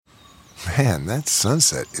Man, that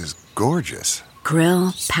sunset is gorgeous.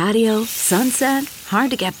 Grill, patio, sunset.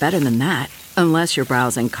 Hard to get better than that. Unless you're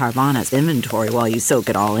browsing Carvana's inventory while you soak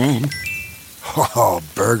it all in. Oh,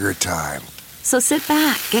 burger time. So sit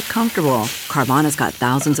back, get comfortable. Carvana's got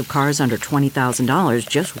thousands of cars under $20,000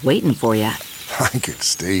 just waiting for you. I could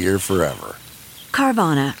stay here forever.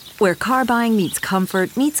 Carvana, where car buying meets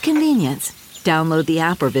comfort meets convenience. Download the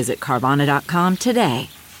app or visit Carvana.com today.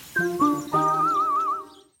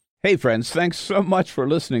 Hey, friends, thanks so much for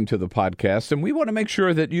listening to the podcast, and we want to make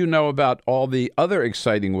sure that you know about all the other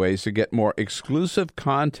exciting ways to get more exclusive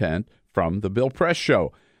content from The Bill Press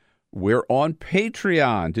Show. We're on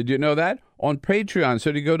Patreon. Did you know that? On Patreon.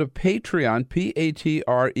 So you go to Patreon,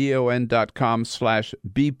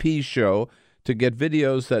 patreon.com/BP Show to get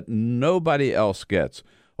videos that nobody else gets.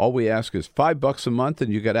 All we ask is $5 a month,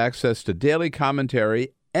 and you get access to daily commentary,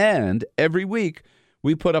 and every week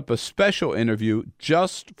we put up a special interview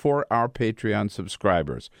just for our Patreon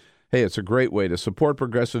subscribers. Hey, it's a great way to support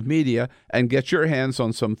progressive media and get your hands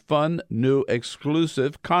on some fun, new,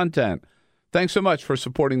 exclusive content. Thanks so much for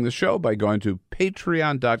supporting the show by going to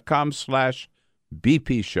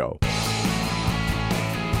patreon.com/BP Show.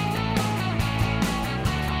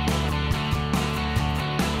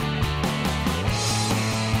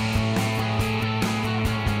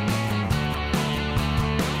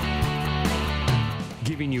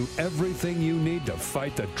 Giving you everything you need to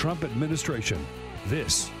fight the Trump administration.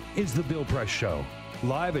 This is The Bill Press Show,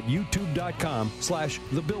 live at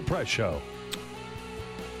youtube.com/The Bill Press Show.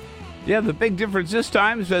 Yeah, the big difference this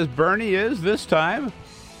time, says Bernie, is this time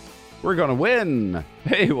we're going to win.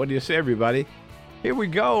 Hey, what do you say, everybody? Here we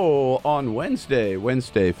go on Wednesday,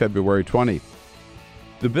 February 20.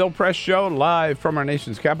 The Bill Press Show, live from our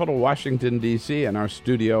nation's capital, Washington, D.C., and our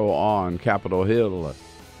studio on Capitol Hill,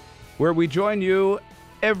 where we join you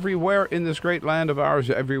everywhere in this great land of ours,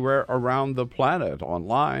 everywhere around the planet,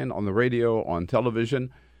 online, on the radio, on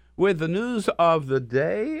television, with the news of the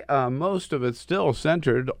day. Most of it still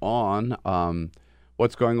centered on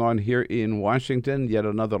what's going on here in Washington. Yet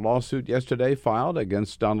another lawsuit yesterday filed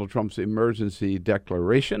against Donald Trump's emergency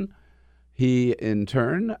declaration. He, in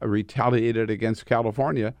turn, retaliated against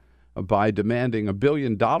California by demanding $1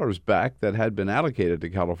 billion back that had been allocated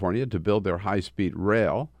to California to build their high-speed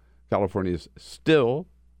rail. California is still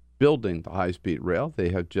building the high-speed rail. They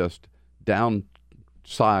have just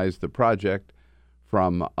downsized the project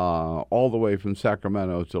from all the way from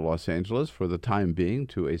Sacramento to Los Angeles for the time being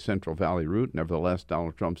to a Central Valley route. Nevertheless,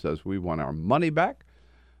 Donald Trump says we want our money back.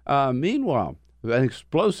 Meanwhile, an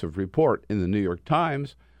explosive report in the New York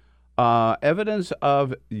Times, evidence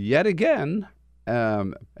of, yet again,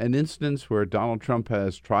 an instance where Donald Trump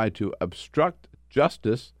has tried to obstruct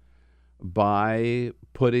justice by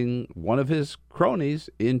putting one of his cronies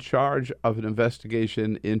in charge of an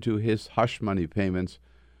investigation into his hush money payments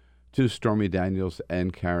to Stormy Daniels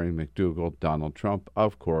and Karen McDougal. Donald Trump,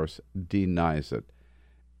 of course, denies it.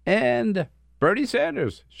 And Bernie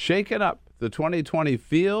Sanders shaking up the 2020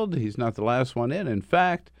 field. He's not the last one in. In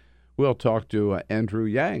fact, we'll talk to Andrew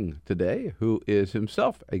Yang today, who is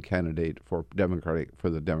himself a candidate for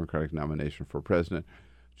the Democratic nomination for president,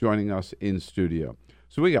 joining us in studio.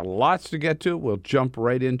 So we got lots to get to. We'll jump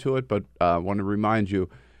right into it, but I want to remind you,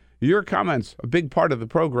 your comments, a big part of the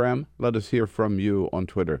program. Let us hear from you on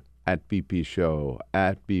Twitter, @BP Show,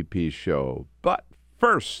 @BP Show. But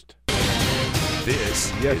first,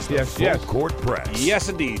 This is the Full Court Press. Yes,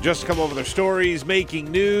 indeed. Just come over the stories,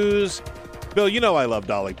 making news. Bill, you know I love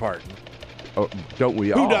Dolly Parton. oh, don't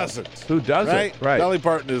we all? Who doesn't? Who doesn't? Right? Dolly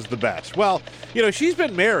Parton is the best. Well, you know, she's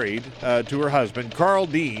been married to her husband, Carl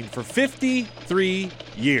Dean, for 53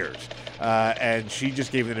 years. And she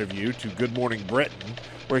just gave an interview to Good Morning Britain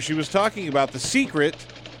where she was talking about the secret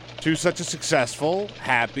to such a successful,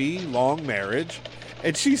 happy, long marriage.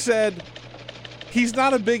 And she said he's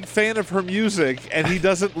not a big fan of her music and he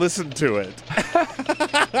doesn't listen to it.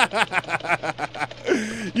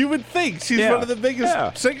 You would think she's one of the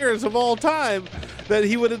biggest singers of all time, that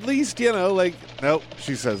he would at least, nope.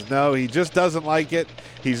 She says, no, he just doesn't like it.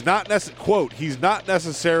 He's not, quote, he's not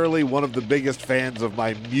necessarily one of the biggest fans of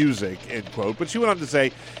my music, end quote. But she went on to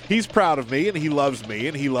say, he's proud of me and he loves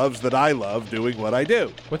that I love doing what I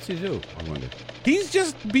do. What's he do, I wonder? He's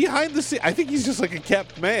just behind the scenes. I think he's just like a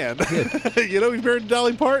kept man. Yeah. He's married to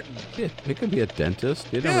Dolly Parton. Yeah, he could be a dentist.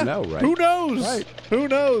 You never know, right? Who knows? Right. Who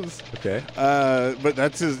knows? Okay. But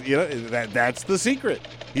that's his, that's the secret.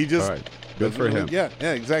 He just... All right. Good for him. Yeah,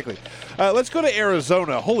 exactly. Let's go to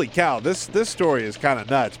Arizona. Holy cow, this story is kind of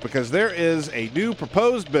nuts because there is a new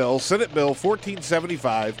proposed bill, Senate Bill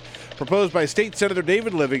 1475, proposed by State Senator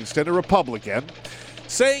David Livingston, a Republican,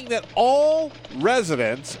 saying that all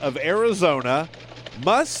residents of Arizona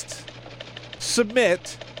must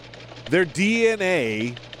submit their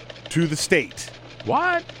DNA to the state.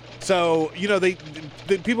 What? So, they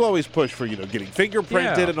people always push for, getting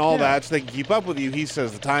fingerprinted and all that so they can keep up with you. He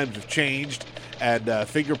says the times have changed and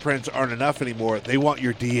fingerprints aren't enough anymore. They want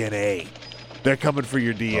your DNA. They're coming for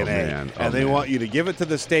your DNA. And they want you to give it to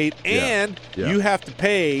the state, and you have to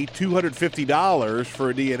pay $250 for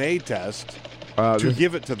a DNA test to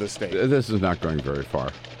give it to the state. This is not going very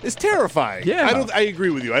far. It's terrifying. Yeah. I agree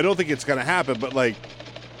with you. I don't think it's going to happen, but,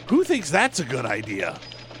 who thinks that's a good idea?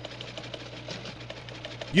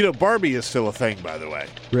 Barbie is still a thing, by the way.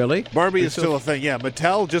 Really? Barbie is still a thing. Yeah,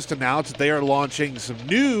 Mattel just announced that they are launching some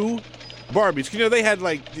new Barbies. They had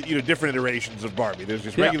different iterations of Barbie. There's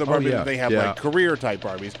just regular Barbie, and they have career-type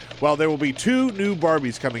Barbies. Well, there will be 2 new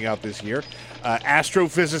Barbies coming out this year.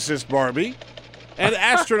 Astrophysicist Barbie and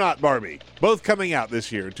Astronaut Barbie. Both coming out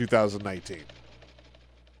this year in 2019.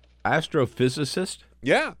 Astrophysicist?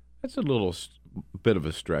 Yeah. That's a little bit of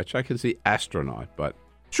a stretch. I can see astronaut, but...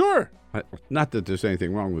 Sure. Not that there's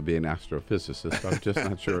anything wrong with being an astrophysicist. I'm just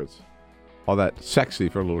not sure it's all that sexy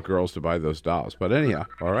for little girls to buy those dolls. But anyhow,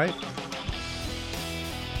 all right.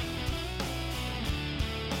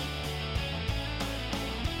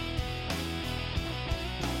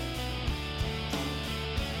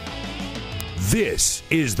 This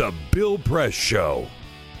is the Bill Press Show.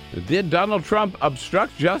 Did Donald Trump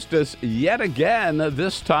obstruct justice yet again,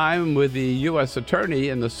 this time with the U.S. Attorney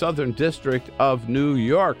in the Southern District of New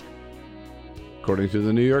York? According to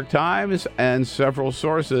the New York Times and several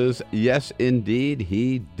sources, yes, indeed,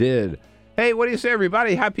 he did. Hey, what do you say,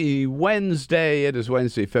 everybody? Happy Wednesday. It is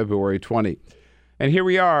Wednesday, February 20. And here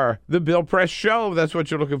we are, the Bill Press Show. That's what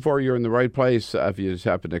you're looking for. You're in the right place. If you just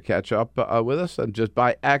happen to catch up with us and just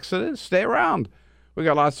by accident, stay around. We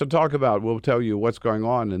got lots to talk about. We'll tell you what's going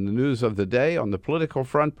on in the news of the day, on the political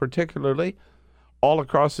front particularly. All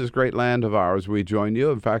across this great land of ours, we join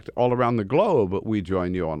you. In fact, all around the globe, we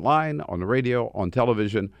join you online, on the radio, on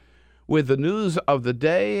television, with the news of the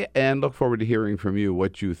day, and look forward to hearing from you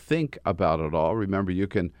what you think about it all. Remember, you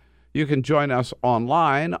can join us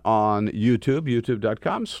online on YouTube,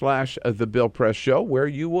 youtube.com/The Bill Press Show, where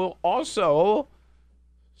you will also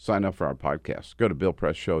sign up for our podcast. Go to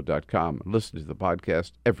BillPressShow.com and listen to the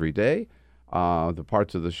podcast every day. The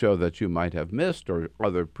parts of the show that you might have missed or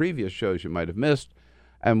other previous shows you might have missed,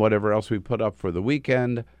 and whatever else we put up for the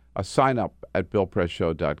weekend, sign up at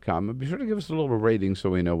BillPressShow.com. And be sure to give us a little rating so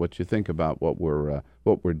we know what you think about what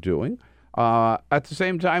we're doing. At the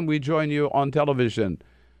same time, we join you on television,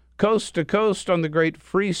 coast to coast on the great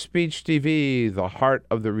Free Speech TV, the heart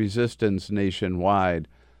of the resistance nationwide,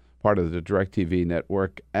 part of the DirecTV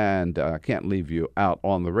network, and can't leave you out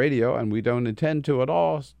on the radio, and we don't intend to at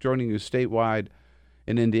all. Joining you statewide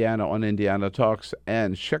in Indiana on Indiana Talks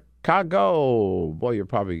and Chicago. Boy, you're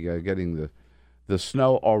probably getting the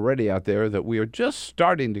snow already out there that we are just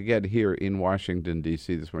starting to get here in Washington,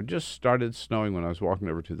 D.C. this morning. Just started snowing when I was walking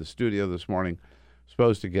over to the studio this morning.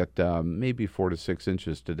 Supposed to get maybe 4 to 6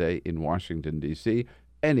 inches today in Washington, D.C.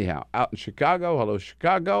 Anyhow, out in Chicago, hello,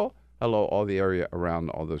 Chicago. Hello, all the area around,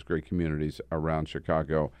 all those great communities around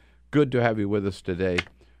Chicago. Good to have you with us today,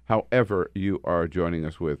 however you are joining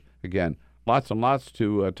us with. Again, lots and lots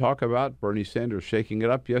to talk about. Bernie Sanders shaking it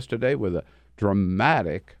up yesterday with a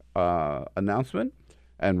dramatic announcement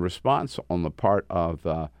and response on the part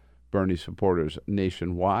of Bernie supporters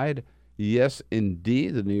nationwide. Yes,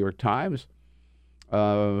 indeed, the New York Times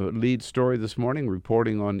lead story this morning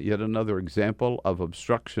reporting on yet another example of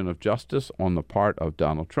obstruction of justice on the part of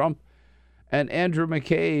Donald Trump. And Andrew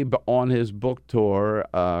McCabe on his book tour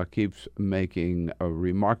keeps making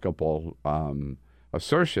remarkable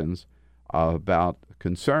assertions about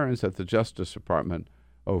concerns at the Justice Department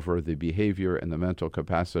over the behavior and the mental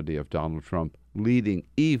capacity of Donald Trump, leading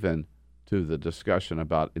even to the discussion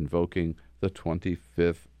about invoking the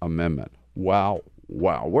 25th Amendment. Wow.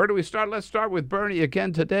 Where do we start? Let's start with Bernie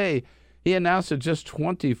again today. He announced it just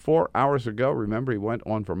 24 hours ago. Remember, he went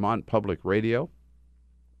on Vermont Public Radio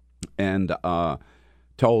and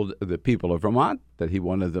told the people of Vermont that he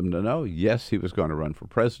wanted them to know, yes, he was going to run for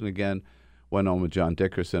president again. Went on with John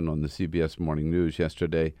Dickerson on the CBS Morning News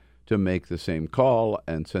yesterday to make the same call,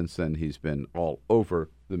 and since then he's been all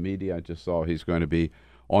over the media. I just saw he's going to be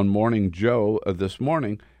on Morning Joe this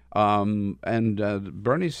morning.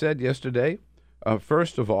 Bernie said yesterday,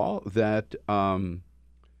 first of all, that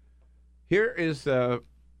here is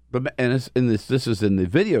this is in the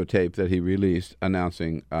videotape that he released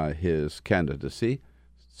announcing his candidacy,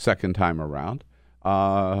 second time around.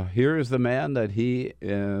 Here is the man that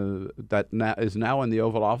is now in the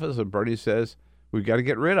Oval Office, and Bernie says, we've got to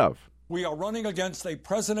get rid of. We are running against a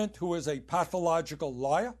president who is a pathological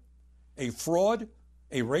liar, a fraud,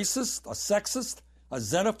 a racist, a sexist, a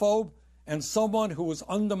xenophobe, and someone who is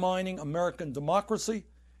undermining American democracy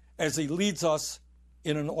as he leads us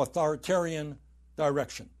in an authoritarian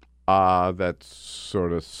direction. That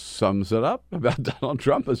sort of sums it up about Donald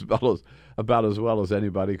Trump about as well as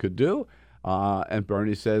anybody could do. And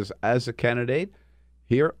Bernie says, as a candidate,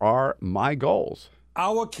 here are my goals.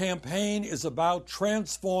 Our campaign is about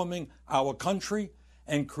transforming our country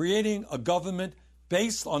and creating a government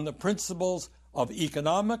based on the principles of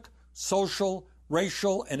economic, social,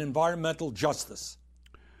 racial, and environmental justice.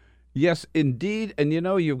 Yes, indeed. And,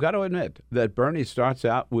 you've got to admit that Bernie starts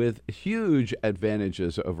out with huge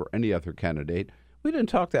advantages over any other candidate. We didn't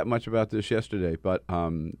talk that much about this yesterday, but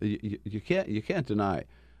you can't deny.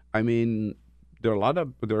 I mean, there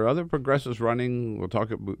are other progressives running.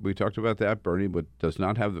 We talked about that. Bernie does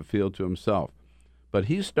not have the field to himself. But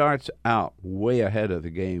he starts out way ahead of the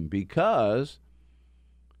game because,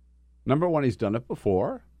 number one, he's done it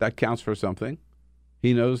before. That counts for something.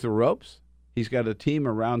 He knows the ropes. He's got a team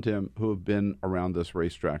around him who have been around this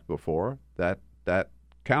racetrack before. That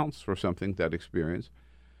counts for something, that experience.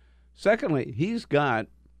 Secondly, he's got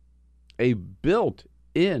a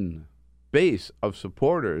built-in base of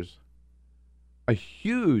supporters, a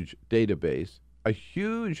huge database, a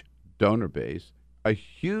huge donor base, a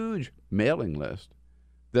huge mailing list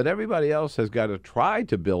that everybody else has got to try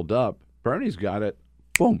to build up. Bernie's got it,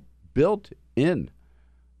 boom, built in.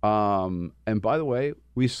 And by the way,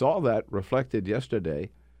 we saw that reflected yesterday.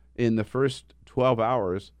 In the first 12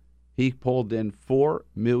 hours, he pulled in $4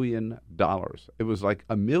 million. It was like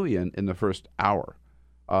 $1 million in the first hour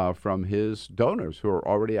from his donors who are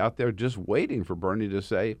already out there just waiting for Bernie to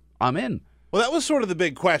say, I'm in. Well, that was sort of the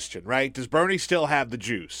big question, right? Does Bernie still have the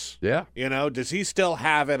juice? Yeah. Does he still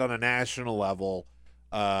have it on a national level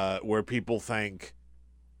where people think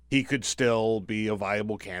he could still be a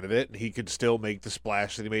viable candidate and he could still make the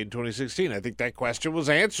splash that he made in 2016? I think that question was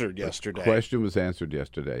answered yesterday. The question was answered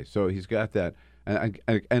yesterday. So he's got that.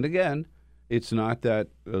 And again, it's not that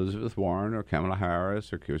Elizabeth Warren or Kamala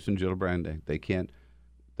Harris or Kirsten Gillibrand,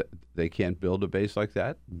 they can't build a base like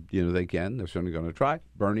that. They can. They're certainly going to try.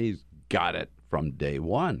 Bernie's got it from day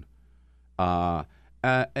one. And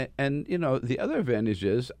the other advantage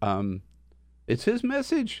is it's his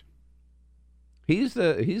message. He's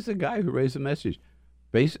the guy who raised the message.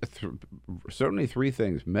 Certainly three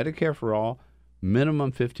things: Medicare for all,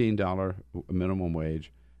 minimum $15 minimum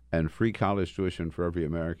wage, and free college tuition for every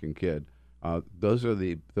American kid. That's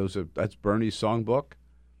Bernie's songbook.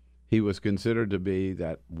 He was considered to be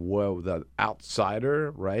the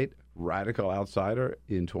outsider, right? Radical outsider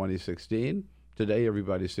in 2016. Today,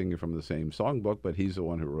 everybody's singing from the same songbook, but he's the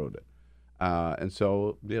one who wrote it. And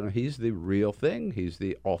so, he's the real thing. He's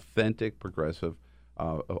the authentic progressive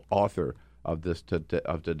author of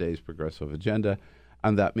today's progressive agenda,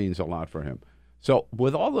 and that means a lot for him. So,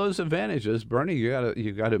 with all those advantages, Bernie, you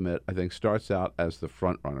got to admit, I think, starts out as the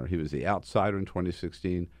front runner. He was the outsider in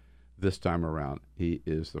 2016. This time around, he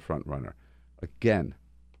is the front runner. Again,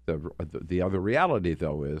 the other reality,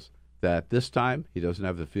 though, is that this time he doesn't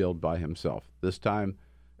have the field by himself. This time,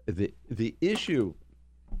 the issue.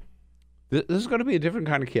 This is going to be a different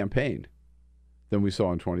kind of campaign than we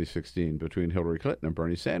saw in 2016 between Hillary Clinton and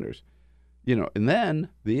Bernie Sanders. And then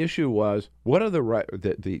the issue was,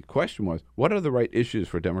 the question was, what are the right issues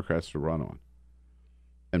for Democrats to run on?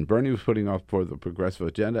 And Bernie was putting off for the progressive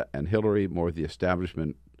agenda, and Hillary more the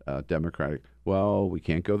establishment Democratic. Well, we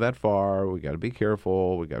can't go that far. We got to be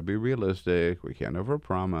careful. We got to be realistic. We can't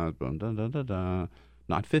overpromise.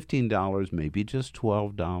 Not $15, maybe just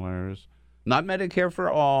 $12. Not Medicare for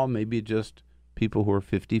all, maybe just people who are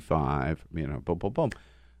 55, boom, boom, boom.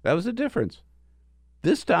 That was the difference.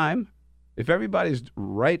 This time, if everybody's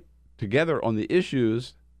right together on the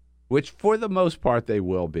issues, which for the most part they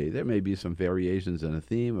will be, there may be some variations in a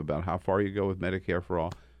theme about how far you go with Medicare for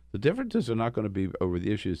all. The differences are not going to be over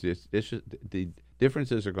the issues. The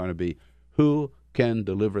differences are going to be who can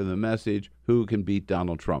deliver the message, who can beat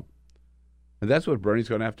Donald Trump. And that's what Bernie's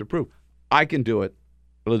going to have to prove. I can do it.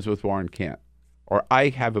 Elizabeth Warren can't. Or I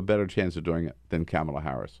have a better chance of doing it than Kamala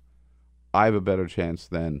Harris. I have a better chance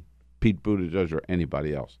than Pete Buttigieg or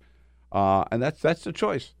anybody else. And that's the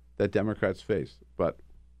choice that Democrats face. But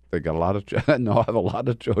they got have a lot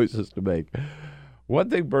of choices to make. One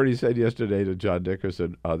thing Bernie said yesterday to John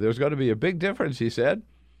Dickerson, there's going to be a big difference, he said,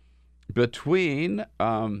 between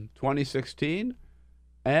 2016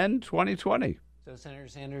 and 2020. So, Senator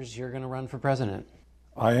Sanders, you're going to run for president.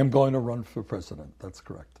 I am going to run for president. That's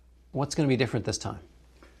correct. What's going to be different this time?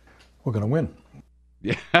 We're going to win.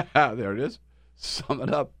 Yeah, there it is. sum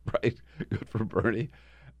it up, right? Good for Bernie.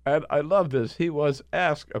 And I love this. He was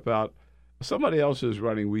asked about somebody else who's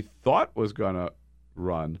running, we thought was going to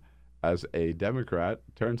run as a Democrat.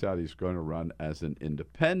 Turns out he's going to run as an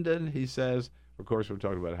independent, he says. Of course, we're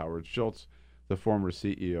talking about Howard Schultz, the former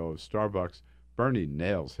CEO of Starbucks. Bernie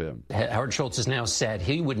nails him. Howard Schultz has now said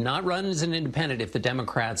he would not run as an independent if the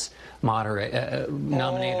Democrats nominate a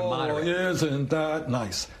moderate. Isn't that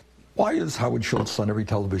nice? Why is Howard Schultz on every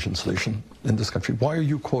television station in this country? Why are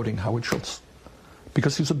you quoting Howard Schultz?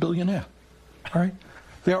 Because he's a billionaire, all right?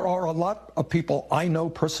 There are a lot of people I know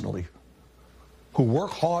personally who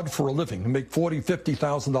work hard for a living, who make $40,000,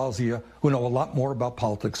 $50,000 a year, who know a lot more about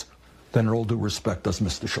politics than, in all due respect, does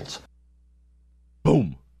Mr. Schultz.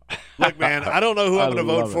 Boom. Look, man, I don't know who I'm going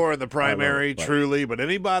to vote it. for in the primary, it, but- truly, but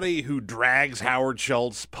anybody who drags Howard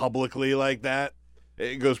Schultz publicly like that,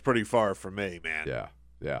 it goes pretty far for me, man.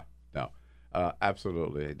 Yeah. No,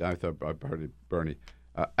 absolutely. I thought Bernie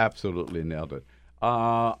absolutely nailed it.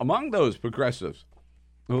 Among those progressives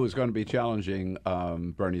who is going to be challenging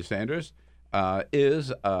Bernie Sanders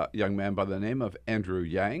is a young man by the name of Andrew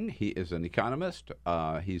Yang. He is an economist.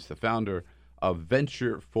 He's the founder of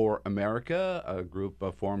Venture for America, a group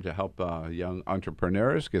formed to help young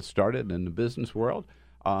entrepreneurs get started in the business world.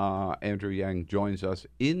 Andrew Yang joins us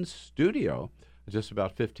in studio just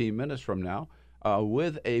about 15 minutes from now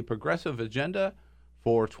with a progressive agenda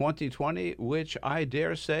for 2020, which I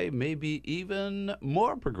dare say may be even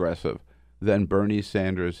more progressive than Bernie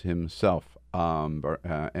Sanders himself.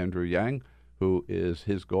 Andrew Yang, who is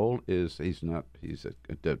his goal is he's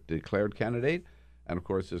a declared candidate, and of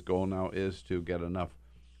course his goal now is to get enough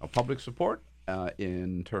public support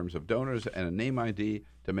in terms of donors and a name ID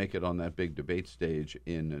to make it on that big debate stage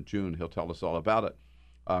in June. He'll tell us all about it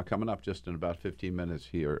coming up just in about 15 minutes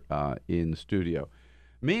here in studio.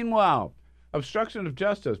 Meanwhile, obstruction of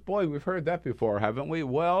justice. Boy, we've heard that before, haven't we?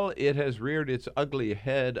 Well, it has reared its ugly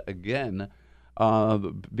head again.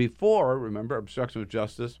 Before, remember, obstruction of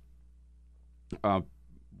justice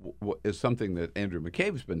is something that Andrew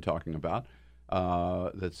McCabe's been talking about.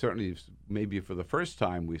 That certainly maybe for the first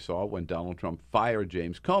time we saw when Donald Trump fired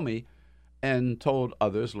James Comey and told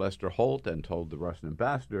others, Lester Holt, and told the Russian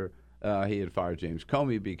ambassador he had fired James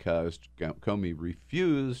Comey because Comey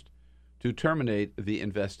refused to terminate the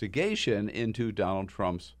investigation into Donald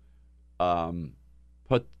Trump's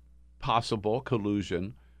possible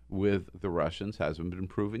collusion with the Russians. Hasn't been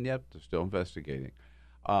proven yet. They're still investigating.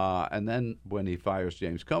 And then when he fires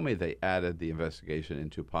James Comey, they added the investigation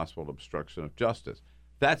into possible obstruction of justice.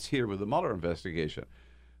 That's here with the Mueller investigation.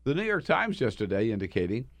 The New York Times yesterday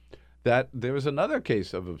indicating that there was another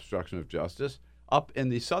case of obstruction of justice up in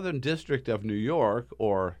the Southern District of New York,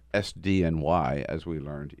 or SDNY, as we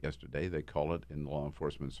learned yesterday. They call it in law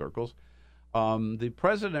enforcement circles. The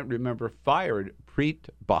president, remember, fired Preet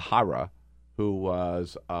Bharara, who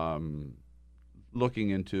was looking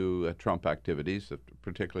into Trump activities,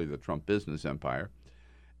 particularly the Trump business empire,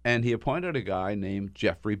 and he appointed a guy named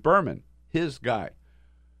Jeffrey Berman, his guy.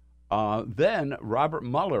 Then Robert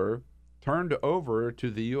Mueller turned over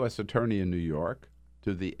to the U.S. Attorney in New York,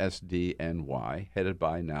 to the SDNY, headed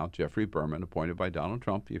by now Jeffrey Berman, appointed by Donald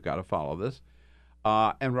Trump. You've got to follow this.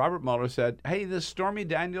 And Robert Mueller said, hey, this Stormy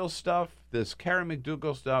Daniels stuff, this Karen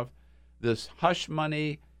McDougal stuff, this hush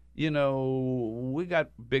money, you know, we got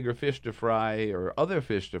bigger fish to fry, or other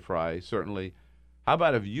fish to fry, certainly. How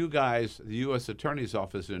about if you guys, the U.S. Attorney's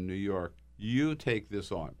Office in New York, you take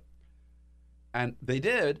this on? And they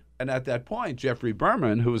did. And at that point, Jeffrey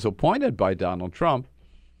Berman, who was appointed by Donald Trump,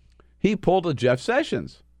 he pulled a Jeff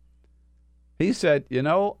Sessions. He said, you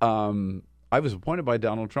know, I was appointed by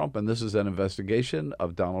Donald Trump, and this is an investigation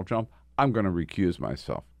of Donald Trump. I'm going to recuse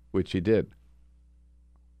myself, which he did.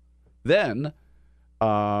 Then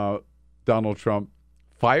Donald Trump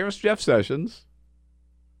fires Jeff Sessions,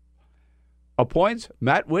 appoints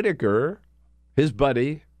Matt Whitaker, his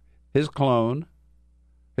buddy, his clone,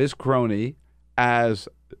 his crony, as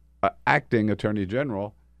acting attorney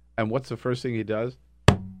general. And what's the first thing he does?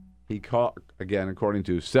 He again, according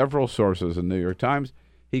to several sources in the New York Times,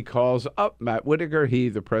 he calls up Matt Whitaker.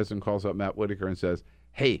 The president, calls up Matt Whitaker and says,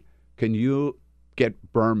 hey, can you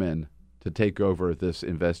get Berman to take over this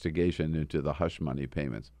investigation into the hush money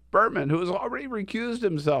payments? Berman, who has already recused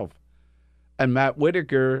himself. And Matt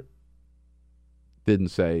Whitaker didn't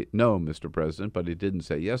say, no, Mr. President, but he didn't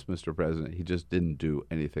say, yes, Mr. President. He just didn't do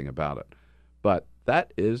anything about it. But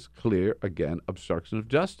that is clear, again, obstruction of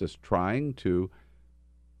justice, trying to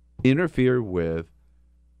interfere with,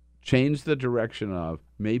 change the direction of,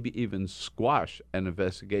 maybe even squash an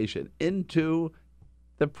investigation into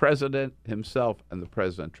the president himself, and the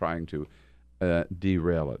president trying to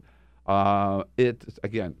derail it.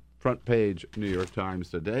 Again, front page New York Times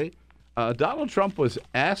today. Donald Trump was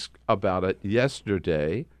asked about it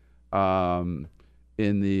yesterday in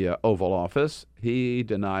the Oval Office. He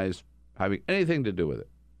denies having anything to do with it.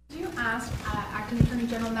 Did you ask Acting Attorney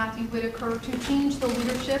General Matthew Whitaker to change the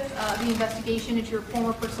leadership of the investigation into your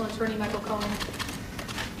former personal attorney, Michael Cohen?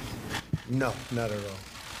 No, not at all.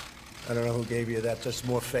 I don't know who gave you that. That's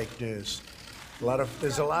more fake news.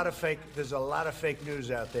 There's a lot of fake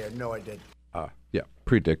news out there. No, I didn't. Yeah,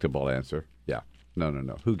 predictable answer. Yeah,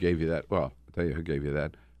 no. Who gave you that? Well, I'll tell you who gave you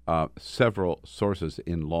that. Several sources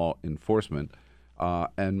in law enforcement,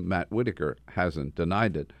 and Matt Whitaker hasn't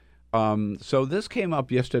denied it. So this came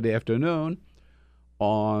up yesterday afternoon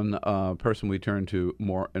on a person we turn to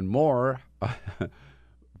more and more,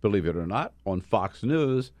 believe it or not, on Fox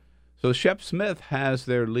News. So Shep Smith has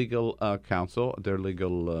their legal counsel, their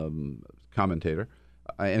legal commentator,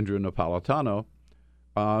 Andrew Napolitano,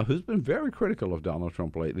 who's been very critical of Donald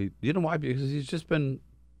Trump lately. You know why? Because he's just been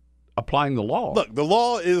applying the law. Look, the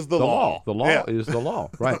law is the law. The law is the law,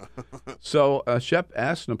 right. So Shep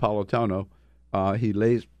asked Napolitano, he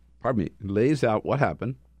lays out what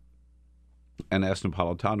happened and asked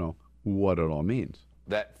Napolitano what it all means.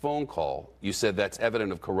 That phone call, you said that's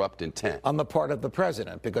evident of corrupt intent. On the part of the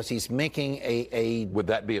president, because he's making a Would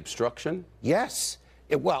that be obstruction? Yes.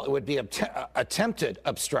 It would be attempted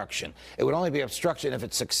obstruction. It would only be obstruction if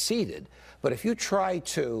it succeeded. But if you try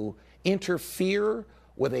to interfere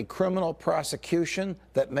with a criminal prosecution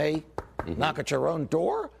that may knock at your own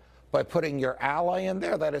door by putting your ally in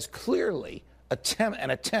there, that is clearly an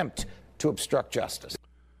attempt to obstruct justice.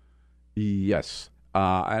 Yes.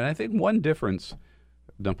 And I think one difference,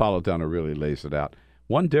 Napolitano really lays it out.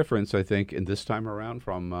 One difference, I think, in this time around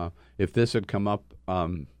from if this had come up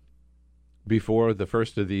before the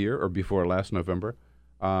first of the year or before last November,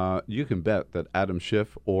 you can bet that Adam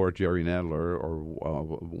Schiff or Jerry Nadler or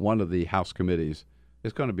one of the House committees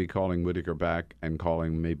is going to be calling Whitaker back and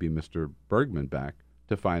calling maybe Mr. Bergman back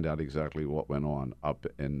to find out exactly what went on up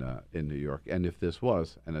in New York, and if this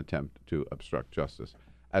was an attempt to obstruct justice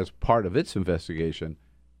as part of its investigation,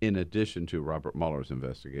 in addition to Robert Mueller's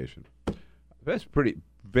investigation. That's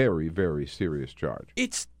very, very serious charge.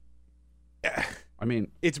 It's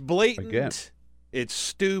blatant. Again. It's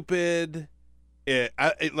stupid.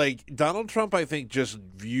 Like Donald Trump, I think, just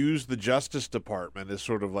views the Justice Department as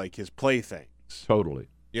sort of like his playthings. Totally.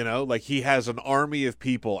 You know, like he has an army of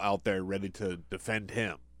people out there ready to defend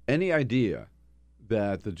him. Any idea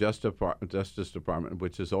that the Justice Department,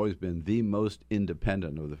 which has always been the most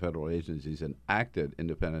independent of the federal agencies and acted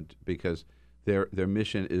independent because their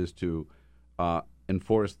mission is to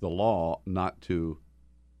enforce the law, not to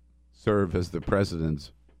serve as the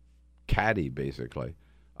president's caddy, basically,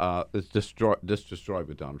 it's destroyed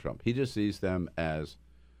with Donald Trump. He just sees them as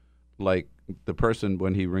like the person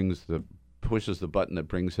when he pushes the button that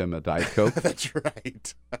brings him a Diet Coke. That's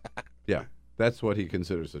right. Yeah, that's what he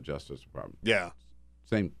considers the Justice Department. Yeah.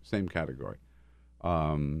 Same category.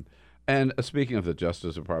 And speaking of the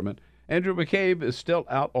Justice Department, Andrew McCabe is still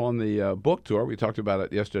out on the book tour. We talked about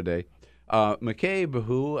it yesterday. McCabe,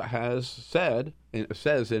 who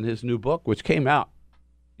says in his new book, which came out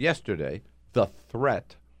yesterday, The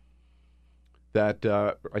Threat,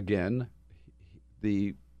 that, again,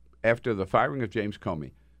 after the firing of James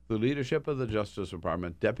Comey, the leadership of the Justice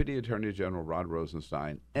Department, Deputy Attorney General Rod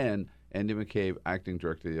Rosenstein, and Andy McCabe, acting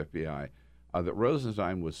director of the FBI, that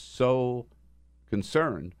Rosenstein was so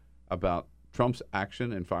concerned about Trump's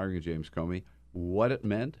action in firing James Comey, what it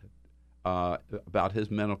meant, about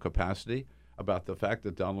his mental capacity, about the fact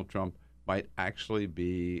that Donald Trump might actually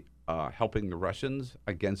be helping the Russians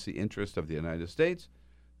against the interest of the United States,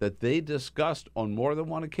 that they discussed on more than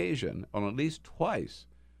one occasion, on at least twice,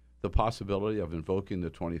 the possibility of invoking the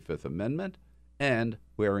 25th Amendment and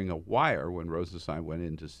wearing a wire when Rosenstein went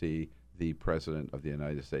in to see the President of the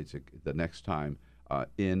United States the next time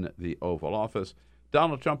in the Oval Office.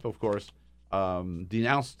 Donald Trump, of course,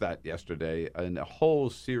 denounced that yesterday in a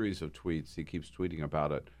whole series of tweets. He keeps tweeting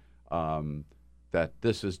about it, that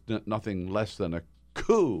this is nothing less than a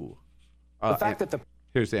coup.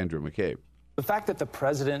 Here's Andrew McCabe. The fact that the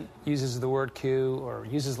president uses the word coup or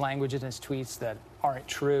uses language in his tweets that aren't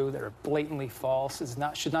true, that are blatantly false,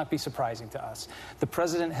 should not be surprising to us. The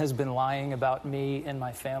president has been lying about me and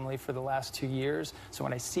my family for the last 2 years. So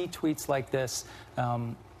when I see tweets like this,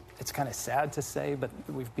 it's kind of sad to say, but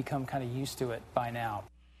we've become kind of used to it by now.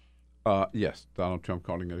 Yes, Donald Trump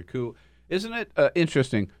calling it a coup. Isn't it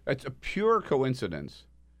interesting? It's a pure coincidence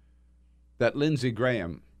that Lindsey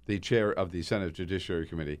Graham, the chair of the Senate Judiciary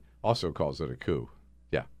Committee, also calls it a coup.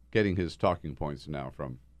 Yeah, getting his talking points now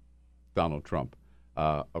from Donald Trump.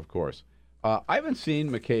 of course. I haven't seen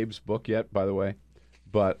McCabe's book yet, by the way,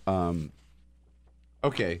 but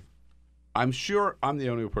okay, I'm sure I'm the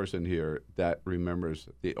only person here that remembers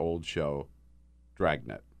the old show,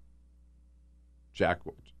 Dragnet. Jack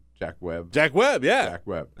Webb. Jack Webb, yeah. Jack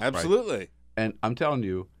Webb. Absolutely. Right? And I'm telling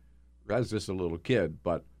you, I was just a little kid,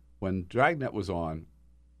 but when Dragnet was on,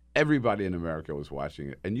 everybody in America was watching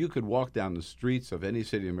it. And you could walk down the streets of any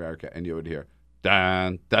city in America and you would hear,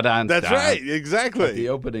 dun, dun, dun, That's dun, right, exactly. at the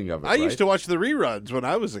opening of it. I used to watch the reruns when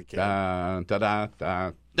I was a kid. Dun, dun, dun,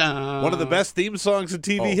 dun, dun. One of the best theme songs in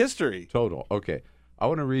TV history. Total. Okay. I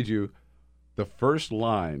want to read you the first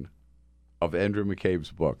line of Andrew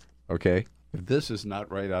McCabe's book, okay? If this is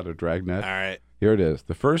not right out of Dragnet, all right. Here it is.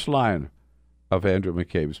 The first line of Andrew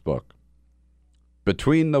McCabe's book.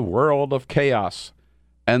 Between the world of chaos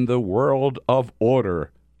and the world of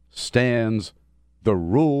order stands the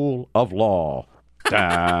rule of law.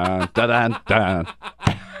 Dun, dun, dun, dun.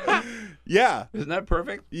 Yeah. Isn't that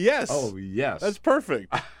perfect? Yes. Oh, yes. That's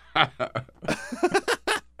perfect. And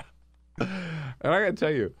I got to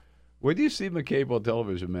tell you, when you see McCabe on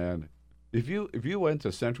television, man, if you went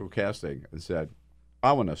to Central Casting and said,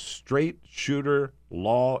 I want a straight shooter,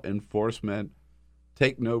 law enforcement,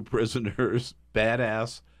 take no prisoners,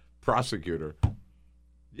 badass prosecutor,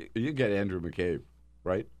 you get Andrew McCabe,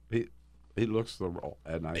 right? He looks the role.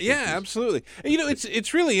 And absolutely. You know,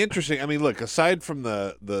 it's really interesting. I mean, look, aside from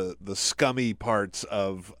the scummy parts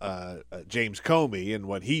of James Comey and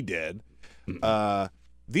what he did,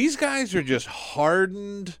 these guys are just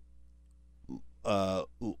hardened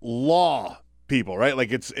law people, right?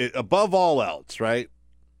 Like it's above all else, right?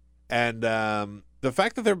 And the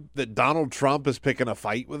fact that Donald Trump is picking a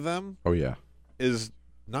fight with them, is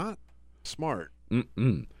not smart.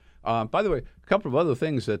 By the way, a couple of other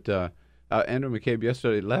things that Andrew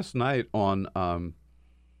McCabe last night on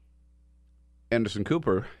Anderson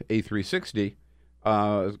Cooper A360.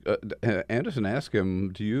 Anderson asked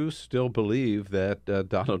him, "Do you still believe that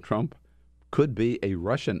Donald Trump could be a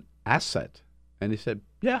Russian asset?" And he said,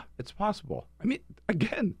 "Yeah, it's possible." I mean,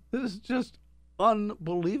 again, this is just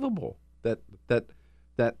unbelievable that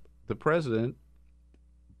the president,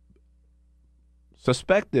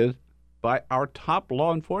 suspected by our top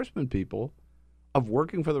law enforcement people of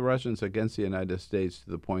working for the Russians against the United States to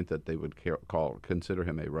the point that they would consider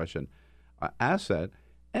him a Russian asset.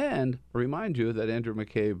 And remind you that Andrew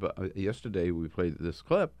McCabe, yesterday we played this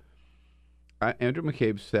clip, Andrew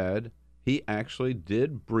McCabe said he actually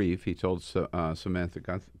did brief, he told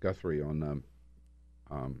Samantha Guthrie on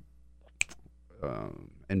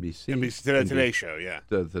NBC. Today Show, yeah.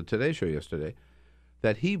 The Today Show yesterday,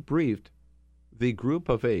 that he briefed the group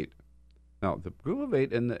of 8. Now, the group of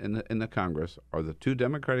 8 in the Congress are the 2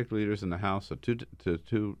 Democratic leaders in the House, the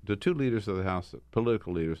two leaders of the House,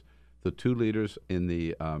 political leaders, the 2 leaders in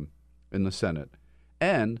the Senate,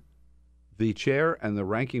 and the chair and the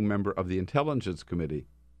ranking member of the Intelligence Committee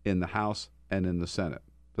in the House and in the Senate.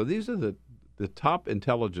 So these are the top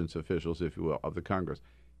intelligence officials, if you will, of the Congress.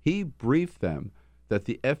 He briefed them that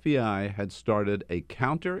the FBI had started a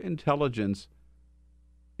counterintelligence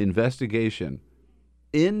investigation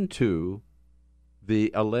into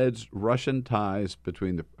the alleged Russian ties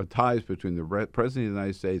between the President of the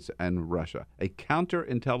United States and Russia, a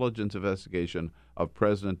counterintelligence investigation of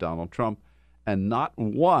President Donald Trump, and not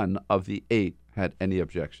one of the 8 had any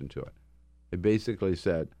objection to it. It basically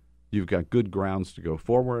said, you've got good grounds to go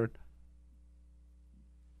forward.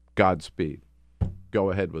 Godspeed.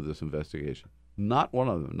 Go ahead with this investigation. Not one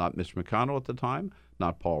of them, not Mitch McConnell at the time,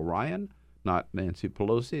 not Paul Ryan, not Nancy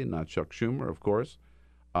Pelosi, not Chuck Schumer, of course.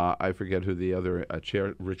 I forget who the other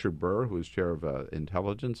chair, Richard Burr, who was chair of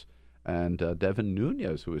Intelligence, and Devin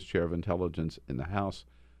Nunes, who was chair of Intelligence in the House.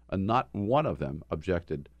 Not one of them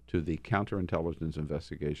objected to the counterintelligence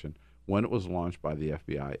investigation when it was launched by the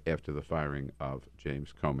FBI after the firing of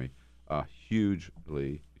James Comey.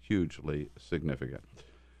 Hugely, hugely significant.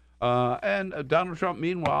 And Donald Trump,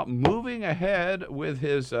 meanwhile, moving ahead with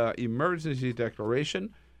his emergency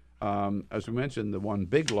declaration. As we mentioned, the one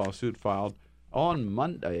big lawsuit filed on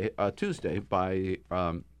Tuesday by,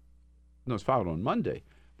 it's filed on Monday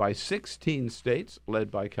by 16 states, led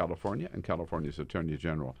by California and California's Attorney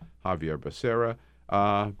General Javier Becerra.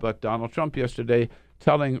 But Donald Trump yesterday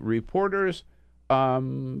telling reporters,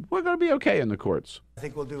 we're going to be okay in the courts. I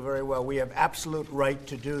think we'll do very well. We have absolute right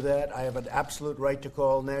to do that. I have an absolute right to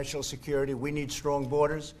call national security. We need strong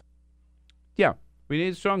borders. Yeah, we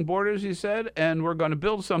need strong borders, he said, and we're going to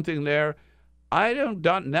build something there.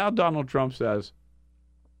 Now Donald Trump says,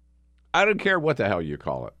 I don't care what the hell you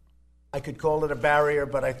call it. I could call it a barrier,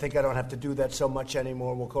 but I think I don't have to do that so much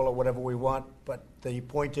anymore. We'll call it whatever we want. But the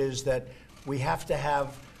point is that We have to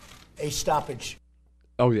have a stoppage.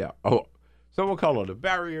 Oh, yeah. Oh, so we'll call it a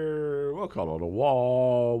barrier. We'll call it a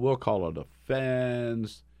wall. We'll call it a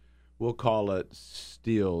fence. We'll call it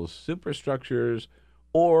steel superstructures,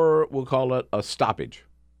 or we'll call it a stoppage.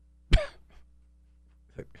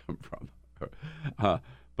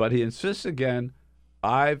 But he insists again,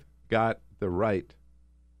 I've got the right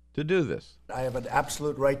to do this. I have an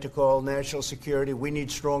absolute right to call national security. We need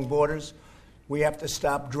strong borders. We have to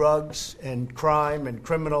stop drugs and crime and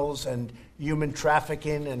criminals and human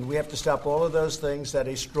trafficking, and we have to stop all of those things that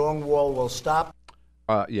a strong wall will stop.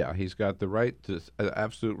 Yeah, he's got the right,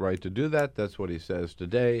 absolute right to do that. That's what he says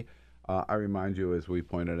today. I remind you, as we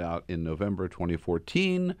pointed out in November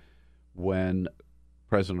 2014, when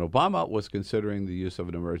President Obama was considering the use of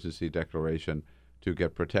an emergency declaration to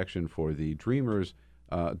get protection for the Dreamers,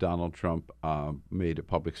 Donald Trump made a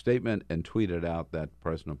public statement and tweeted out that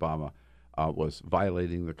President Obama was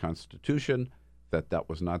violating the Constitution, that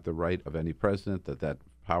was not the right of any president, that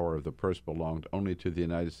power of the purse belonged only to the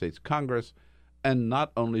United States Congress, and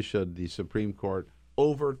not only should the Supreme Court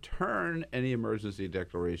overturn any emergency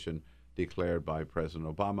declaration declared by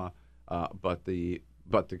President Obama, but the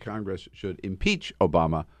Congress should impeach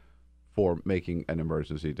Obama for making an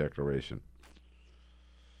emergency declaration.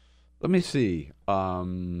 Let me see.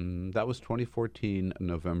 That was 2014,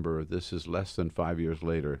 November. This is less than 5 years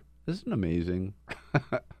later. Isn't it amazing?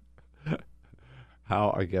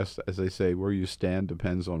 How, I guess, as they say, where you stand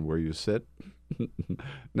depends on where you sit.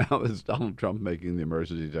 Now it's Donald Trump making the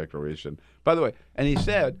emergency declaration. By the way, and he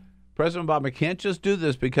said President Obama can't just do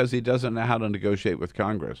this because he doesn't know how to negotiate with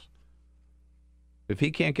Congress. If he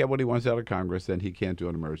can't get what he wants out of Congress, then he can't do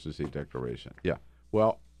an emergency declaration. Yeah.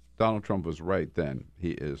 Well, Donald Trump was right then.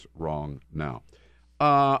 He is wrong now.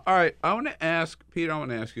 All right. I want to ask, Peter,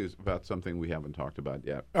 you about something we haven't talked about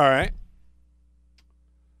yet. All right.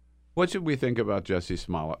 What should we think about Jussie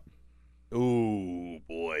Smollett? Ooh,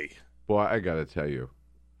 boy. Boy, I got to tell you.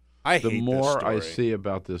 I hate this story. The more I see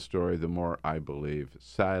about this story, the more I believe,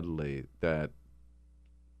 sadly, that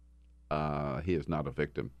he is not a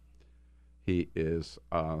victim. He is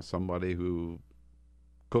somebody who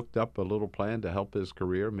cooked up a little plan to help his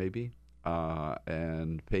career, maybe,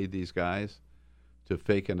 and paid these guys to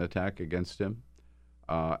fake an attack against him.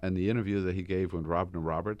 And the interview that he gave with Robin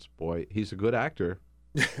Roberts, boy, he's a good actor.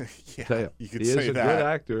 Yeah, you could he say is a that. good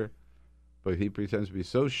actor, but he pretends to be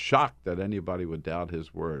so shocked that anybody would doubt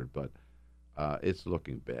his word. But it's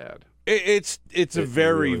looking bad. It's a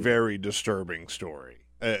very, really, very disturbing story.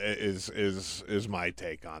 Is my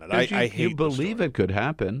take on it. I hate you believe it could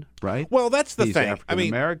happen, right? Well, that's the he's thing. African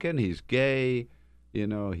American. He's gay.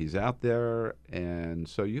 He's out there, and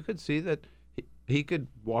so you could see that he could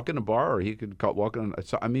walk in a bar, or he could walk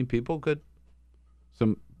in. People could,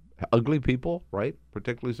 some ugly people, right?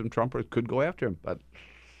 Particularly some Trumpers could go after him, but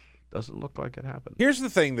doesn't look like it happened. Here's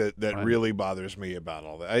the thing that really bothers me about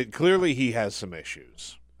all that. Clearly, he has some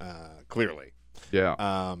issues. Clearly,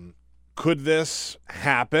 yeah. Could this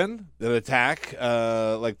happen? An attack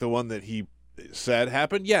like the one that he said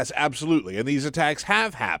happened? Yes, absolutely. And these attacks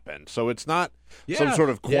have happened. So it's not some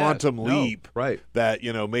sort of quantum leap that,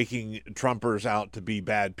 making Trumpers out to be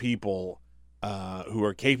bad people who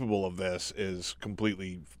are capable of this is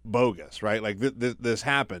completely bogus, right? Like this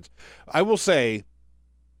happens. I will say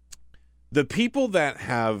the people that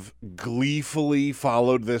have gleefully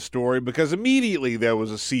followed this story, because immediately there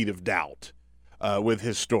was a seed of doubt with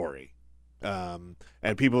his story.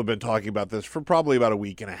 And people have been talking about this for probably about a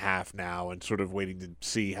week and a half now and sort of waiting to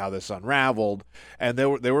see how this unraveled. And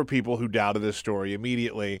there were people who doubted this story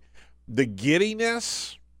immediately. The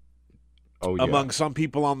giddiness among some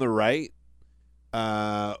people on the right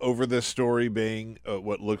over this story being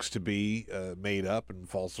what looks to be made up and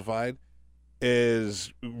falsified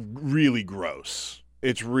is really gross.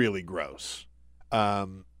 It's really gross.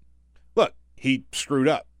 Look, he screwed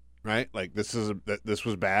up. Right, like this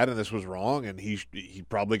was bad and this was wrong, and he's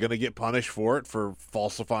probably going to get punished for it for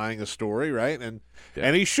falsifying a story, right? And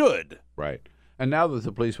he should, right. And now that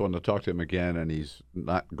the police want to talk to him again, and he's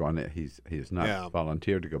not gone, he's not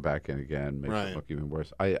volunteered to go back in again, makes it look even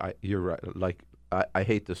worse. You're right. Like I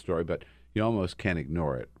hate this story, but you almost can't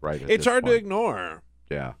ignore it, right? It's hard to ignore.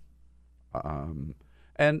 Yeah.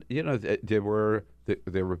 And there were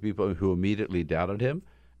people who immediately doubted him.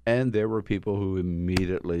 And there were people who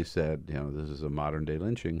immediately said, this is a modern-day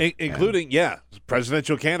lynching. Including,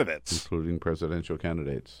 presidential candidates. Including presidential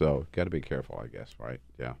candidates. So, got to be careful, I guess, right?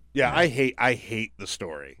 Yeah. Yeah, I hate the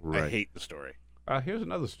story. Right. I hate the story. Here's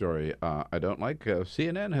another story I don't like.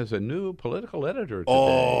 CNN has a new political editor today.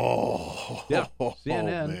 Oh, yeah,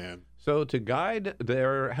 CNN. Man. So,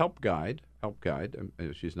 to help guide help guide.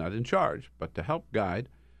 She's not in charge, but to help guide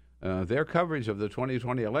their coverage of the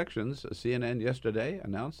 2020 elections. CNN yesterday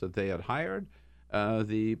announced that they had hired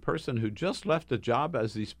the person who just left a job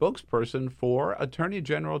as the spokesperson for Attorney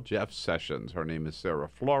General Jeff Sessions. Her name is Sarah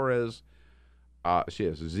Flores. She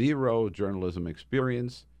has zero journalism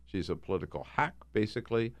experience. She's a political hack,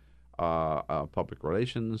 basically, a public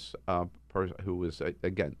relations person who is,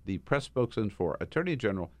 again, the press spokesman for Attorney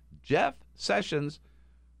General Jeff Sessions.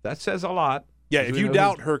 That says a lot. Yeah, if you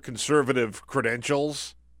doubt her conservative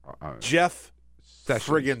credentials, Jeff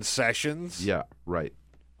friggin' Sessions. Yeah, right.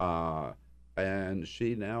 And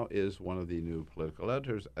she now is one of the new political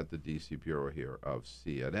editors at the D.C. bureau here of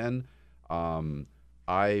CNN.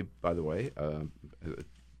 By the way,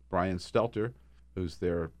 Brian Stelter, who's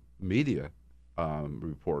their media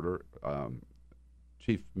reporter,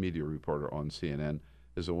 chief media reporter on CNN,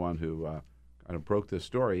 is the one who kind of broke this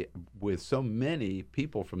story with so many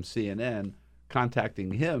people from CNN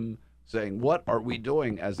contacting him saying, what are we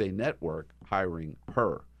doing as a network hiring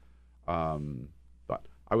her? But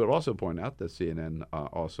I would also point out that CNN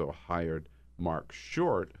also hired Mark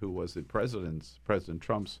Short, who was the President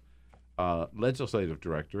Trump's legislative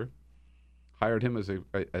director, hired him as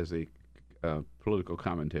a political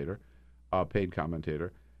commentator, paid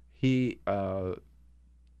commentator. He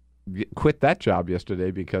quit that job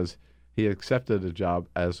yesterday because he accepted a job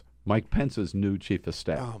as Mike Pence's new chief of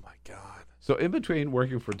staff. Oh, my God. So in between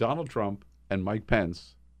working for Donald Trump and Mike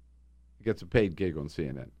Pence, he gets a paid gig on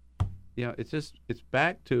CNN. You know, it's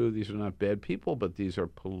back to, these are not bad people, but these are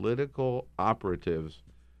political operatives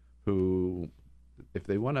who, if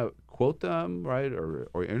they want to quote them, right,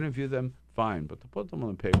 or interview them, fine, but to put them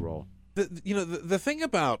on the payroll. The thing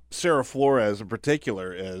about Sarah Flores in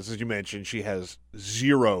particular is, as you mentioned, she has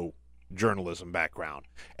zero journalism background,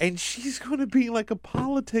 and she's going to be like a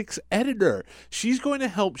politics editor. She's going to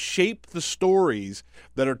help shape the stories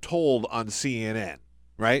that are told on CNN,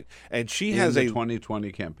 right? And she has a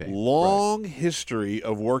 2020 campaign long history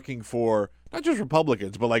of working for not just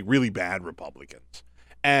Republicans, but like really bad Republicans.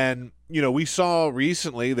 And, you know, we saw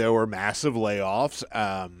recently there were massive layoffs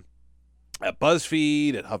at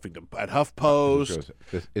BuzzFeed, at HuffPost.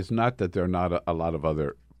 It's not that there are not a lot of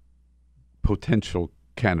other potential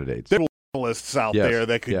candidates. There are journalists out there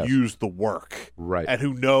that could use the work, right, and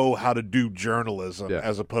who know how to do journalism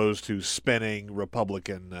as opposed to spinning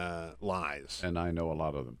Republican lies. And I know a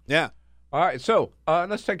lot of them. Yeah. All right, so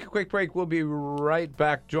let's take a quick break. We'll be right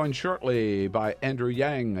back, joined shortly by Andrew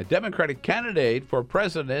Yang, a Democratic candidate for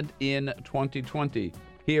president in 2020,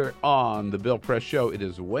 here on The Bill Press Show. It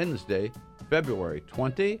is Wednesday, February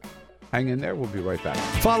 20. Hang in there. We'll be right back.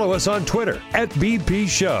 Follow us on Twitter @BP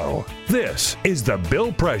Show. This is The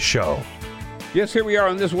Bill Press Show. Yes, here we are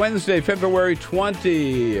on this Wednesday, February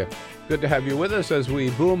 20. Good to have you with us as we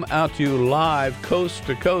boom out to you live, coast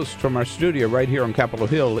to coast, from our studio right here on Capitol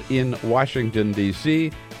Hill in Washington,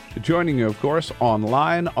 D.C. Joining you, of course,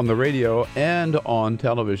 online, on the radio, and on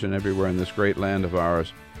television everywhere in this great land of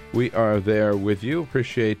ours. We are there with you.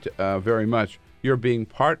 Appreciate very much your being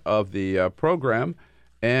part of the program.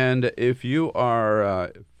 And if you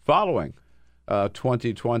are following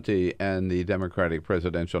 2020 and the Democratic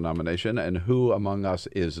presidential nomination, and who among us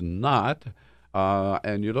is not,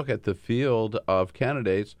 and you look at the field of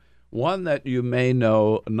candidates, one that you may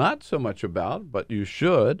know not so much about, but you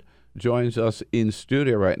should, joins us in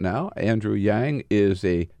studio right now. Andrew Yang is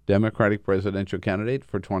a Democratic presidential candidate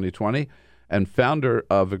for 2020 and founder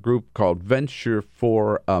of a group called Venture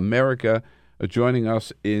for America, joining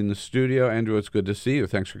us in the studio. Andrew, it's good to see you.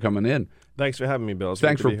 Thanks for coming in. Thanks for having me, Bill.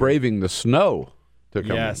 Thanks for braving the snow to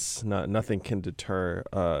come in. Yes, nothing can deter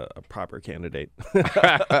a proper candidate.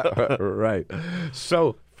 Right.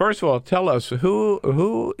 So, first of all, tell us,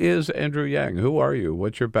 who is Andrew Yang? Who are you?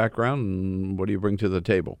 What's your background, and what do you bring to the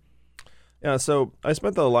table? Yeah, so I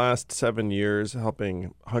spent the last 7 years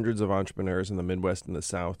helping hundreds of entrepreneurs in the Midwest and the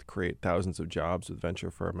South create thousands of jobs with Venture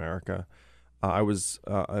for America. I was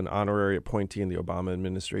an honorary appointee in the Obama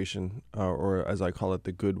administration, or as I call it,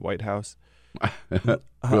 the good White House.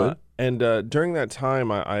 Good. And during that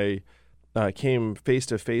time, I came face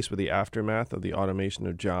to face with the aftermath of the automation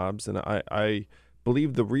of jobs. And I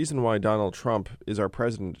believe the reason why Donald Trump is our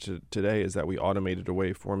president today is that we automated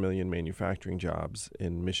away 4 million manufacturing jobs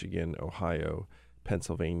in Michigan, Ohio,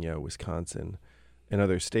 Pennsylvania, Wisconsin, and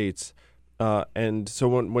other states. And so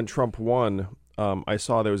when Trump won, I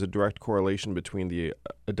saw there was a direct correlation between the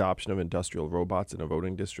adoption of industrial robots in a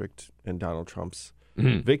voting district and Donald Trump's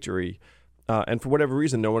victory. And for whatever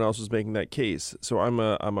reason, no one else was making that case. So I'm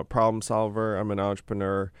a problem solver. I'm an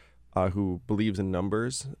entrepreneur who believes in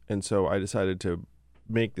numbers. And so I decided to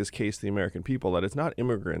make this case to the American people that it's not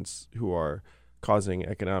immigrants who are causing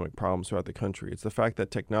economic problems throughout the country. It's the fact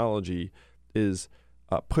that technology is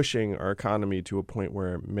pushing our economy to a point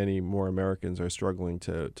where many more Americans are struggling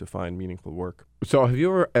to find meaningful work. So have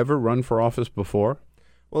you ever run for office before?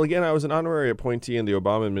 Well, again, I was an honorary appointee in the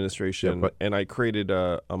Obama administration, and I created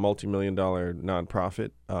a multi-million-dollar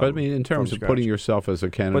nonprofit. But I mean, in terms of putting yourself as a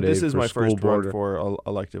candidate, but this is for my school first board run for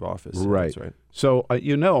elective office. Right. That's right. So,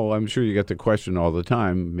 I'm sure you get the question all the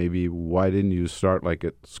time, maybe why didn't you start like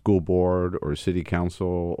at school board or city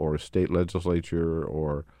council or state legislature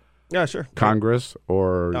or Congress,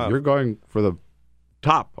 or you're going for the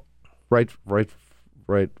top right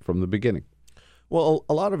from the beginning? Well,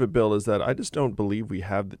 a lot of it, Bill, is that I just don't believe we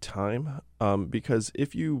have the time because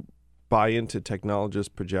if you buy into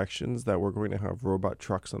technologists' projections that we're going to have robot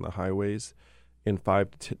trucks on the highways in 5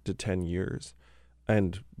 to 10 years,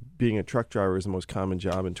 and being a truck driver is the most common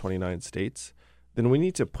job in 29 states, then we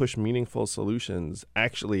need to push meaningful solutions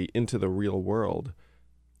actually into the real world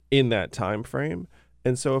in that time frame.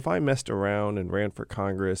 And so if I messed around and ran for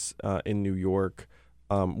Congress in New York,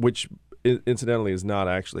 which incidentally is not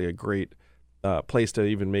actually a great place to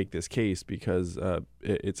even make this case because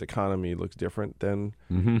its economy looks different than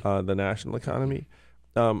the national economy.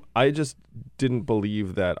 I just didn't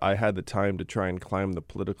believe that I had the time to try and climb the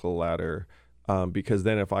political ladder because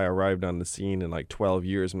then if I arrived on the scene in like 12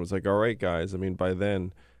 years and was like, all right, guys, I mean, by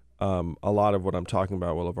then a lot of what I'm talking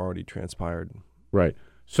about will have already transpired. Right.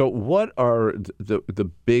 So what are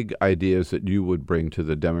the big ideas that you would bring to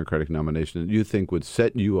the Democratic nomination that you think would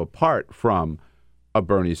set you apart from a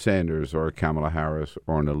Bernie Sanders or a Kamala Harris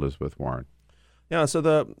or an Elizabeth Warren? Yeah, so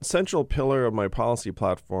the central pillar of my policy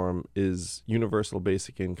platform is universal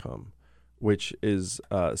basic income, which is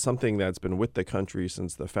something that's been with the country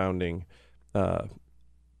since the founding.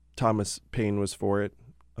 Thomas Paine was for it.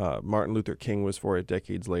 Martin Luther King was for it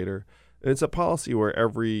decades later. It's a policy where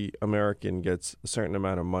every American gets a certain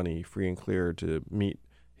amount of money free and clear to meet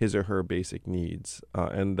his or her basic needs.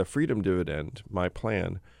 And the freedom dividend, my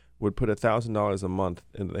plan, would put $1,000 a month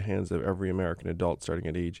into the hands of every American adult starting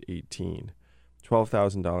at age 18,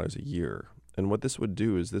 $12,000 a year. And what this would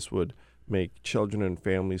do is this would make children and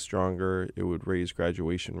families stronger. It would raise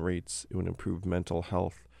graduation rates. It would improve mental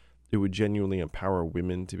health. It would genuinely empower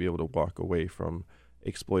women to be able to walk away from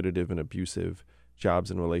exploitative and abusive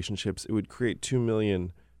jobs and relationships. It would create 2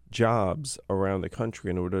 million jobs around the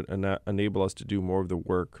country, and it would enable us to do more of the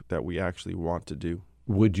work that we actually want to do.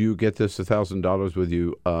 Would you get this $1,000 whether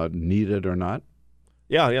you need it or not?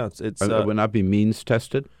 Yeah. It would not be means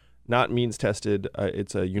tested? Not means tested.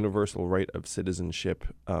 It's a universal right of citizenship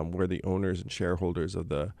where the owners and shareholders of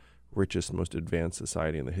the richest, most advanced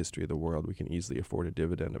society in the history of the world, we can easily afford a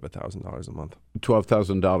dividend of $1,000 a month.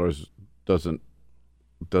 $12,000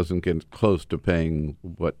 doesn't get close to paying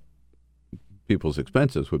what people's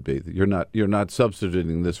expenses would be. You're not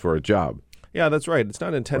substituting this for a job. Yeah, that's right. It's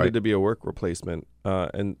not intended to be a work replacement,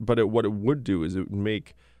 but what it would do is it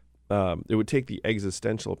would take the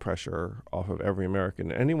existential pressure off of every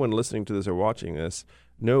American. Anyone listening to this or watching this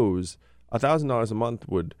knows $1,000 a month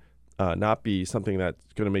would not be something that's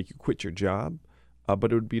going to make you quit your job,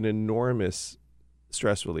 but it would be an enormous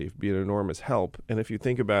stress relief, be an enormous help. And if you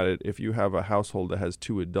think about it, if you have a household that has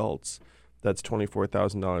 2 adults, that's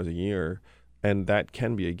 $24,000 a year. And that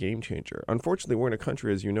can be a game changer. Unfortunately, we're in a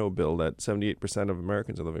country, as you know, Bill, that 78% of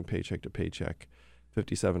Americans are living paycheck to paycheck.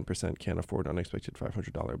 57% can't afford an unexpected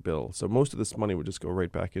 $500 bill. So most of this money would just go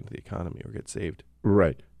right back into the economy or get saved.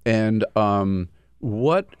 Right. And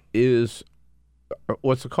what's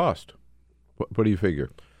the cost? What do you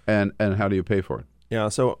figure? And how do you pay for it? Yeah,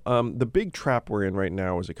 so the big trap we're in right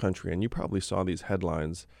now as a country, and you probably saw these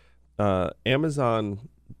headlines, Amazon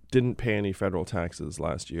didn't pay any federal taxes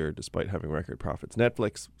last year despite having record profits.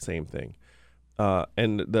 Netflix, same thing.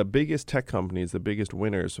 And the biggest tech companies, the biggest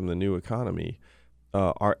winners from the new economy,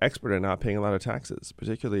 are expert at not paying a lot of taxes,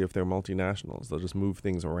 particularly if they're multinationals. They'll just move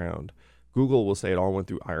things around. Google will say it all went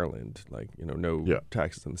through Ireland, no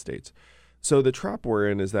taxes in the States. So the trap we're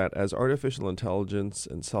in is that as artificial intelligence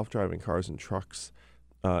and self-driving cars and trucks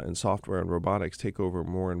and software and robotics take over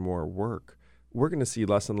more and more work, we're going to see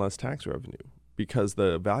less and less tax revenue, because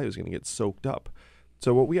the value is going to get soaked up.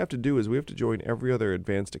 So what we have to do is we have to join every other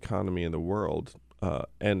advanced economy in the world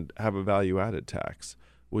and have a value-added tax,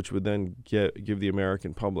 which would then give the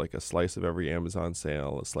American public a slice of every Amazon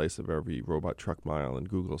sale, a slice of every robot truck mile and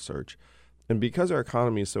Google search. And because our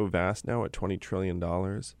economy is so vast now at $20 trillion,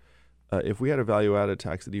 if we had a value-added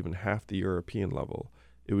tax at even half the European level,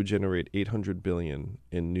 it would generate $800 billion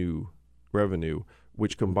in new revenue,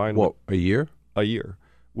 which combined a year? A year.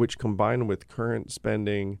 Which combined with current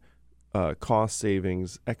spending, cost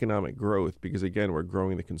savings, economic growth, because again, we're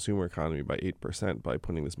growing the consumer economy by 8% by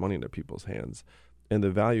putting this money into people's hands. And the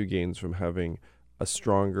value gains from having a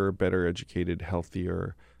stronger, better educated,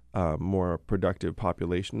 healthier, more productive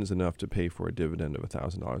population is enough to pay for a dividend of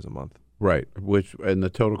 $1,000 a month. Right, and the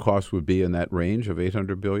total cost would be in that range of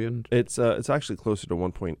 $800 billion? It's actually closer to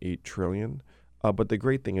 $1.8 trillion. But the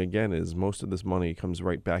great thing, again, is most of this money comes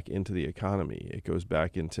right back into the economy. It goes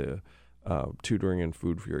back into tutoring and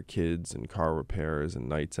food for your kids and car repairs and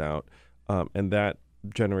nights out. And that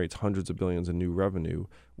generates hundreds of billions in new revenue.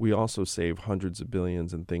 We also save hundreds of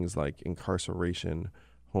billions in things like incarceration,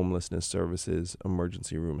 homelessness services,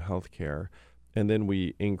 emergency room health care. And then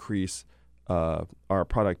we increase our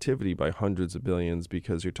productivity by hundreds of billions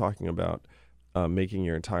because you're talking about making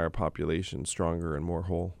your entire population stronger and more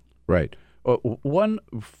whole. Right. I'm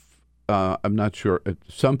not sure,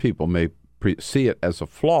 some people may see it as a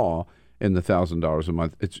flaw in the $1,000 a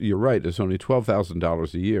month. You're right, it's only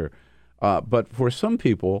 $12,000 a year. But for some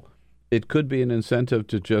people, it could be an incentive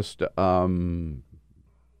to just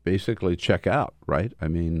basically check out, right? I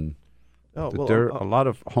mean, there are a lot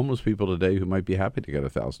of homeless people today who might be happy to get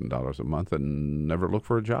 $1,000 a month and never look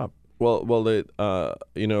for a job.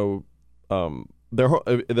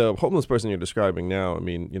 The homeless person you're describing now, I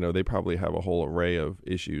mean, they probably have a whole array of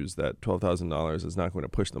issues that $12,000 is not going to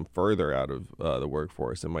push them further out of the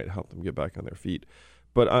workforce. It might help them get back on their feet.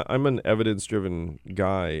 But I'm an evidence-driven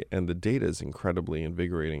guy, and the data is incredibly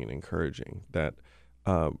invigorating and encouraging that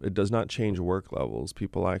it does not change work levels.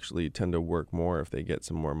 People actually tend to work more if they get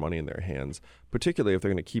some more money in their hands, particularly if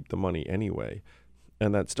they're going to keep the money anyway.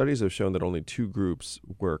 And that studies have shown that only two groups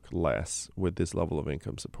work less with this level of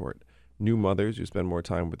income support. New mothers who spend more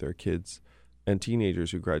time with their kids, and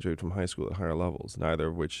teenagers who graduate from high school at higher levels, neither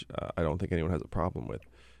of which I don't think anyone has a problem with.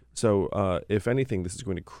 So if anything, this is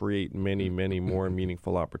going to create many, many more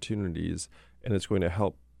meaningful opportunities, and it's going to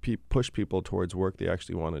help push people towards work they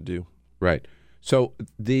actually want to do. Right. So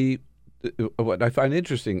what I find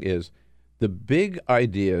interesting is the big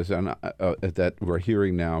ideas that we're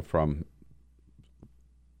hearing now from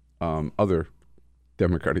other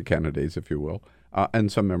Democratic candidates, if you will,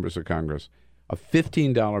 and some members of Congress, a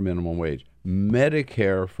 $15 minimum wage,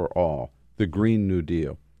 Medicare for all, the Green New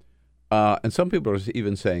Deal. And some people are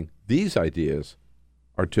even saying these ideas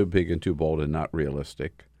are too big and too bold and not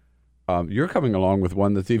realistic. You're coming along with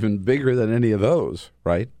one that's even bigger than any of those,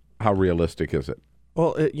 right? How realistic is it?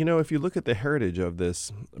 Well, if you look at the heritage of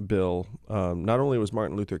this bill, not only was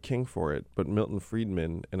Martin Luther King for it, but Milton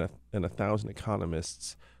Friedman and 1,000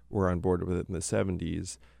 economists were on board with it in the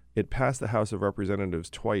 70s. It passed the House of Representatives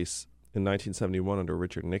twice in 1971 under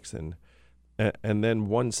Richard Nixon. And then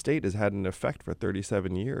one state has had an effect for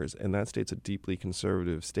 37 years, and that state's a deeply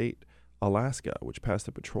conservative state, Alaska, which passed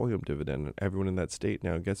the petroleum dividend. And everyone in that state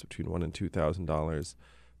now gets between $1,000 and $2,000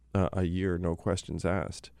 a year, no questions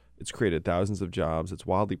asked. It's created thousands of jobs. It's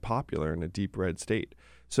wildly popular in a deep red state.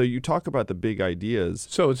 So you talk about the big ideas.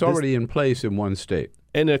 So it's already in place in one state.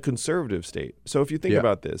 In a conservative state. So if you think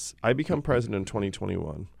about this, I become president in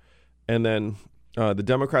 2021, and then the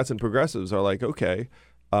Democrats and progressives are like, okay,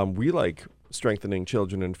 we like strengthening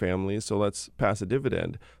children and families, so let's pass a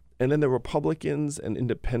dividend. And then the Republicans and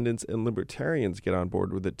independents and libertarians get on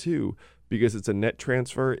board with it too, because it's a net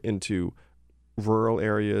transfer into rural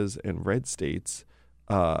areas and red states.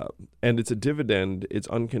 And it's a dividend, it's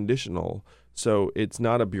unconditional, so it's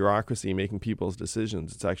not a bureaucracy making people's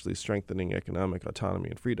decisions. It's actually strengthening economic autonomy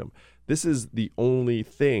and freedom. This is the only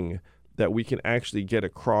thing that we can actually get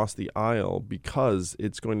across the aisle because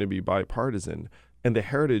it's going to be bipartisan. And the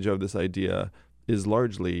heritage of this idea is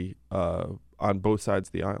largely on both sides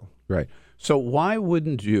of the aisle. Right. So why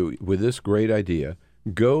wouldn't you, with this great idea,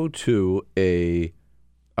 go to a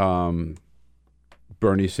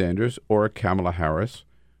Bernie Sanders or a Kamala Harris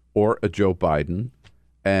or a Joe Biden,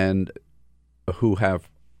 and who have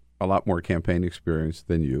a lot more campaign experience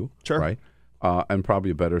than you, sure, right? And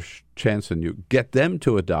probably a better chance than you. Get them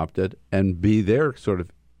to adopt it and be their sort of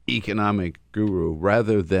economic guru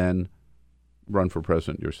rather than run for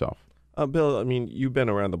president yourself. Bill, I mean, you've been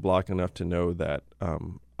around the block enough to know that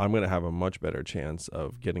I'm going to have a much better chance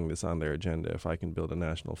of getting this on their agenda if I can build a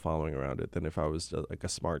national following around it than if I was like a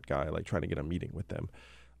smart guy, like trying to get a meeting with them.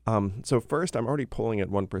 So first, I'm already polling at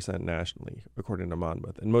 1% nationally, according to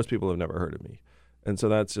Monmouth, and most people have never heard of me. And so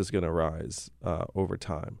that's just going to rise over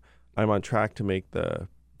time. I'm on track to make the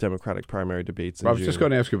Democratic primary debates in I was June. just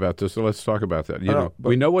going to ask you about this, so let's talk about that.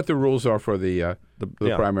 We know what the rules are for the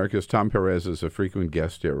primary, because Tom Perez is a frequent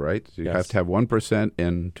guest here, right? So you have to have 1%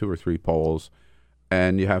 in 2 or 3 polls.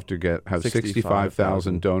 and you have to have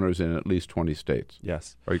 65,000 donors in at least 20 states.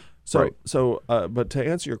 Yes. Right. But to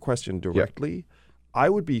answer your question directly, I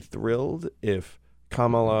would be thrilled if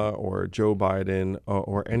Kamala or Joe Biden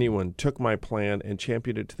or anyone took my plan and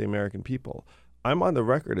championed it to the American people. I'm on the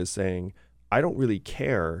record as saying I don't really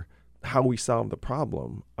care how we solve the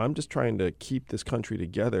problem. I'm just trying to keep this country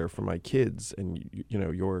together for my kids and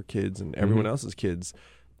your kids and everyone else's kids.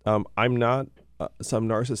 I'm not some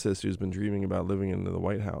narcissist who's been dreaming about living in the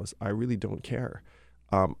White House. I really don't care.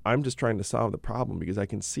 I'm just trying to solve the problem because I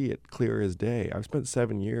can see it clear as day. I've spent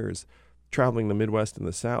 7 years traveling the Midwest and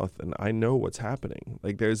the South, and I know what's happening.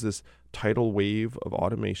 Like, there's this tidal wave of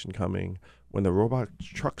automation coming. When the robot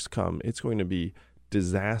trucks come, it's going to be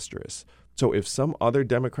disastrous. So if some other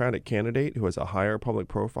Democratic candidate who has a higher public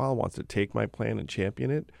profile wants to take my plan and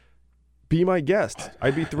champion it, be my guest.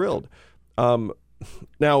 I'd be thrilled.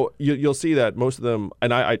 Now, you'll see that most of them,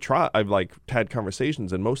 and I've had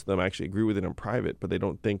conversations, and most of them actually agree with it in private, but they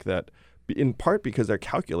don't think that, in part because they're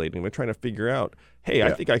calculating. They're trying to figure out, hey,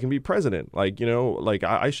 I think I can be president.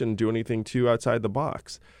 I shouldn't do anything too outside the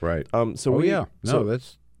box. Right. So we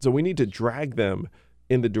need to drag them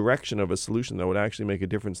in the direction of a solution that would actually make a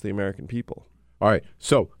difference to the American people. All right.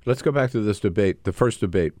 So let's go back to this debate, the first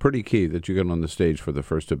debate. Pretty key that you get on the stage for the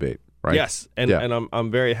first debate, right? Yes. And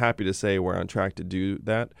I'm very happy to say we're on track to do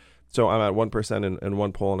that. So I'm at 1% in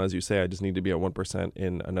one poll, and as you say, I just need to be at 1%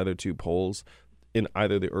 in another 2 polls in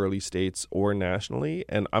either the early states or nationally,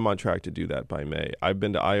 and I'm on track to do that by May. I've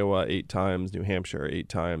been to Iowa 8 times, New Hampshire 8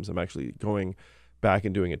 times. I'm actually going back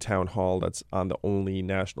and doing a town hall that's on the only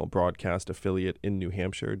national broadcast affiliate in New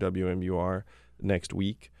Hampshire, WMUR, next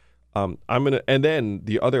week. And then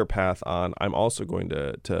the other path on, I'm also going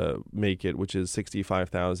to make it, which is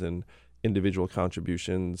 65,000 individual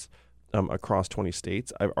contributions across 20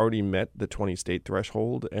 states. I've already met the 20 state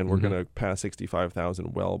threshold, and we're going to pass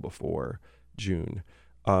 65,000 well before June.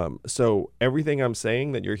 So everything I'm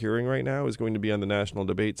saying that you're hearing right now is going to be on the national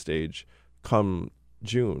debate stage come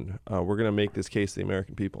June. We're going to make this case to the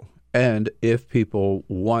American people. And if people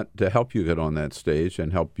want to help you get on that stage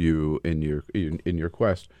and help you in your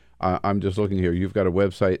quest, I'm just looking here. You've got a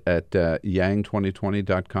website at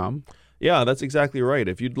yang2020.com. Yeah, that's exactly right.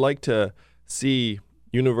 If you'd like to see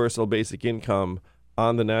universal basic income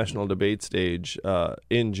on the national debate stage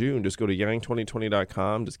in June, just go to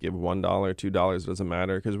yang2020.com. Just give $1, $2, doesn't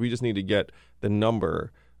matter, because we just need to get the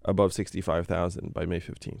number above 65,000 by May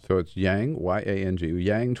 15th. So it's Yang, Y-A-N-G,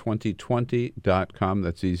 yang2020.com.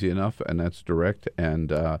 That's easy enough, and that's direct.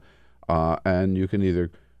 And you can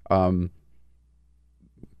either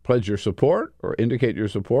pledge your support or indicate your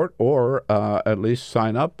support, or at least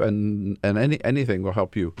sign up, and anything will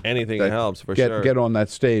help you. Anything helps, for sure. Get on that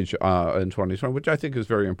stage in 2020, which I think is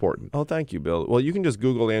very important. Oh, thank you, Bill. Well, you can just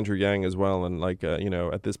Google Andrew Yang as well, and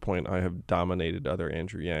at this point, I have dominated other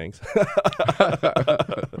Andrew Yangs.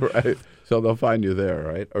 Right. So they'll find you there,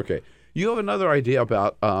 right? Okay. You have another idea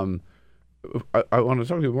about. I want to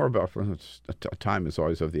talk to you more about. Time is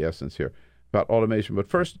always of the essence here about automation, but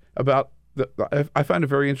first about. I find it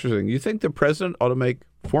very interesting. You think the president ought to make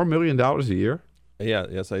 $4 million a year?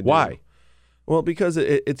 Yes, I do. Why? Well, because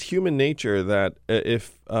it's human nature that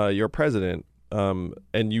if you're president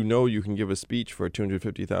and you can give a speech for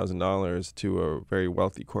 $250,000 to a very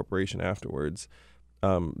wealthy corporation afterwards,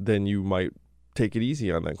 then you might take it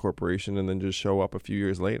easy on that corporation and then just show up a few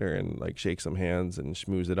years later and shake some hands and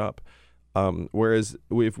schmooze it up. Whereas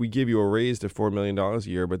if we give you a raise to $4 million a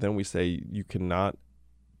year, but then we say you cannot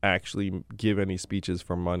actually give any speeches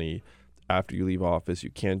for money after you leave office, you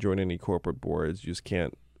can't join any corporate boards, you just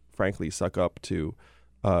can't, frankly, suck up to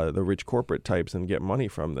the rich corporate types and get money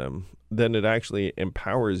from them, then it actually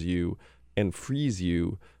empowers you and frees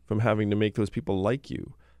you from having to make those people like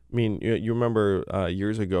you. I mean, you remember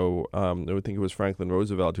years ago, I would think it was Franklin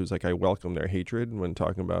Roosevelt who's like, I welcome their hatred when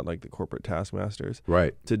talking about the corporate taskmasters.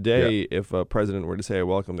 Right. Today, if a president were to say, I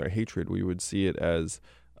welcome their hatred, we would see it as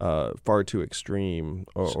far too extreme,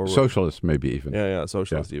 or socialist, maybe even. Yeah,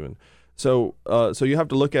 socialist even. So you have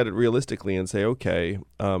to look at it realistically and say, okay,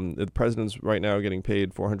 the president's right now getting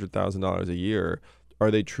paid $400,000 a year. Are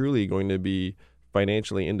they truly going to be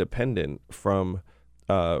financially independent from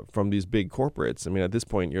these big corporates? I mean, at this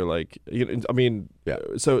point, you're like,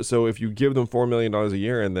 So if you give them $4 million a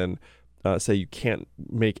year and then say you can't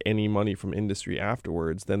make any money from industry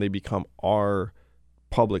afterwards, then they become our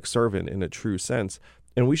public servant in a true sense.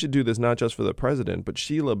 And we should do this not just for the president, but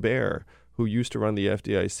Sheila Bair, who used to run the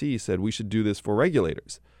FDIC, said we should do this for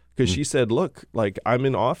regulators. Because she said, look, like I'm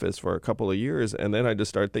in office for a couple of years, and then I just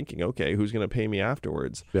start thinking, okay, who's going to pay me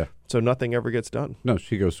afterwards? Yeah. So nothing ever gets done. No,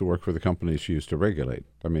 she goes to work for the company she used to regulate.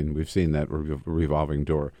 I mean, we've seen that revolving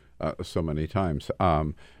door so many times.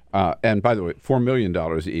 And by the way, $4 million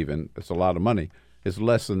even, it's a lot of money. It's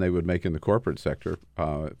less than they would make in the corporate sector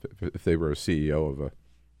if they were a CEO of a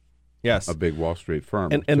big Wall Street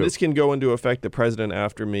firm. And this can go into effect the president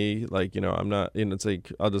after me. Like, I'm not, it's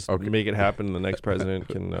like, I'll just make it happen and the next president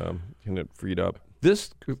can it freed up.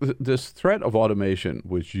 This threat of automation,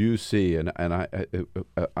 which you see, and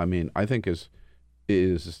I mean, I think is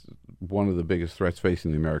one of the biggest threats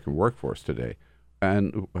facing the American workforce today.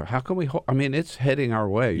 And how can we I mean, it's heading our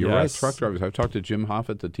way. You're right, truck drivers. I've talked to Jim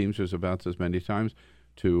Hoffett, the Teamsters, about this many times,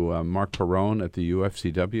 to Mark Perrone at the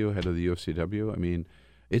UFCW, head of the UFCW. I mean,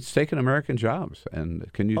 it's taken American jobs,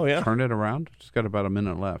 and can you turn it around? Just got about a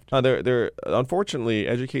minute left. Unfortunately,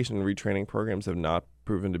 education and retraining programs have not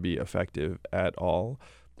proven to be effective at all.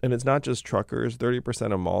 And it's not just truckers.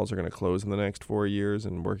 30% of malls are going to close in the next 4 years,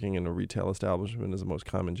 and working in a retail establishment is the most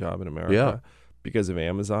common job in America because of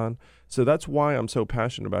Amazon. So that's why I'm so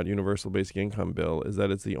passionate about universal basic income bill, is that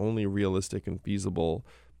it's the only realistic and feasible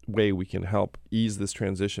way we can help ease this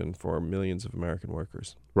transition for millions of American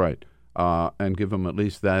workers. Right. And give them at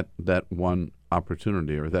least that one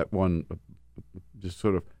opportunity, or that one just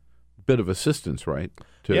sort of bit of assistance, right?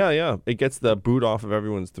 Yeah. It gets the boot off of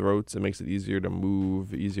everyone's throats. It makes it easier to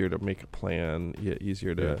move, easier to make a plan,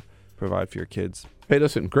 easier to provide for your kids. Hey,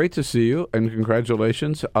 listen, great to see you, and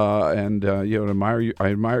congratulations. I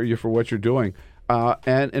admire you for what you're doing.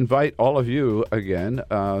 And invite all of you again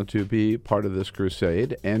to be part of this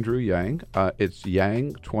crusade. Andrew Yang, it's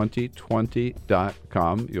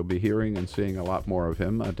yang2020.com. You'll be hearing and seeing a lot more of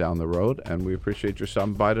him down the road, and we appreciate your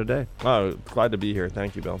stopping by today. Oh, glad to be here.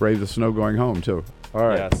 Thank you, Bill. Brave the snow going home, too. All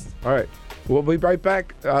right. Yes. All right. We'll be right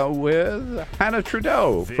back with Hanna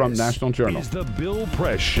Trudo from National Journal. This is the Bill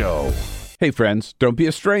Press Show. Hey, friends, don't be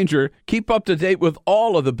a stranger. Keep up to date with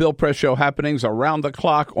all of the Bill Press Show happenings around the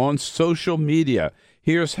clock on social media.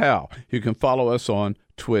 Here's how. You can follow us on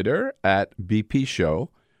Twitter at BP Show,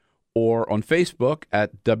 or on Facebook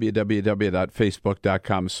at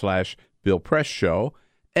www.facebook.com/Bill Press Show,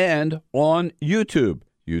 and on YouTube,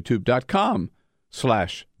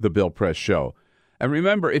 youtube.com/The Bill Press Show. And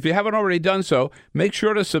remember, if you haven't already done so, make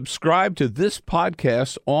sure to subscribe to this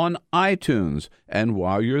podcast on iTunes. And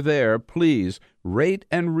while you're there, please rate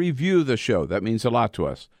and review the show. That means a lot to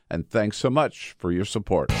us. And thanks so much for your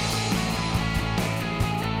support.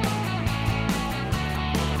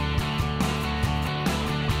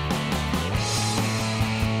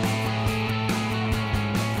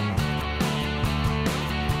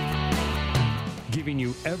 Giving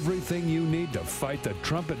you everything you need to fight the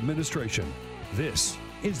Trump administration. This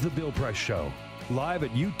is The Bill Press Show, live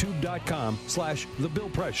at youtube.com/The Bill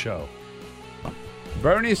Press Show.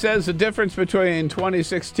 Bernie says the difference between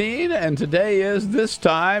 2016 and today is this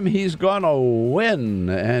time he's going to win.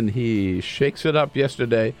 And he shakes it up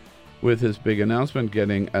yesterday with his big announcement,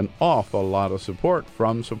 getting an awful lot of support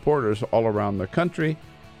from supporters all around the country.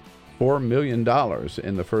 $4 million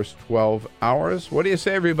in the first 12 hours. What do you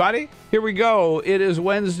say, everybody? Here we go. It is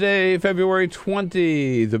Wednesday, February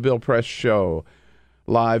 20, The Bill Press Show.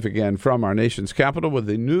 Live again from our nation's capital with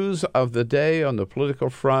the news of the day on the political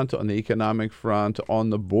front, on the economic front, on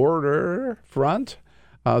the border front,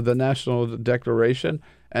 the National Declaration,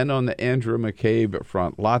 and on the Andrew McCabe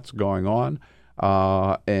front. Lots going on.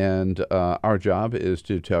 And our job is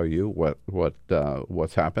to tell you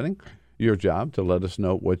what's happening. Your job to let us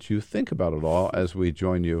know what you think about it all as we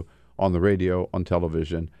join you on the radio, on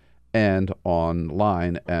television, and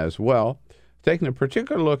online as well. Taking a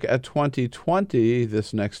particular look at 2020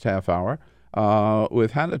 this next half hour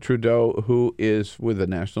with Hanna Trudo, who is with the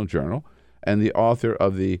National Journal and the author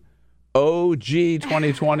of the OG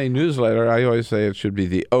 2020 newsletter. I always say it should be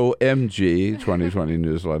the OMG 2020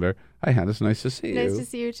 newsletter. Hi, Hanna. It's nice to see you. Nice to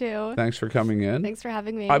see you, too. Thanks for coming in. Thanks for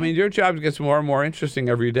having me. I mean, your job gets more and more interesting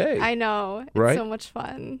every day. I know. Right? It's so much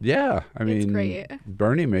fun. Yeah. I mean, it's great.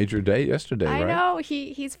 Bernie made your day yesterday, right? I know.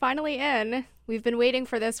 He's finally in. We've been waiting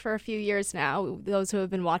for this for a few years now, those who have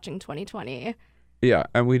been watching 2020. Yeah,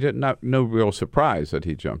 and we did not, no real surprise that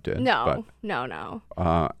he jumped in. No.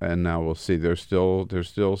 And now we'll see. There's still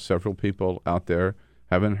several people out there.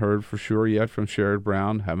 Haven't heard for sure yet from Sherrod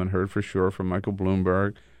Brown. Haven't heard for sure from Michael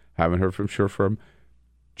Bloomberg. Haven't heard for sure from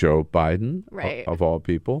Joe Biden, right, of all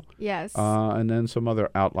people. Yes. And then some other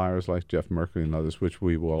outliers like Jeff Merkley and others, which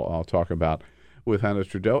we will all talk about with Hanna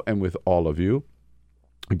Trudo and with all of you.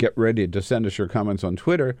 Get ready to send us your comments on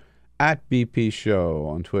Twitter at BP Show,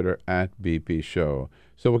 on Twitter at BP Show.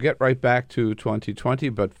 So we'll get right back to 2020,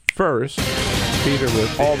 but first, Peter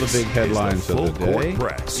with all the big headlines of the day.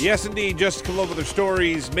 Yes, indeed. Just a couple of other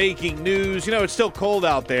stories making news. You know, it's still cold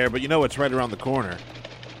out there, but you know it's right around the corner.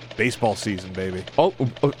 Baseball season, baby. Oh,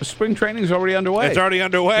 spring training's already underway. It's already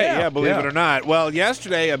underway, Yeah, believe it or not. Well,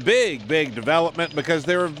 yesterday, a big development because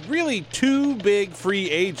there are really two big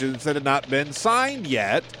free agents that had not been signed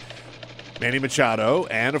yet. Manny Machado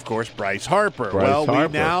and, of course, Bryce Harper. We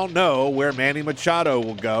now know where Manny Machado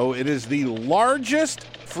will go. It is the largest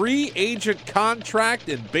free agent contract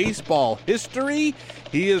in baseball history.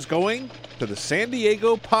 He is going to the San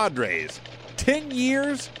Diego Padres. 10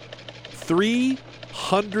 years,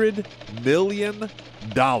 $300 million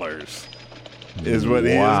is what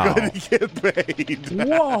he is going to get paid.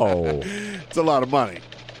 Whoa. It's a lot of money.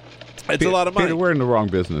 It's a lot of money. Peter, we're in the wrong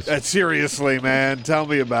business. Seriously, man. Tell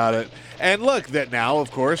me about it. And look, that now,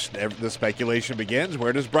 of course, the speculation begins.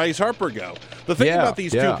 Where does Bryce Harper go? The thing about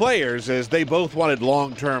these two players is they both wanted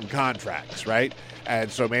long-term contracts, right?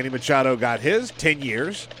 And so Manny Machado got his 10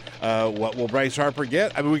 years. What will Bryce Harper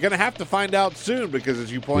get? I mean, we're going to have to find out soon because,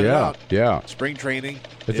 as you pointed out, spring training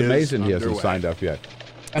It's amazing he hasn't signed up yet.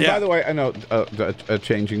 And by the way, I know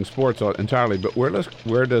changing sports entirely, but where does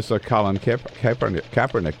Colin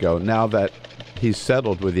Kaepernick go now that he's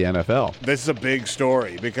settled with the NFL? This is a big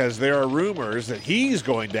story because there are rumors that he's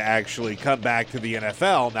going to actually come back to the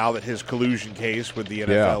NFL now that his collusion case with the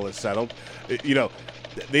NFL is settled. You know,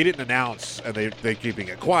 they didn't announce, and they're keeping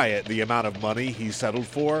it quiet, the amount of money he settled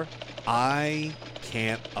for. I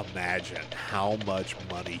can't imagine how much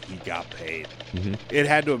money he got paid. Mm-hmm. It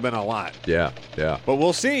had to have been a lot. Yeah. But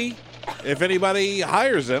we'll see if anybody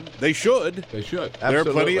hires him. They should. They should.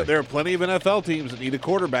 Absolutely. There are plenty of NFL teams that need a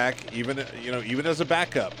quarterback, even as a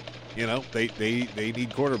backup. You know, they need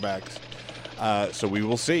quarterbacks. So we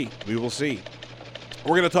will see.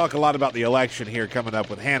 We're going to talk a lot about the election here coming up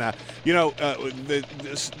with Hanna. You know,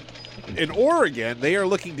 in Oregon, they are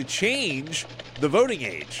looking to change the voting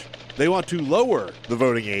age. They want to lower the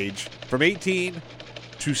voting age from 18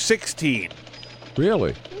 to 16.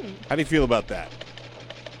 Really? How do you feel about that?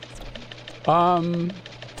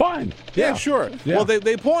 Fine. Yeah, sure. Yeah. Well,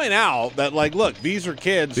 they point out that, like, look, these are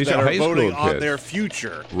kids that are voting on their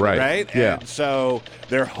future. Right? Yeah. And so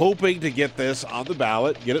they're hoping to get this on the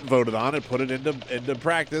ballot, get it voted on, and put it into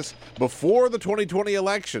practice before the 2020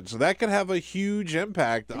 election. So that could have a huge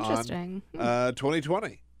impact on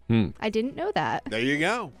 2020. I didn't know that. There you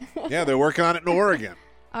go. Yeah, they're working on it in Oregon.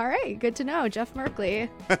 All right, good to know. Jeff Merkley.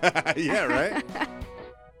 Yeah, right?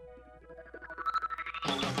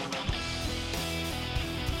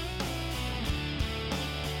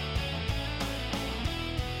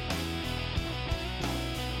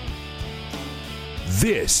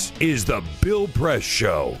 This is the Bill Press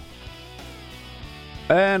Show.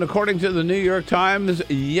 And according to the New York Times,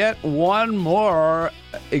 yet one more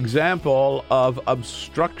example of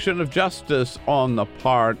obstruction of justice on the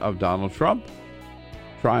part of Donald Trump,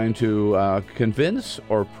 trying to convince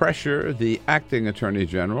or pressure the acting attorney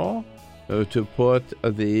general to put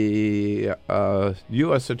the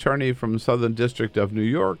U.S. attorney from Southern District of New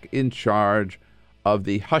York in charge of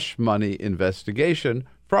the hush money investigation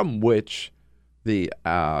from which the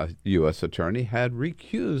U.S. attorney had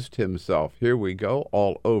recused himself. Here we go,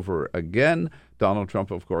 all over again. Donald Trump,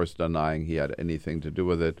 of course, denying he had anything to do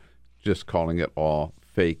with it, just calling it all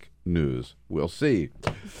fake news. We'll see.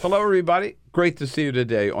 Hello, everybody. Great to see you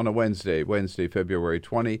today on a Wednesday, February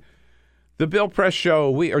 20. The Bill Press Show.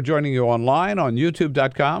 We are joining you online on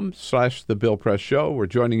youtube.com/The Bill Press Show. We're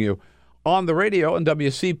joining you on the radio on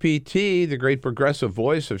WCPT, the great progressive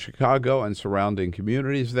voice of Chicago and surrounding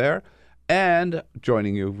communities there. And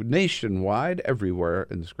joining you nationwide, everywhere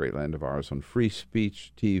in this great land of ours on Free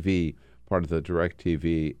Speech TV, part of the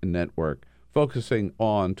DirecTV network, focusing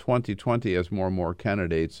on 2020 as more and more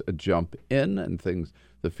candidates jump in and things.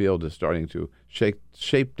 The field is starting to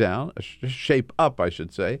shape up, I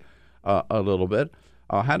should say, a little bit.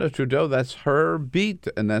 Hanna Trudo, that's her beat,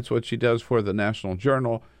 and that's what she does for the National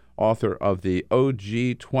Journal, author of the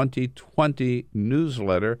OG 2020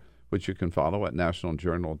 newsletter, which you can follow at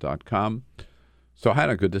nationaljournal.com. So,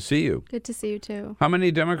 Hanna, good to see you. Good to see you, too. How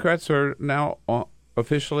many Democrats are now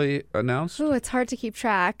officially announced? Oh, it's hard to keep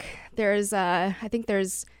track. There's, I think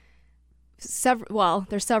there's several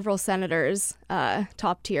senators,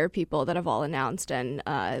 top-tier people that have all announced, and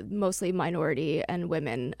mostly minority and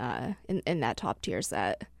women in that top-tier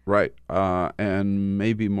set. Right. And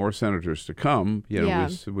maybe more senators to come. You know, yeah.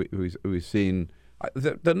 We've seen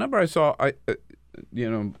the number I saw,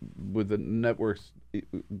 with the networks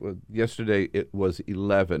yesterday, it was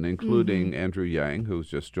 11, including Andrew Yang, who's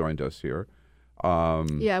just joined us here.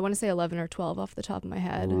 I want to say 11 or 12 off the top of my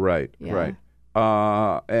head. Right, Yeah. right.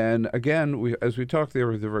 And again, as we talked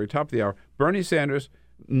there at the very top of the hour, Bernie Sanders,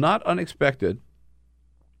 not unexpected,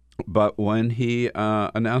 but when he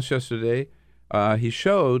announced yesterday, he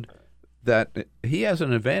showed that he has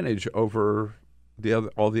an advantage over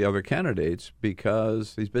all the other candidates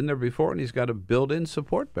because he's been there before and he's got a built-in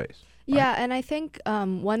support base. Yeah, and I think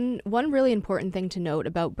one really important thing to note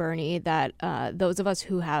about Bernie that those of us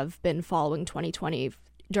who have been following 2020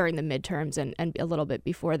 during the midterms and a little bit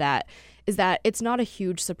before that is that it's not a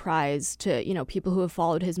huge surprise to, people who have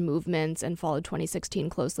followed his movements and followed 2016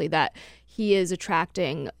 closely that he is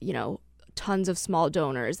attracting, tons of small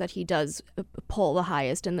donors, that he does poll the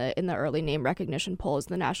highest in the early name recognition polls,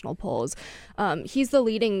 the national polls. He's the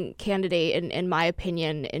leading candidate, in my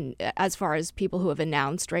opinion, as far as people who have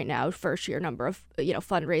announced right now first year number of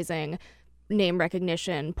fundraising, name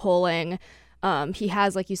recognition, polling. He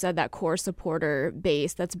has, like you said, that core supporter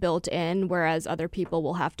base that's built in, whereas other people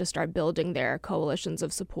will have to start building their coalitions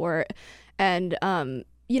of support. And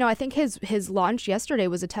I think his launch yesterday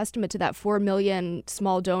was a testament to that. 4 million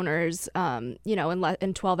small donors,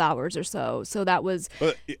 in 12 hours or so. So that was.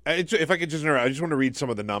 If I could just interrupt, I just want to read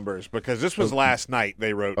some of the numbers because this was last night.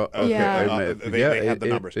 They wrote. They had the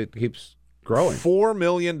numbers. It keeps growing. $4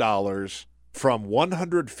 million from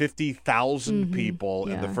 150,000 people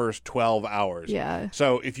in the first 12 hours. Yeah.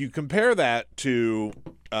 So if you compare that to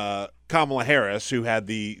Kamala Harris, who had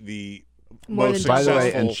the most successful. By the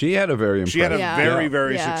way, and she had a very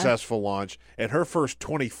very successful launch. In her first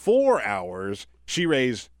 24 hours, she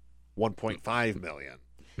raised $1.5 million.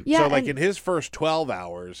 Yeah, so, in his first 12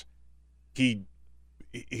 hours,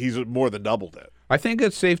 he's more than doubled it. I think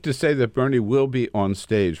it's safe to say that Bernie will be on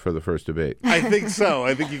stage for the first debate. I think so.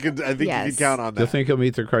 I think you can count on that. Do you think he'll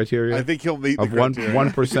meet the criteria? I think he'll meet the criteria.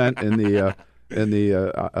 1% in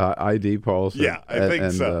the ID polls. Yeah, I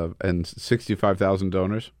think so. And 65,000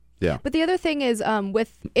 donors. Yeah. But the other thing is,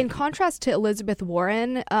 in contrast to Elizabeth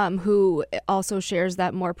Warren, who also shares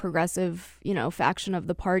that more progressive, faction of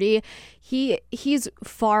the party, he's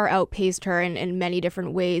far outpaced her in many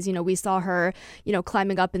different ways. We saw her,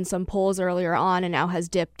 climbing up in some polls earlier on, and now has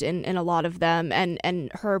dipped in a lot of them.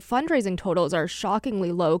 And her fundraising totals are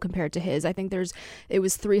shockingly low compared to his. I think it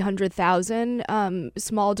was 300,000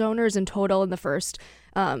 small donors in total in the first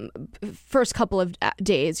couple of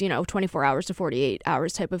days, 24 hours to 48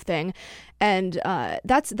 hours type of thing. And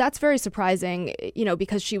that's very surprising,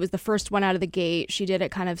 because she was the first one out of the gate. She did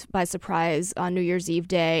it kind of by surprise on New Year's Eve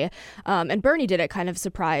day. And Bernie did it kind of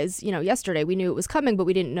surprise, yesterday. We knew it was coming, but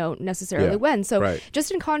we didn't know necessarily when. So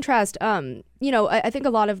just in contrast, I think a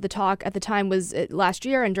lot of the talk at the time was last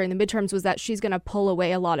year and during the midterms was that she's going to pull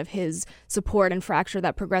away a lot of his support and fracture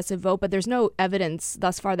that progressive vote. But there's no evidence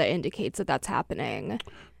thus far that indicates that that's happening.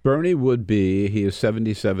 Bernie he is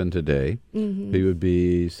 77 today. Mm-hmm. He would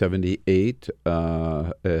be 78 when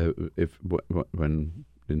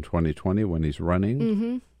in 2020 when he's running.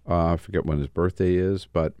 Mm-hmm. I forget when his birthday is,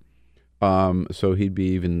 but so he'd be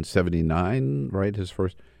even 79, right? His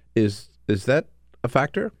first is that a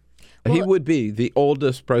factor? Well, he would be the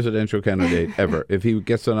oldest presidential candidate ever. If he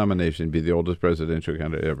gets the nomination, he'd be the oldest presidential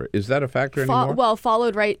candidate ever. Is that a factor anymore? Well,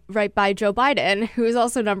 followed right by Joe Biden, who is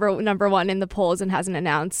also number one in the polls and hasn't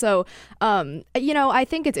announced. So, I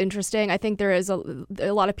think it's interesting. I think there is a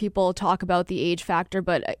lot of people talk about the age factor,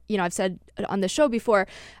 but, I've said on the show before,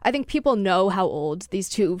 I think people know how old these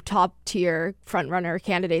two top-tier frontrunner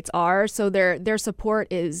candidates are. So their support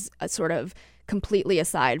is sort of completely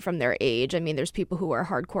aside from their age. I mean, there's people who are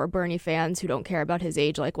hardcore Bernie fans who don't care about his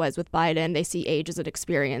age, like was with Biden. They see age as an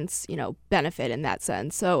experience, benefit in that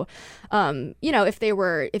sense. So, if they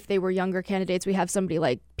were younger candidates, we have somebody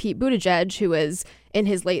like Pete Buttigieg, who is in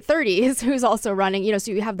his late 30s, who's also running,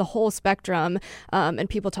 so you have the whole spectrum, and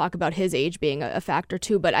people talk about his age being a factor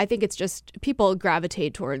too. But I think it's just people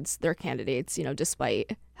gravitate towards their candidates,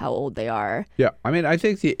 despite how old they are. Yeah, I mean, I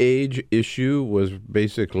think the age issue was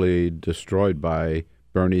basically destroyed by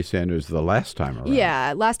Bernie Sanders the last time around.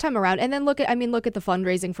 Yeah, last time around. And then look at the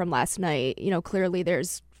fundraising from last night. Clearly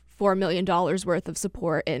there's $4 million worth of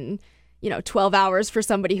support in, 12 hours for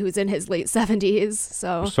somebody who's in his late 70s.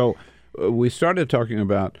 So we started talking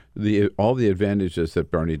about all the advantages that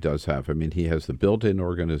Bernie does have. I mean, he has the built-in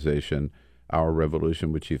organization, Our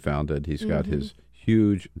Revolution, which he founded. He's got his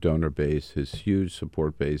huge donor base, his huge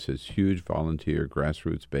support base, his huge volunteer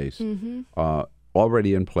grassroots base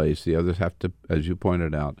already in place. The others have to, as you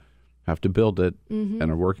pointed out, have to build it and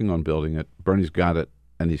are working on building it. Bernie's got it,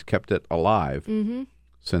 and he's kept it alive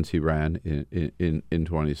since he ran in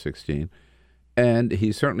 2016. And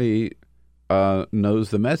he certainly knows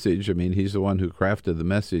the message. I mean, he's the one who crafted the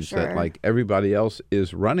message that, like, everybody else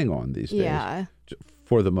is running on these days,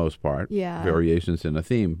 for the most part. Variations in a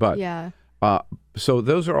theme, but so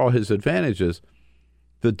those are all his advantages.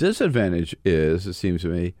 The disadvantage is, it seems to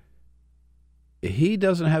me, he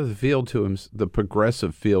doesn't have the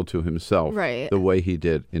progressive feel to himself, the way he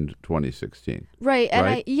did in 2016. Right, and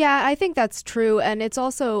I think that's true. And it's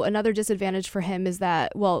also another disadvantage for him is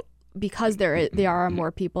that, well, because there are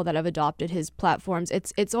more people that have adopted his platforms,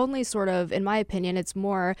 it's only sort of, in my opinion, it's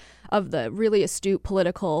more of the really astute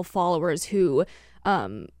political followers who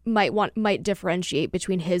might differentiate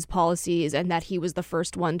between his policies and that he was the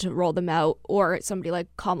first one to roll them out, or somebody like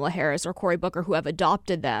Kamala Harris or Cory Booker who have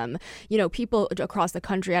adopted them. You know, people across the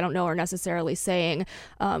country, I don't know, are necessarily saying,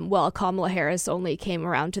 well, Kamala Harris only came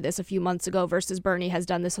around to this a few months ago versus Bernie has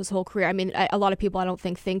done this his whole career. I mean, a lot of people I don't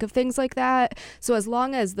think of things like that. So as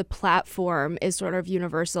long as the platform is sort of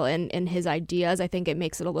universal in his ideas, I think it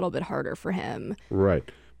makes it a little bit harder for him. Right.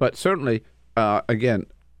 But certainly, again,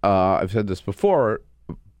 I've said this before,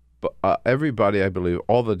 everybody, I believe,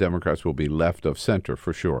 all the Democrats will be left of center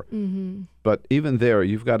for sure. Mm-hmm. But even there,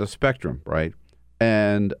 you've got a spectrum, right?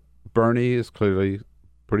 And Bernie is clearly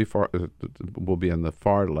pretty far, will be on the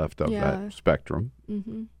far left of that spectrum.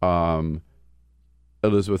 Mm-hmm.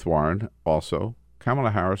 Elizabeth Warren also. Kamala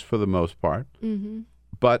Harris for the most part. Mm-hmm.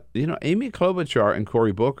 But, you know, Amy Klobuchar and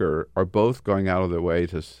Cory Booker are both going out of their way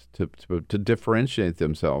to differentiate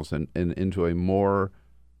themselves into a more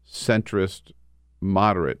centrist,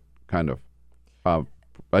 moderate kind of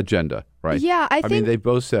agenda, right? Yeah, I think... mean, they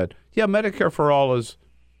both said, Medicare for all is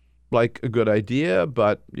like a good idea,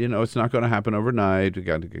 but, you know, it's not going to happen overnight.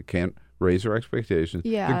 We can't raise our expectations.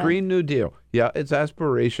 Yeah. The Green New Deal, it's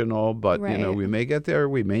aspirational, but, you know, we may get there,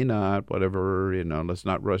 we may not, whatever, you know, let's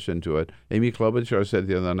not rush into it. Amy Klobuchar said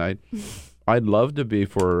the other night, I'd love to be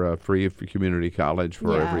for free community college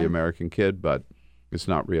for every American kid, but it's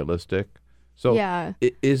not realistic. So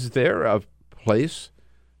is there a place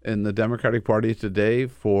in the Democratic Party today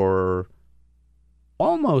for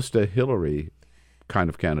almost a Hillary kind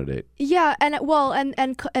of candidate? Yeah, and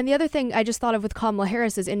the other thing I just thought of with Kamala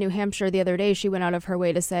Harris is in New Hampshire the other day she went out of her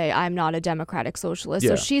way to say I'm not a democratic socialist.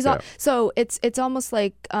 So she's so it's almost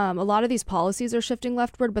like a lot of these policies are shifting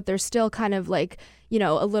leftward, but there's still kind of like, you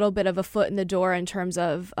know, a little bit of a foot in the door in terms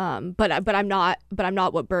of but I'm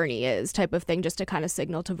not what Bernie is type of thing, just to kind of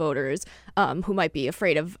signal to voters who might be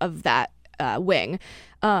afraid of that wing.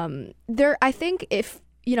 I think if,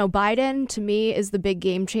 you know, Biden, to me, is the big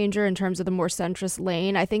game changer in terms of the more centrist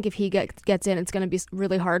lane. I think if he gets in, it's going to be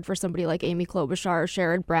really hard for somebody like Amy Klobuchar or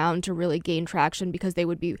Sherrod Brown to really gain traction because they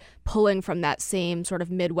would be pulling from that same sort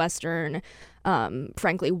of Midwestern,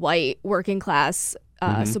 frankly, white working class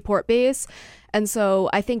support base. And so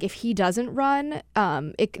I think if he doesn't run,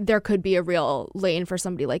 there could be a real lane for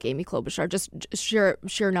somebody like Amy Klobuchar, just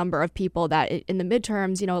sheer number of people that in the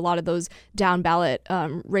midterms, you know, a lot of those down ballot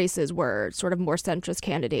races were sort of more centrist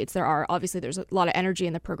candidates. There's a lot of energy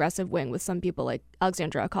in the progressive wing with some people like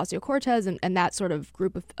Alexandria Ocasio-Cortez and that sort of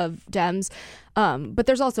group of Dems. But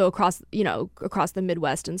there's also across the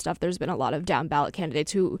Midwest and stuff, there's been a lot of down ballot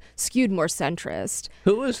candidates who skewed more centrist.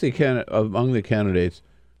 Who is among the candidates?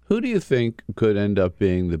 Who do you think could end up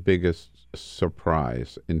being the biggest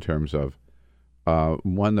surprise in terms of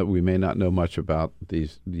one that we may not know much about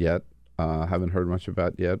these yet, haven't heard much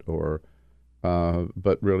about yet, or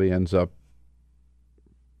but really ends up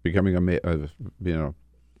becoming a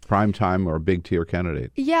prime time or a big tier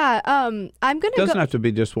candidate? Yeah, I'm gonna. Doesn't have to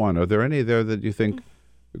be just one. Are there any there that you think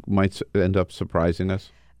might end up surprising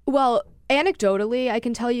us? Well, anecdotally, I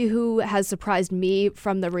can tell you who has surprised me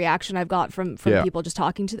from the reaction I've got from people just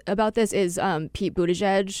talking about this is Pete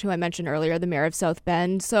Buttigieg, who I mentioned earlier, the mayor of South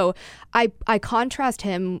Bend. So I contrast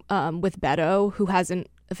him with Beto, who hasn't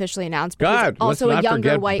officially announced, but he's also a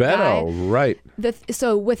younger white guy. Right.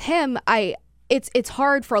 So with him, it's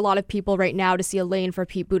hard for a lot of people right now to see a lane for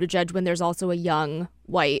Pete Buttigieg when there's also a young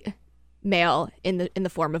white male in the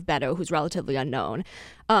form of Beto, who's relatively unknown.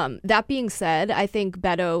 That being said, I think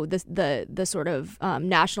Beto, the sort of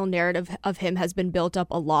national narrative of him has been built up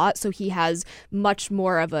a lot, so he has much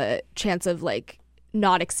more of a chance of like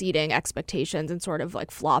not exceeding expectations and sort of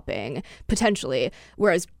like flopping potentially.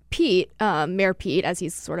 Whereas Pete, Mayor Pete, as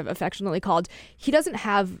he's sort of affectionately called, he doesn't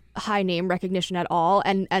have high name recognition at all,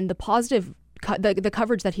 and the positive. The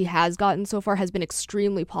coverage that he has gotten so far has been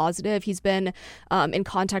extremely positive. He's been in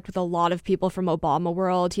contact with a lot of people from Obama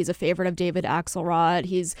world. He's a favorite of David Axelrod.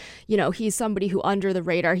 He's somebody who under the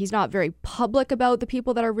radar, he's not very public about the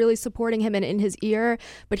people that are really supporting him and in his ear,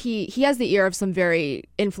 but he has the ear of some very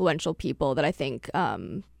influential people that I think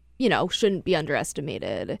shouldn't be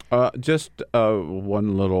underestimated. Just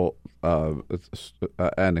one little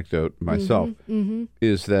anecdote myself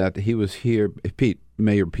is that he was here,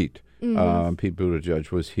 Mayor Pete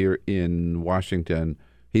Buttigieg was here in Washington.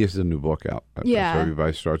 He has a new book out. Yeah. So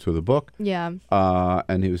everybody starts with a book. Yeah.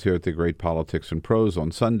 And he was here at the Great Politics and Prose on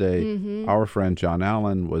Sunday. Our friend John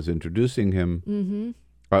Allen was introducing him,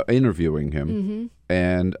 interviewing him.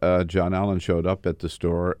 And John Allen showed up at the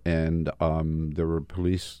store, and there were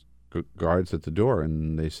police guards at the door,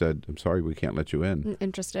 and they said, "I'm sorry, we can't let you in."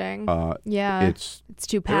 Interesting. Yeah. It's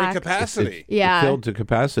too packed. Capacity. It's filled to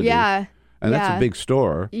capacity. Yeah. And that's a big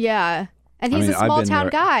store. Yeah. And he's a small town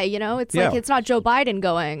guy, It's like it's not Joe Biden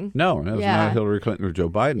going. No, it's not Hillary Clinton or Joe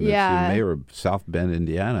Biden. It's the mayor of South Bend,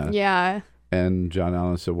 Indiana. Yeah. And John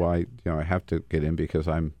Allen said, "Why? I have to get in because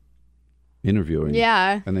I'm interviewing."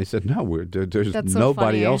 Yeah. And they said, "No, there's That's so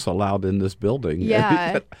nobody funny. else allowed in this building."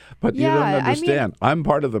 Yeah. But you don't understand. I'm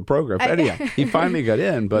part of the program. Anyhow, he finally got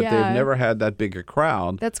in, but they've never had that big a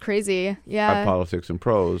crowd. That's crazy. Yeah. At Politics and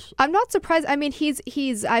Prose. I'm not surprised. I mean,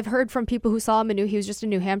 he's I've heard from people who saw him and knew he was just in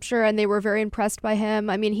New Hampshire, and they were very impressed by him.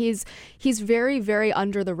 I mean, he's very, very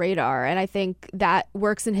under the radar, and I think that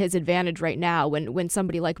works in his advantage right now when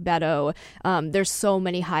somebody like Beto, there's so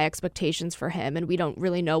many high expectations for him, and we don't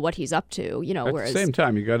really know what he's up to, At whereas the same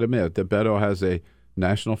time, you got to admit that Beto has a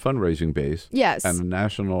national fundraising base. Yes. And a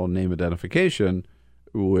national name identification,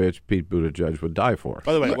 which Pete Buttigieg would die for.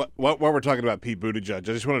 By the way, while we're talking about Pete Buttigieg, I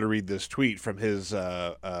just wanted to read this tweet from his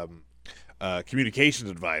communications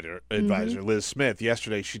advisor, Liz Smith.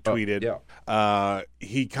 Yesterday, she tweeted,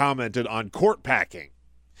 he commented on court packing.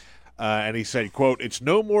 And he said, quote, "It's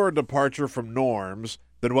no more a departure from norms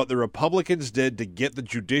than what the Republicans did to get the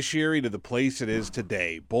judiciary to the place it is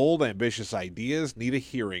today. Bold, ambitious ideas need a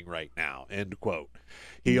hearing right now," end quote.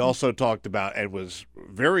 He also talked about and was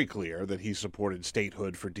very clear that he supported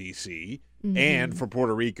statehood for D.C. and for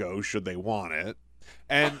Puerto Rico, should they want it.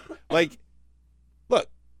 And, look,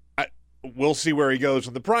 we'll see where he goes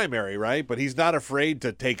in the primary, right? But he's not afraid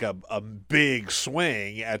to take a big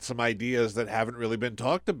swing at some ideas that haven't really been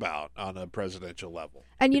talked about on a presidential level.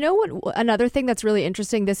 And you know what? Another thing that's really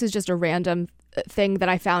interesting, this is just a random thing that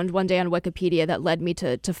I found one day on Wikipedia that led me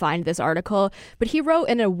to find this article, but he wrote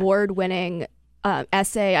an award-winning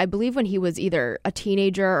essay, I believe when he was either a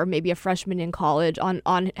teenager or maybe a freshman in college,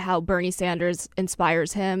 on how Bernie Sanders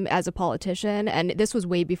inspires him as a politician. And this was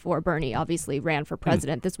way before Bernie obviously ran for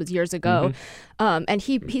president. This was years ago. And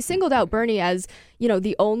he singled out Bernie as,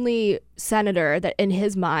 the only senator that in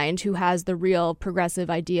his mind who has the real progressive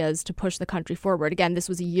ideas to push the country forward. Again, this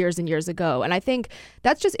was years and years ago. And I think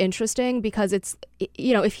that's just interesting because it's,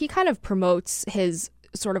 if he kind of promotes his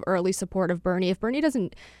sort of early support of Bernie, if Bernie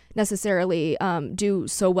doesn't necessarily do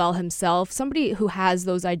so well himself, somebody who has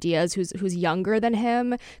those ideas, who's younger than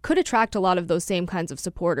him, could attract a lot of those same kinds of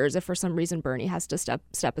supporters if for some reason Bernie has to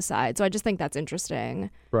step aside. So I just think that's interesting.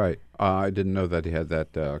 Right. I didn't know that he had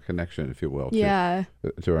that connection, if you will. Yeah.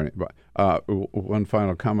 To Bernie. One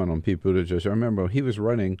final comment on Pete Buttigieg. I remember he was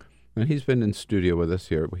running, and he's been in studio with us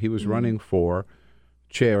here. He was running for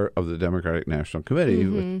chair of the Democratic National Committee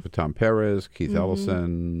with Tom Perez, Keith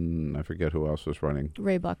Ellison, I forget who else was running.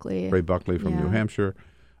 Ray Buckley from New Hampshire.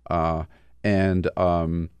 And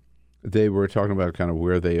they were talking about kind of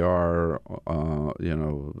where they are,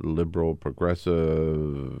 liberal,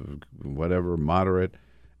 progressive, whatever, moderate,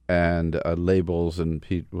 and labels. And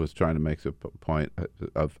Pete was trying to make the point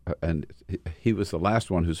and he was the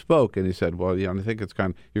last one who spoke. And he said, well, I think it's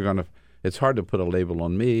it's hard to put a label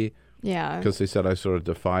on me. Yeah. Because they said I sort of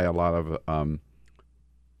defy a lot of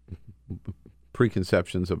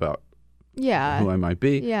preconceptions about who I might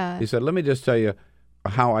be. Yeah. He said, let me just tell you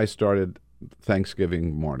how I started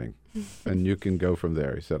Thanksgiving morning, and you can go from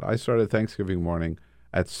there. He said, I started Thanksgiving morning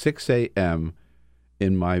at 6 a.m.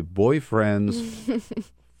 in my boyfriend's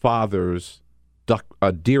father's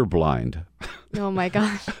deer blind. Oh, my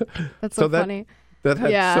gosh. That's so funny. That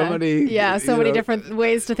had so many, so many different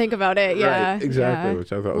ways to think about it. Yeah, right, exactly.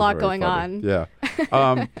 Which I thought was a lot very going funny. on.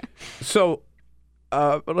 Yeah.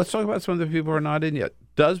 But let's talk about some of the people who are not in yet.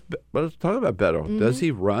 Let's talk about Beto. Does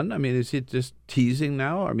he run? I mean, is he just teasing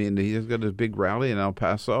now? I mean, he's got his big rally in El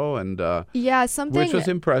Paso, and which was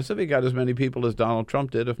impressive. He got as many people as Donald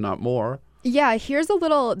Trump did, if not more. Yeah, here's a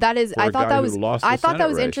little I thought that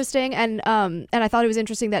was interesting, and I thought it was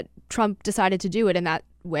interesting that Trump decided to do it in that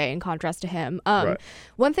way in contrast to him. Right.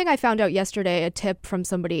 One thing I found out yesterday, a tip from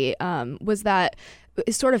somebody, was that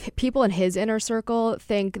sort of people in his inner circle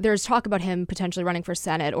think there's talk about him potentially running for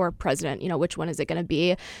Senate or president, which one is it going to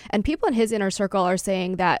be? And people in his inner circle are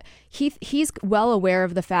saying that he's well aware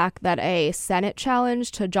of the fact that a Senate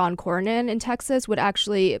challenge to John Cornyn in Texas would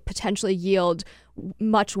actually potentially yield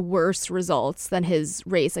much worse results than his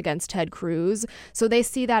race against Ted Cruz. So they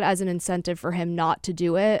see that as an incentive for him not to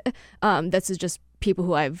do it. This is just people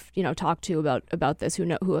who I've, talked to about this who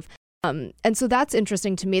have. And so that's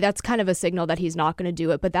interesting to me. That's kind of a signal that he's not going to do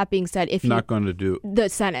it. But that being said, if he's not going to do the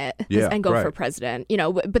Senate and go for president,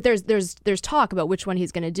 but there's talk about which one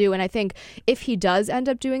he's going to do. And I think if he does end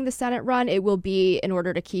up doing the Senate run, it will be in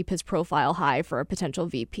order to keep his profile high for a potential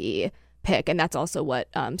VP pick. And that's also what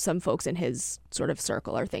some folks in his sort of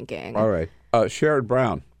circle are thinking. All right. Sherrod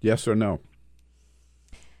Brown, yes or no?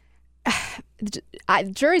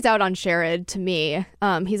 Jury's out on Sherrod to me.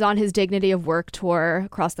 He's on his Dignity of Work tour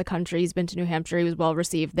across the country. He's been to New Hampshire. He was well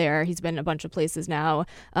received there. He's been a bunch of places now.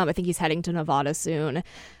 I think he's heading to Nevada soon.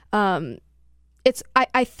 I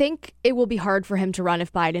think it will be hard for him to run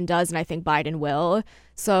if Biden does, and I think Biden will.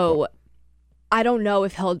 So I don't know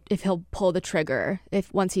if he'll pull the trigger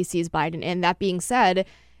once he sees Biden in. That being said,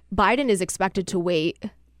 Biden is expected to wait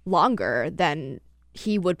longer than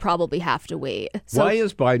he would probably have to wait. So why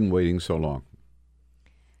is Biden waiting so long?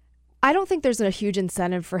 I don't think there's a huge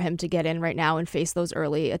incentive for him to get in right now and face those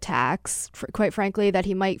early attacks, quite frankly, that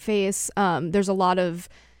he might face. There's a lot of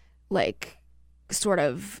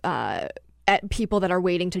people that are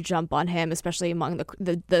waiting to jump on him, especially among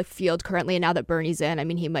the field currently. And now that Bernie's in, I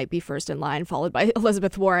mean, he might be first in line, followed by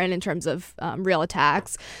Elizabeth Warren in terms of real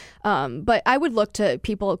attacks. But I would look to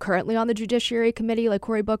people currently on the Judiciary Committee, like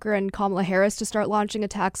Cory Booker and Kamala Harris, to start launching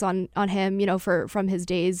attacks on him, from his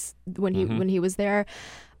days when he was there.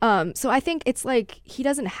 So I think it's he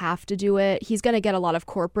doesn't have to do it. He's going to get a lot of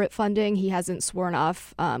corporate funding. He hasn't sworn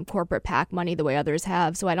off corporate PAC money the way others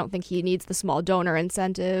have. So I don't think he needs the small donor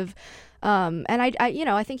incentive. And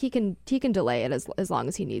I think he can delay it as long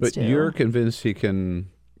as he needs to. But you're convinced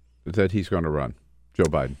that he's going to run, Joe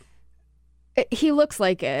Biden? He looks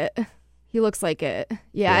like it.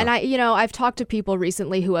 Yeah. And I've talked to people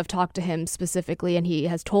recently who have talked to him specifically, and he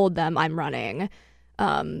has told them, I'm running.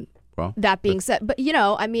 Well, that being said, but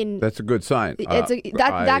that's a good sign.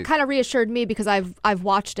 That kind of reassured me, because I've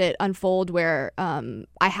watched it unfold where I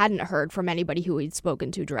hadn't heard from anybody who he'd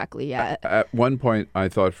spoken to directly yet. At one point, I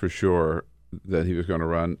thought for sure that he was going to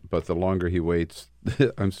run, but the longer he waits,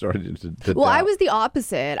 I'm starting to Well, doubt. I was the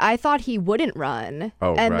opposite. I thought he wouldn't run.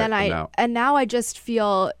 Oh, and right. then now I just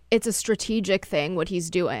feel it's a strategic thing what he's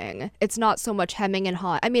doing. It's not so much hemming and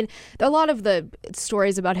hawing. I mean, a lot of the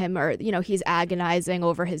stories about him are, he's agonizing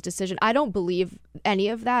over his decision. I don't believe any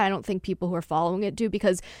of that. I don't think people who are following it do,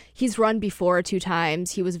 because he's run before 2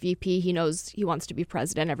 times. He was VP. He knows he wants to be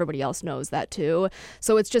president. Everybody else knows that too.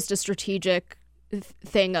 So it's just a strategic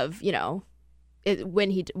thing of, when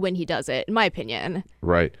he does it, in my opinion.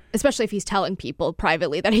 Right. Especially if he's telling people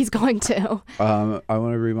privately that he's going to. I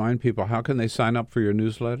want to remind people, how can they sign up for your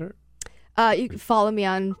newsletter? You can follow me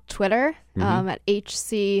on Twitter at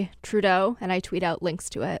HC Trudo, and I tweet out links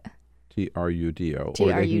to it. Trudo. Or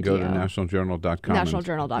they can go to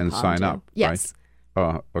nationaljournal.com and sign too. up. Yes.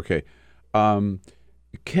 Right? Okay.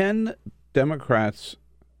 Can Democrats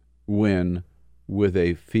win with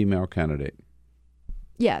a female candidate?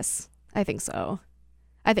 Yes. I think so,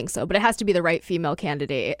 but it has to be the right female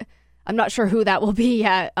candidate. I'm not sure who that will be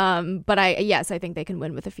yet, but I think they can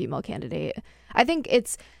win with a female candidate. I think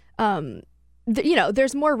it's,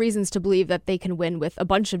 there's more reasons to believe that they can win with a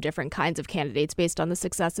bunch of different kinds of candidates based on the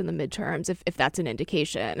success in the midterms, if that's an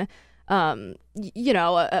indication.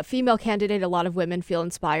 A female candidate, a lot of women feel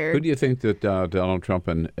inspired. Who do you think that Donald Trump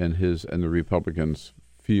and the Republicans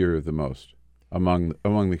fear the most? Among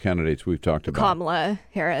the candidates we've talked about? Kamala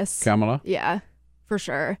Harris. Kamala? Yeah, for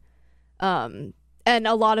sure. And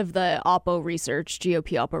a lot of the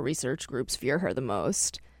GOP Oppo research groups fear her the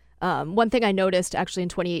most. One thing I noticed actually in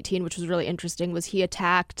 2018, which was really interesting, was he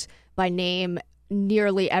attacked by name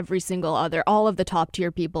nearly all of the top tier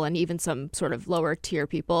people and even some sort of lower tier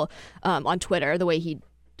people on Twitter, the way he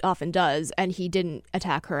often does. And he didn't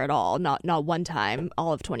attack her at all, not one time,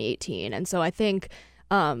 all of 2018. And so I think...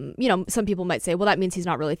 some people might say, well, that means he's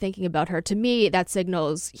not really thinking about her. To me, that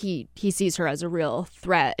signals he sees her as a real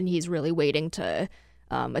threat, and he's really waiting to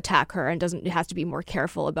attack her, and has to be more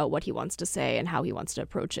careful about what he wants to say and how he wants to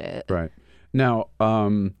approach it. Right. Now,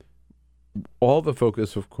 all the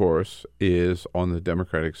focus, of course, is on the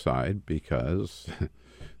Democratic side, because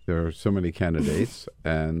there are so many candidates,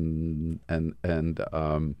 and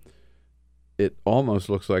it almost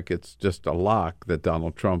looks like it's just a lock that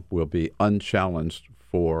Donald Trump will be unchallenged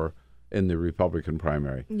in the Republican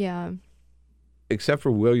primary. Yeah. Except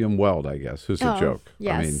for William Weld, I guess, who's a joke.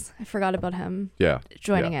 Yes, I forgot about him. Yeah.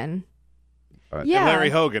 Joining in. And Larry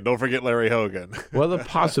Hogan. Don't forget Larry Hogan. Well, the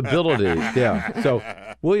possibility, yeah. So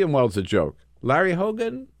William Weld's a joke. Larry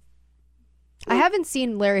Hogan? I haven't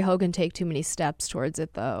seen Larry Hogan take too many steps towards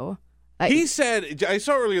it, though. He said, I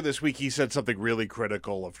saw earlier this week, he said something really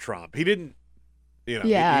critical of Trump. He didn't, he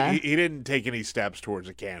didn't take any steps towards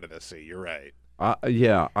a candidacy. You're right.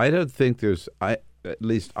 Yeah, I don't think at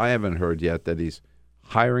least I haven't heard yet that he's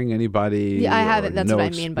hiring anybody. Yeah, I haven't. That's no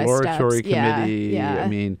what I mean by exploratory steps. committee. Yeah. I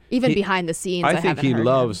mean, even behind the scenes, I think he heard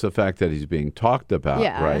loves him. the fact that he's being talked about,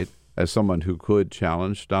 Yeah. right? As someone who could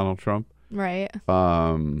challenge Donald Trump. Right.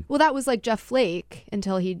 Well, that was like Jeff Flake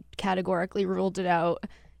until he categorically ruled it out.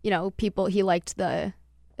 He liked the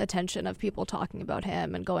attention of people talking about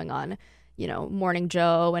him and going on, Morning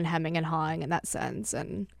Joe and hemming and hawing in that sense.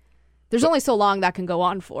 And there's only so long that can go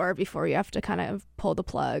on for before you have to kind of pull the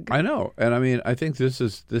plug. I know. And I mean, I think this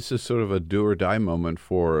is sort of a do or die moment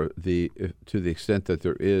to the extent that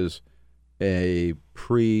there is a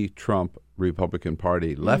pre-Trump Republican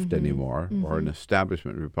Party left anymore, or an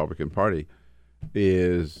establishment Republican Party,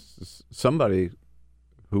 is somebody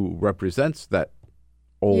who represents that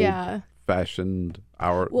old-fashioned,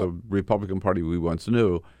 the Republican Party we once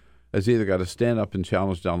knew, has either got to stand up and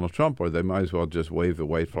challenge Donald Trump, or they might as well just wave the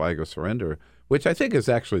white flag of surrender, which I think is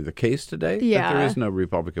actually the case today. Yeah. That there is no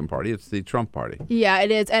Republican Party. It's the Trump Party. Yeah,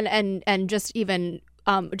 it is. And just even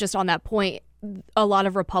just on that point, a lot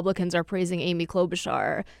of Republicans are praising Amy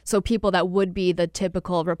Klobuchar. So people that would be the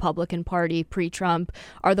typical Republican Party pre-Trump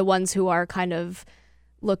are the ones who are kind of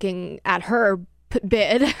looking at her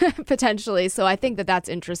bid potentially. So I think that that's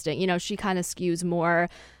interesting. She kind of skews more.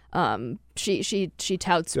 She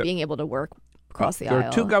touts being able to work across the aisle. There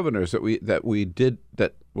are two governors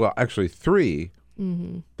actually three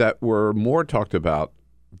that were more talked about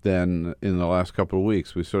than in the last couple of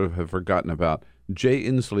weeks. We sort of have forgotten about Jay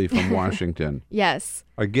Inslee from Washington. Yes.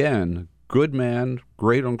 Again, good man,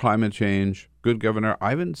 great on climate change, good governor. I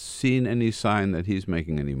haven't seen any sign that he's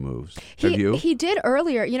making any moves. Have you? He did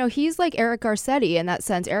earlier. He's like Eric Garcetti in that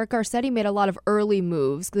sense. Eric Garcetti made a lot of early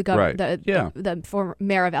moves. The former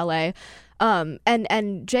mayor of LA.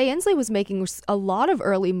 And Jay Inslee was making a lot of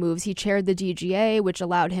early moves. He chaired the DGA, which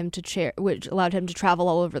allowed him to travel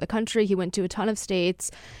all over the country. He went to a ton of states.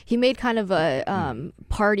 He made kind of a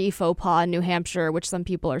party faux pas in New Hampshire, which some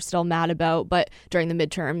people are still mad about, but during the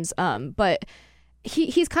midterms. But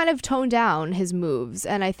he's kind of toned down his moves,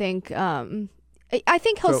 and I think he'll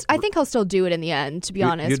still do it in the end. To be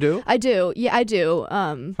honest, you do? I do. Yeah, I do.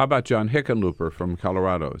 How about John Hickenlooper from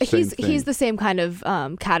Colorado? He's the same kind of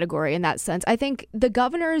category in that sense. I think the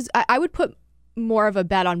governors. I would put more of a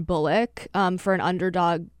bet on Bullock for an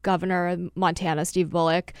underdog governor, Montana, Steve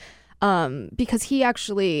Bullock, because he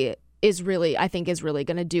actually is really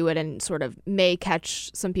going to do it and sort of may catch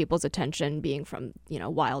some people's attention, being from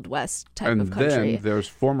Wild West type of country. And then there's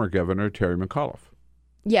former Governor Terry McAuliffe.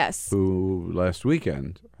 Yes. Who last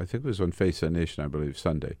weekend, I think it was on Face the Nation, I believe,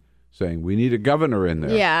 Sunday, saying we need a governor in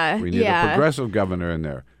there. Yeah. We need a progressive governor in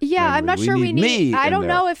there. Yeah, and I'm not sure we need. I don't there.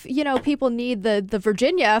 know if people need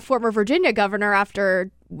the former Virginia governor after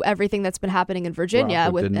everything that's been happening in Virginia.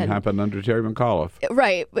 Well, it didn't happen under Terry McAuliffe.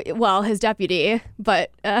 Right. Well, his deputy,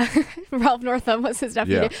 but Ralph Northam was his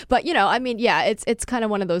deputy. Yeah. But it's kind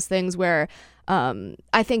of one of those things where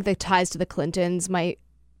I think the ties to the Clintons might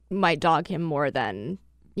dog him more than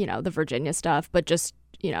the Virginia stuff. But just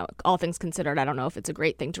all things considered, I don't know if it's a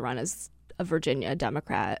great thing to run as a Virginia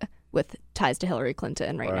Democrat with ties to Hillary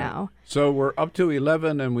Clinton right now. So we're up to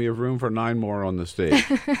 11, and we have room for 9 more on the stage.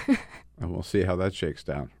 And we'll see how that shakes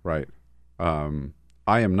down. Right. I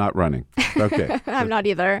am not running. Okay. I'm not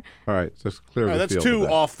either. All right. So it's clear the that's field. 2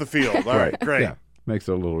 off the field. All right. Great. Yeah. Makes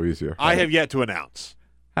it a little easier. I have yet to announce.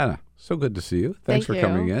 Hanna, so good to see you. Thanks for you.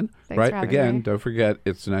 coming in. Thanks for having me. Don't forget,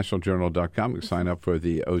 it's nationaljournal.com. You can sign up for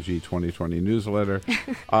the OG 2020 newsletter.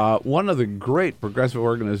 One of the great progressive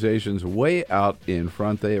organizations way out in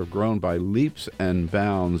front. They have grown by leaps and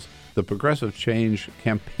bounds. The Progressive Change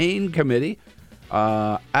Campaign Committee.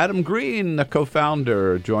 Adam Green, the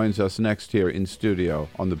co-founder, joins us next here in studio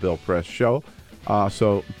on the Bill Press Show.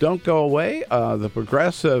 So don't go away. The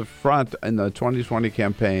Progressive Front in the 2020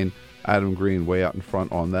 campaign. Adam Green way out in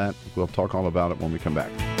front on that. We'll talk all about it when we come back.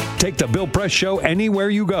 Take the Bill Press Show anywhere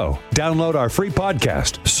you go. Download our free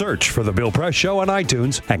podcast. Search for the Bill Press Show on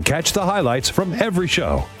iTunes and catch the highlights from every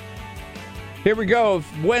show. Here we go.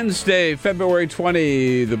 Wednesday, February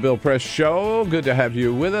 20, the Bill Press Show. Good to have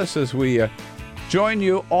you with us as we join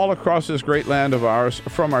you all across this great land of ours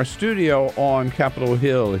from our studio on Capitol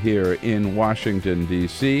Hill here in Washington,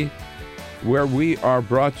 D.C., where we are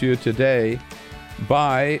brought to you today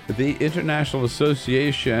by the International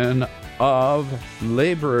Association of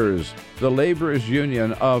Laborers, the Laborers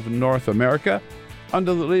Union of North America,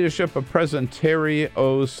 under the leadership of President Terry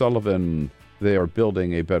O'Sullivan. They are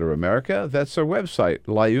building a better America. That's their website,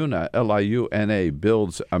 LIUNA, L-I-U-N-A,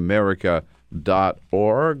 buildsamerica.org.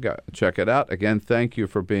 Check it out. Again, thank you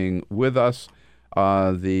for being with us.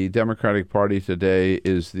 The Democratic Party today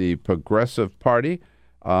is the Progressive Party.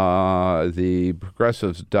 The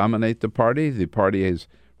Progressives dominate the party. The party has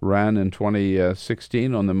ran in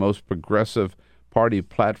 2016 on the most progressive party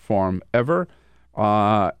platform ever.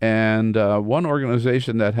 And one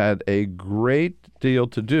organization that had a great deal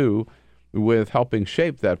to do with helping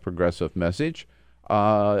shape that progressive message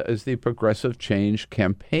is the Progressive Change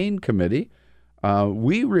Campaign Committee.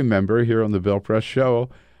 We remember here on the Bill Press Show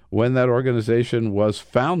when that organization was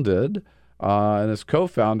founded, and its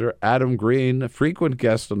co-founder, Adam Green, a frequent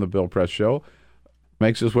guest on the Bill Press Show,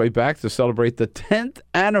 makes his way back to celebrate the 10th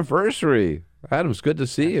anniversary. Adam, it's good to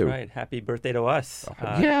see you. Right. Happy birthday to us.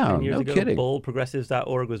 Yeah, 10 years no ago, kidding.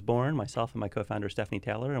 BoldProgressives.org was born, myself and my co-founder, Stephanie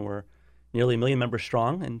Taylor, and we're nearly 1 million members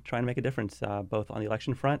strong and trying to make a difference both on the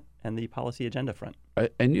election front and the policy agenda front.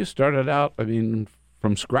 And you started out,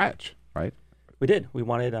 from scratch, right? We did. We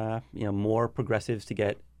wanted more progressives to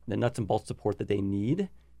get the nuts and bolts support that they need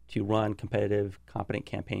to run competitive, competent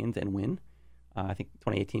campaigns and win. I think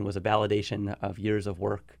 2018 was a validation of years of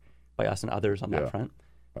work by us and others on that front.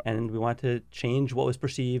 And we wanted to change what was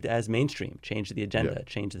perceived as mainstream, change the agenda,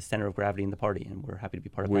 change the center of gravity in the party, and we're happy to be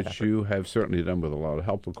part of that effort. Which you have certainly done with a lot of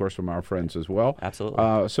help, of course, from our friends as well.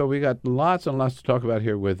 Absolutely. So we got lots and lots to talk about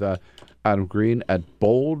here with Adam Green at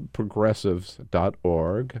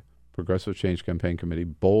boldprogressives.org, Progressive Change Campaign Committee,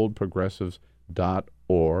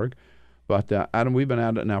 boldprogressives.org. But Adam, we've been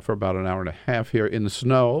at it now for about an hour and a half here in the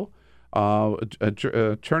snow.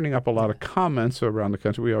 Churning up a lot of comments around the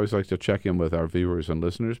country. We always like to check in with our viewers and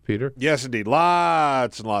listeners. Peter? Yes, indeed.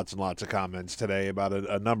 Lots and lots and lots of comments today about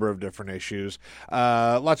a number of different issues.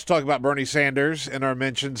 Lots to talk about Bernie Sanders in our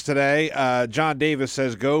mentions today. John Davis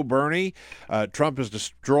says, go Bernie. Trump is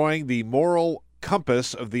destroying the moral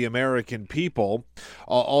compass of the American people.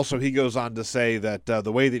 Also, he goes on to say that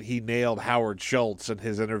the way that he nailed Howard Schultz in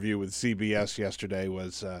his interview with CBS yesterday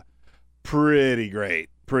was pretty great.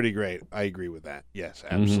 Pretty great. I agree with that. Yes,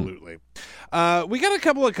 absolutely. We got a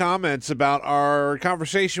couple of comments about our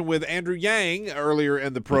conversation with Andrew Yang earlier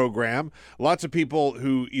in the program. Lots of people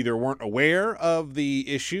who either weren't aware of the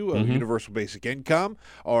issue of universal basic income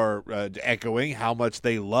or echoing how much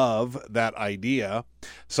they love that idea.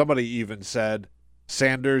 Somebody even said,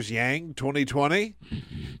 Sanders Yang 2020?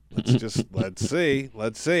 Let's see.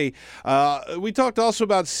 We talked also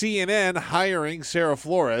about CNN hiring Sarah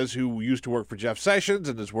Flores, who used to work for Jeff Sessions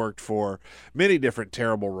and has worked for many different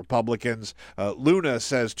terrible Republicans. Luna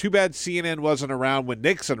says, too bad CNN wasn't around when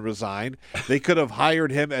Nixon resigned. They could have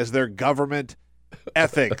hired him as their government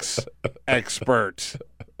ethics expert.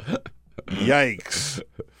 Yikes.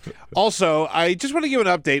 Also, I just want to give an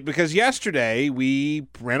update because yesterday we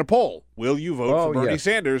ran a poll. Will you vote for Bernie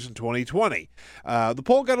Sanders in 2020? The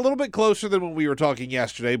poll got a little bit closer than when we were talking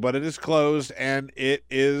yesterday, but it is closed, and it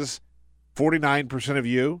is 49% of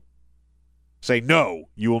you say no,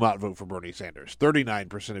 you will not vote for Bernie Sanders.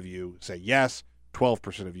 39% of you say yes.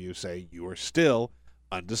 12% of you say you are still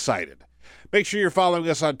undecided. Make sure you're following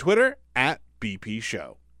us on Twitter at BP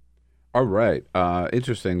Show. All right.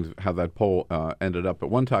 Interesting how that poll ended up. At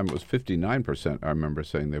one time, it was 59%. I remember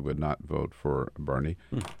saying they would not vote for Bernie.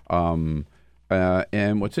 And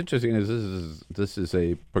what's interesting is this is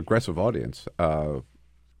a progressive audience around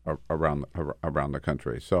the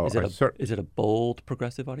country. So is it a bold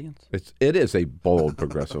progressive audience? It is a bold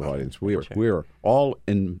progressive audience. We are all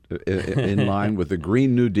in line with the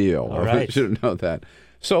Green New Deal. All right. You should know that.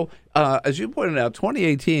 So as you pointed out,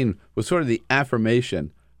 2018 was sort of the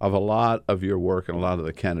affirmation of a lot of your work and a lot of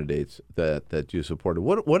the candidates that you supported.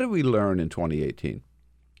 What did we learn in 2018?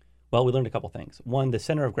 Well, we learned a couple things. One, the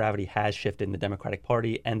center of gravity has shifted in the Democratic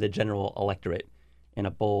Party and the general electorate in a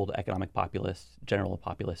bold economic general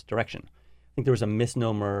populist direction. I think there was a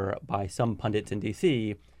misnomer by some pundits in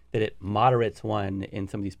D.C. that it moderates won in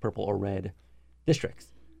some of these purple or red districts.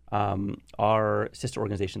 Our sister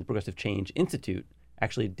organization, the Progressive Change Institute,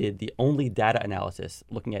 actually did the only data analysis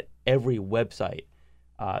looking at every website,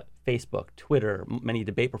 Facebook, Twitter, many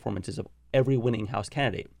debate performances of every winning House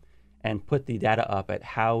candidate, and put the data up at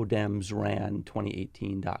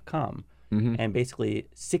howdemsran2018.com. And basically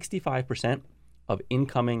 65% of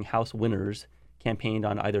incoming House winners campaigned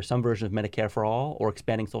on either some version of Medicare for all or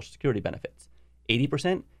expanding Social Security benefits.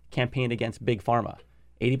 80% campaigned against big pharma.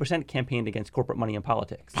 80% campaigned against corporate money in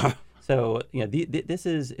politics. So, this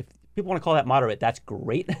is, if people want to call that moderate, that's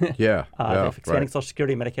great. Yeah. If expanding Social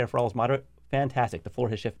Security and Medicare for all is moderate, fantastic. The floor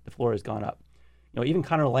has shifted. The floor has gone up. Even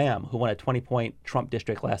Conor Lamb, who won a 20-point Trump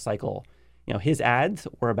district last cycle, his ads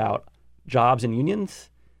were about jobs and unions,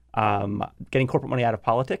 getting corporate money out of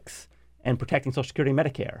politics, and protecting Social Security and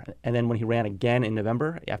Medicare. And then when he ran again in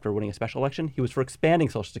November after winning a special election, he was for expanding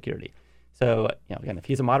Social Security. So, again, if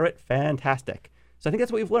he's a moderate, fantastic. So I think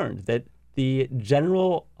that's what we've learned, that the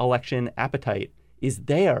general election appetite is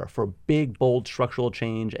there for big, bold structural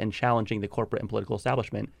change and challenging the corporate and political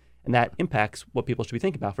establishment. And that impacts what people should be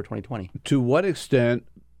thinking about for 2020. To what extent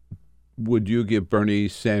would you give Bernie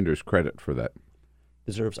Sanders credit for that?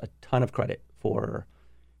 Deserves a ton of credit for,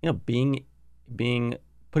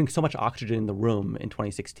 putting so much oxygen in the room in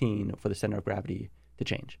 2016 for the center of gravity to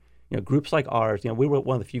change. Groups like ours, we were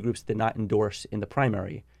one of the few groups that did not endorse in the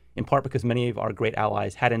primary, in part because many of our great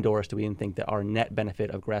allies had endorsed. We didn't think that our net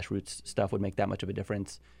benefit of grassroots stuff would make that much of a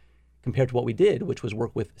difference compared to what we did, which was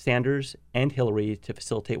work with Sanders and Hillary to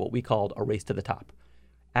facilitate what we called a race to the top.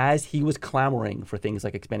 As he was clamoring for things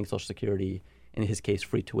like expanding Social Security, in his case,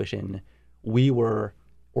 free tuition, we were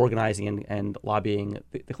organizing and lobbying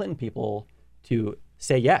the Clinton people to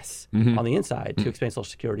say yes on the inside to expand Social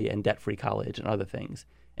Security and debt-free college and other things.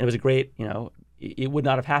 And it was a great, it would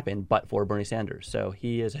not have happened but for Bernie Sanders. So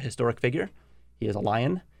he is a historic figure. He is a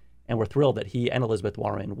lion. And we're thrilled that he and Elizabeth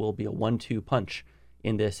Warren will be a 1-2 punch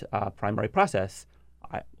in this primary process.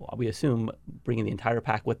 We assume bringing the entire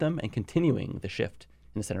pack with them and continuing the shift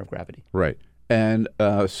in the center of gravity. Right. And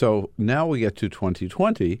so now we get to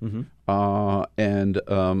 2020, and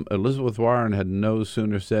Elizabeth Warren had no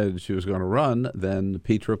sooner said she was going to run than the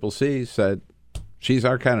PCCC said she's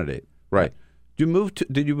our candidate. Right.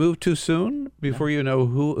 Did you move too soon before you know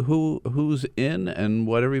who's in and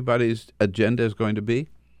what everybody's agenda is going to be?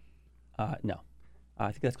 No.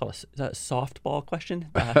 I think that's called a softball question.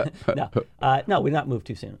 No, we did not move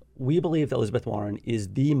too soon. We believe that Elizabeth Warren is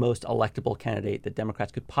the most electable candidate that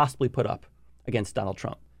Democrats could possibly put up against Donald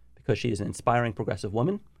Trump because she is an inspiring progressive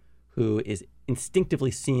woman who is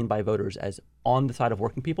instinctively seen by voters as on the side of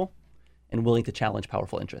working people and willing to challenge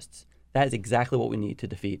powerful interests. That is exactly what we need to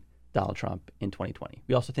defeat Donald Trump in 2020.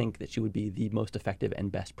 We also think that she would be the most effective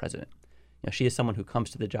and best president. She is someone who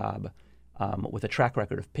comes to the job with a track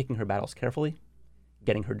record of picking her battles carefully,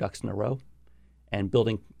 getting her ducks in a row, and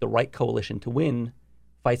building the right coalition to win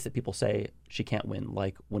fights that people say she can't win,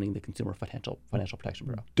 like winning the Consumer Financial Protection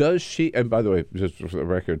Bureau. Does she, and by the way, just for the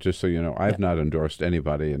record, just so you know, I have not endorsed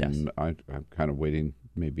anybody, and I'm kind of waiting.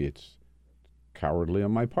 Maybe it's cowardly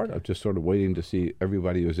on my part. I'm just sort of waiting to see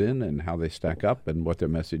everybody who's in and how they stack up and what their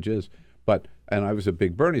message is. And I was a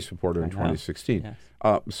big Bernie supporter in 2016.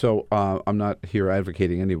 Yes. So I'm not here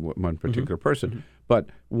advocating any one particular person. But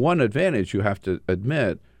one advantage you have to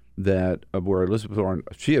admit that where Elizabeth Warren,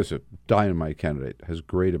 she is a dynamite candidate, has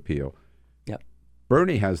great appeal. Yep.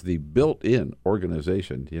 Bernie has the built-in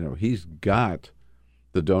organization. He's got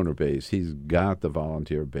the donor base. He's got the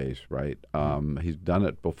volunteer base, right? He's done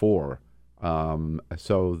it before.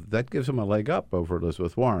 So that gives him a leg up over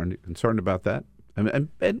Elizabeth Warren. You concerned about that?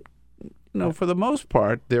 And for the most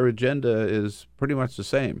part, their agenda is pretty much the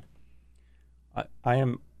same. I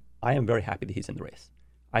am very happy that he's in the race.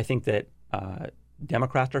 I think that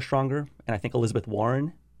Democrats are stronger, and I think Elizabeth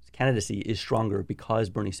Warren's candidacy is stronger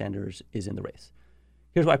because Bernie Sanders is in the race.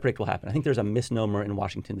 Here's what I predict will happen. I think there's a misnomer in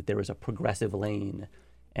Washington that there is a progressive lane,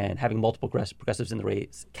 and having multiple progressives in the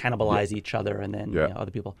race cannibalize each other, and then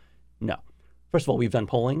other people. No. First of all, we've done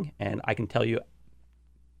polling, and I can tell you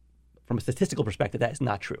from a statistical perspective, that is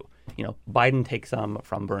not true. Biden takes some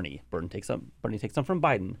from Bernie. Bernie takes some from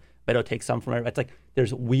Biden. Beto takes some from everybody. It's like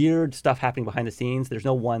there's weird stuff happening behind the scenes. There's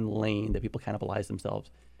no one lane that people cannibalize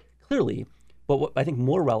themselves. Clearly, but what I think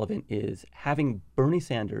more relevant is having Bernie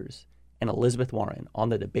Sanders and Elizabeth Warren on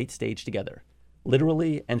the debate stage together,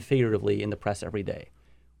 literally and figuratively in the press every day,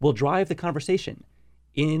 will drive the conversation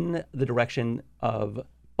in the direction of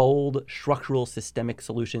bold, structural, systemic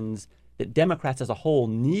solutions that Democrats as a whole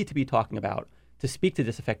need to be talking about to speak to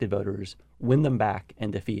disaffected voters, win them back,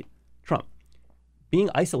 and defeat Trump. Being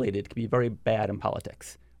isolated can be very bad in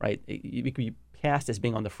politics, right? You could be cast as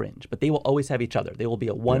being on the fringe, but they will always have each other. They will be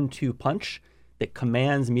a 1-2 punch that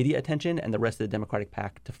commands media attention and the rest of the Democratic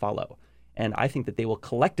pack to follow. And I think that they will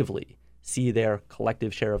collectively see their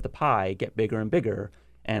collective share of the pie get bigger and bigger.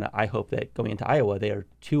 And I hope that going into Iowa, they are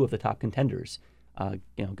two of the top contenders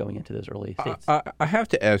going into those early states. I have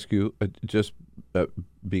to ask you, just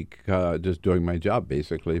doing my job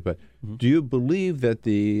basically, but do you believe that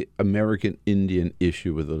the American Indian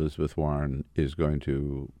issue with Elizabeth Warren is going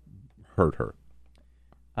to hurt her?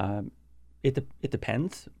 It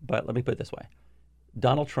depends, but let me put it this way.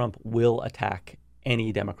 Donald Trump will attack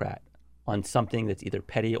any Democrat on something that's either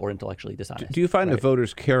petty or intellectually dishonest. Do you find that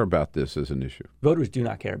voters care about this as an issue? Voters do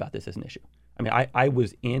not care about this as an issue. I mean, I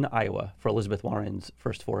was in Iowa for Elizabeth Warren's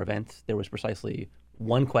first 4 events. There was precisely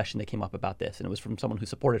one question that came up about this, and it was from someone who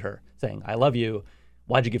supported her, saying, "I love you.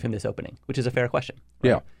 Why'd you give him this opening?" Which is a fair question.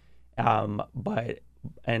 Right? Yeah.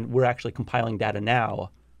 And we're actually compiling data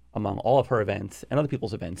now among all of her events and other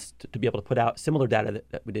people's events to be able to put out similar data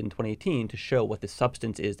that we did in 2018 to show what the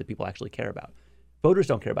substance is that people actually care about. Voters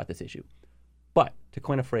don't care about this issue. But to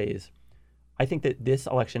coin a phrase, I think that this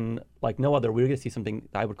election, like no other, we're going to see something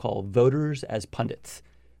I would call voters as pundits.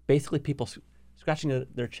 Basically, people scratching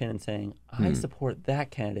their chin and saying, I support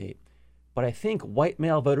that candidate, but I think white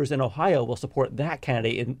male voters in Ohio will support that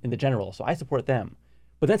candidate in the general, so I support them.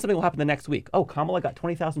 But then something will happen the next week. Oh, Kamala got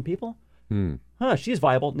 20,000 people? She's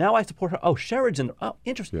viable. Now I support her. Oh, Sheridan. Oh,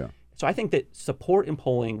 interesting. Yeah. So I think that support in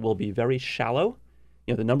polling will be very shallow.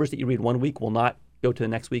 The numbers that you read one week will not go to the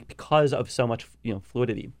next week because of so much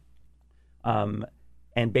fluidity. And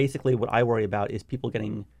basically what I worry about is people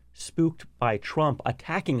getting spooked by Trump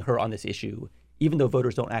attacking her on this issue, even though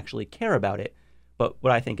voters don't actually care about it. But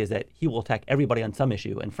what I think is that he will attack everybody on some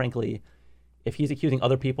issue. And frankly, if he's accusing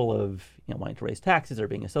other people of wanting to raise taxes or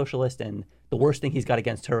being a socialist, and the worst thing he's got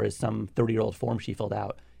against her is some 30-year-old form she filled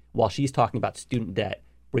out while she's talking about student debt,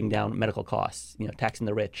 bring down medical costs, taxing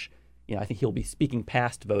the rich, I think he'll be speaking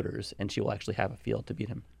past voters, and she will actually have a field to beat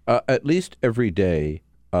him. At least every day,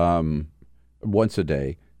 once a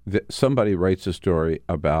day, somebody writes a story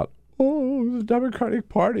about, the Democratic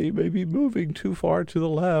Party may be moving too far to the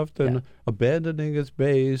left and abandoning its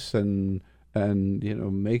base and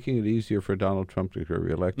making it easier for Donald Trump to get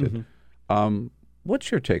reelected.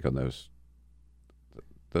 What's your take on those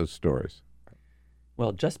stories?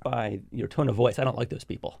 Well, just by your tone of voice, I don't like those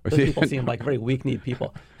people. Those people seem like very weak-kneed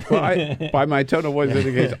people. Well, by my tone of voice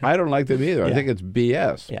indicates I don't like them either. I think it's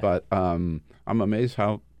BS. Yeah. But I'm amazed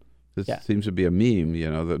how this seems to be a meme,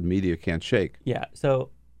 that media can't shake. Yeah. So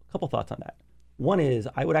a couple thoughts on that. One is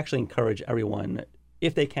I would actually encourage everyone,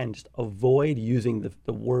 if they can, just avoid using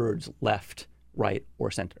the words left, right, or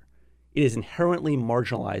center. It is inherently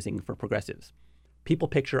marginalizing for progressives. People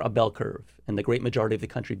picture a bell curve and the great majority of the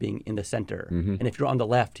country being in the center. And if you're on the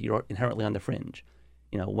left, you're inherently on the fringe.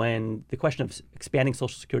 When the question of expanding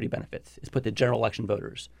Social Security benefits is put to general election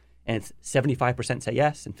voters, and it's 75% say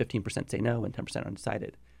yes and 15% say no and 10%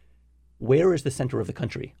 undecided, where is the center of the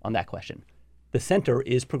country on that question? The center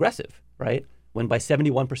is progressive, right? When by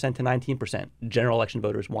 71% to 19%, general election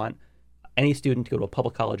voters want any student to go to a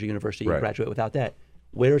public college or university and graduate without debt.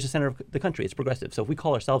 Where is the center of the country? It's progressive. So if we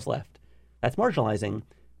call ourselves left, that's marginalizing.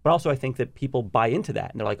 But also I think that people buy into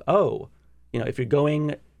that. And they're like, if you're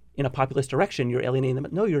going in a populist direction, you're alienating them.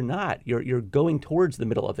 No, you're not. You're going towards the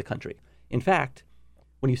middle of the country. In fact,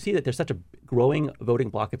 when you see that there's such a growing voting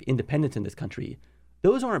bloc of independents in this country,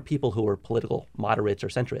 those aren't people who are political moderates or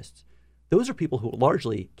centrists. Those are people who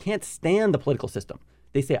largely can't stand the political system.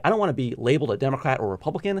 They say, I don't want to be labeled a Democrat or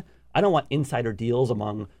Republican. I don't want insider deals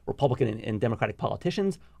among Republican and Democratic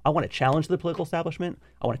politicians. I want to challenge the political establishment.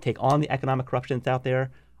 I want to take on the economic corruption that's out there.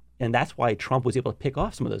 And that's why Trump was able to pick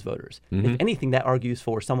off some of those voters. If anything, that argues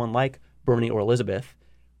for someone like Bernie or Elizabeth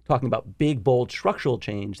talking about big, bold structural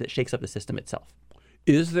change that shakes up the system itself.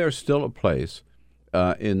 Is there still a place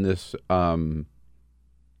in this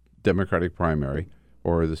Democratic primary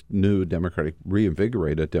or this new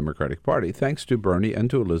reinvigorated Democratic Party, thanks to Bernie and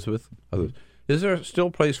to Elizabeth, others, is there still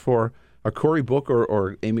a place for a Cory Booker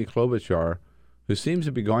or Amy Klobuchar who seems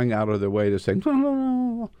to be going out of their way to say,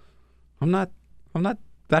 no, I'm not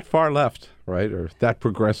that far left, right, or that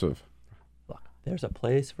progressive? Look, there's a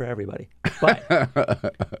place for everybody.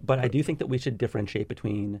 But I do think that we should differentiate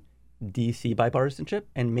between D.C. bipartisanship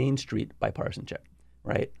and Main Street bipartisanship,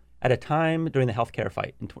 right? At a time during the healthcare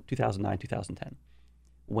fight in 2009, 2010,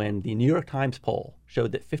 when the New York Times poll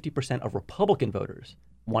showed that 50% of Republican voters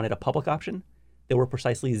wanted a public option, there were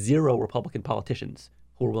precisely 0 Republican politicians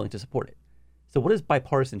who were willing to support it. So what does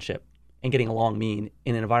bipartisanship and getting along mean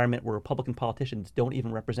in an environment where Republican politicians don't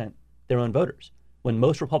even represent their own voters? When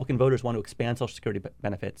most Republican voters want to expand Social Security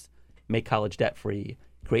benefits, make college debt free,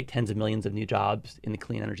 create tens of millions of new jobs in the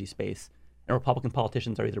clean energy space, and Republican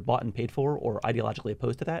politicians are either bought and paid for or ideologically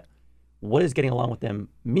opposed to that, what does getting along with them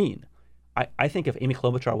mean? I think if Amy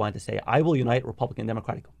Klobuchar wanted to say, I will unite Republican and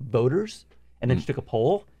Democratic voters, and then she took a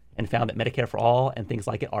poll and found that Medicare for all and things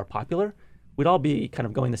like it are popular, we'd all be kind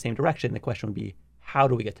of going the same direction. The question would be, how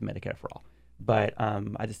do we get to Medicare for all? But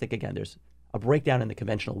I just think, again, there's a breakdown in the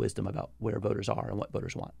conventional wisdom about where voters are and what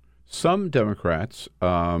voters want. Some Democrats,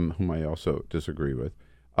 whom I also disagree with,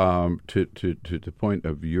 to the point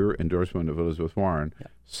of your endorsement of Elizabeth Warren,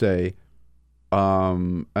 say,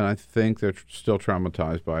 and I think they're still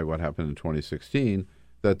traumatized by what happened in 2016,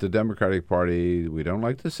 that the Democratic Party, we don't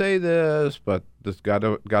like to say this, but this got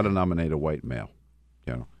to nominate a white male.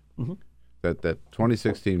 You know, that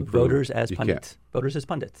 2016 voters as pundits. Voters as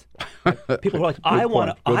pundits. People are like, I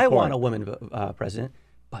want a woman president,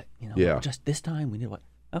 but just this time we need what?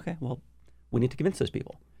 Okay, well, we need to convince those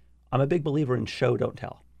people. I'm a big believer in show, don't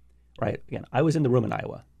tell. Right? Again, I was in the room in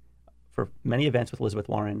Iowa for many events with Elizabeth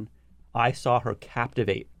Warren. I saw her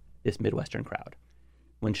captivate this Midwestern crowd.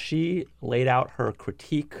 When she laid out her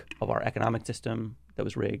critique of our economic system that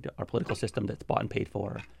was rigged, our political system that's bought and paid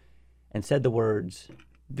for, and said the words,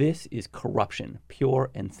 "This is corruption,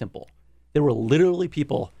 pure and simple," there were literally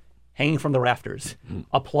people hanging from the rafters,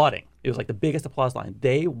 applauding. It was like the biggest applause line.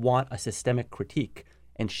 They want a systemic critique,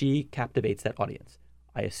 and she captivates that audience.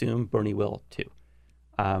 I assume Bernie will too.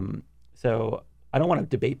 So I don't want to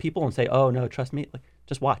debate people and say, "Oh no, trust me." Like,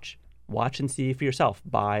 just watch and see for yourself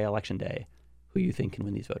by election day who you think can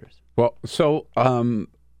win these voters. Well, so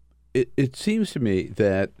it seems to me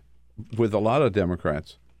that with a lot of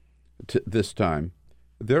Democrats this time,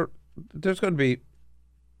 there's going to be,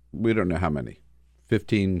 we don't know how many,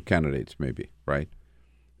 15 candidates maybe, right?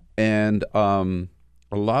 And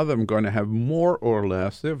a lot of them are going to have more or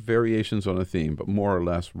less, there are variations on a theme, but more or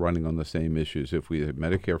less running on the same issues. If we have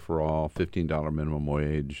Medicare for all, $15 minimum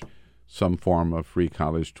wage, some form of free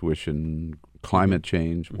college tuition, climate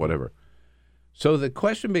change, whatever. So the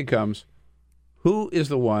question becomes, who is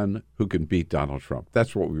the one who can beat Donald Trump?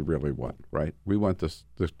 That's what we really want, right? We want the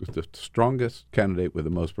strongest candidate with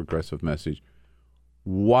the most progressive message.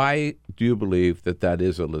 Why do you believe that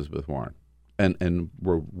is Elizabeth Warren? And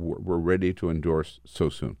we're ready to endorse so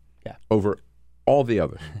soon over all the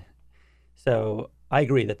others. So I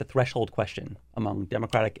agree that the threshold question among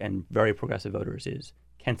Democratic and very progressive voters is,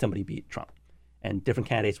 can somebody beat Trump? And different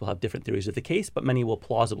candidates will have different theories of the case, but many will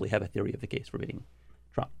plausibly have a theory of the case for beating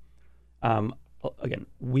Trump. Again,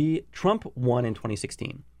 Trump won in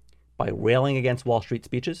 2016 by railing against Wall Street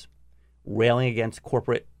speeches, railing against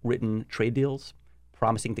corporate written trade deals,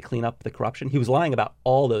 promising to clean up the corruption. He was lying about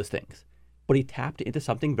all those things, but he tapped into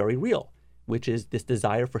something very real, which is this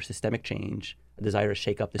desire for systemic change, a desire to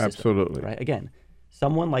shake up the system. Absolutely. Right? Again,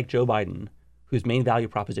 someone like Joe Biden, whose main value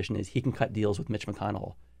proposition is he can cut deals with Mitch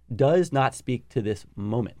McConnell, does not speak to this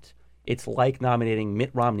moment. It's like nominating Mitt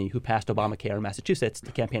Romney, who passed Obamacare in Massachusetts,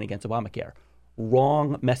 to campaign against Obamacare.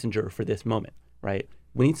 Wrong messenger for this moment, right?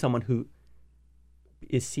 We need someone who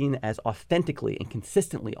is seen as authentically and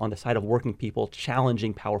consistently on the side of working people,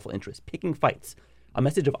 challenging powerful interests, picking fights. A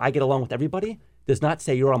message of I get along with everybody does not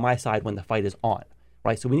say you're on my side when the fight is on,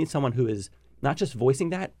 right? So we need someone who is not just voicing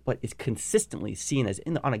that, but is consistently seen as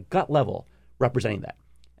on a gut level representing that.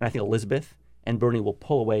 And I think Elizabeth and Bernie will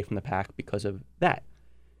pull away from the pack because of that.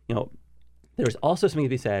 There's also something to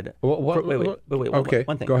be said. Wait. Okay,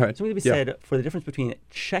 one thing. Go ahead. Something to be said for the difference between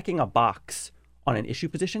checking a box on an issue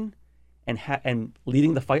position and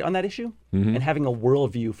leading the fight on that issue and having a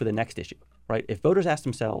worldview for the next issue, right? If voters ask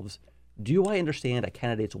themselves, do I understand a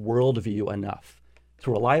candidate's worldview enough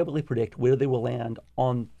to reliably predict where they will land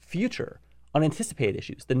on future unanticipated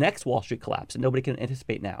issues, the next Wall Street collapse that nobody can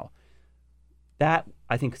anticipate now? That,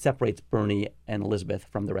 I think, separates Bernie and Elizabeth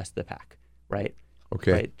from the rest of the pack, right?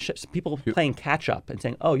 Okay. Right? People playing catch up and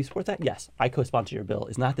saying, "Oh, you support that? Yes, I co-sponsor your bill,"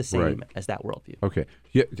 is not the same as that worldview. Okay.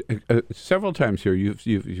 Yeah. Several times here,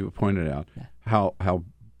 you've pointed out how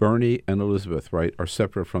Bernie and Elizabeth, right, are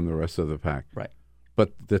separate from the rest of the pack. Right.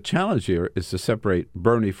 But the challenge here is to separate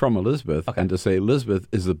Bernie from Elizabeth and to say Elizabeth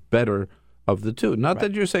is the better of the two. Not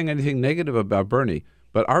that you're saying anything negative about Bernie,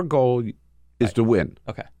 but our goal is to win.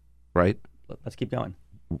 Okay. Right. Let's keep going.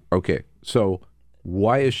 Okay. So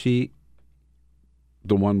why is she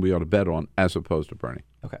the one we ought to bet on as opposed to Bernie?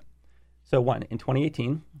 Okay. So in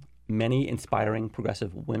 2018, many inspiring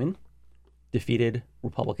progressive women defeated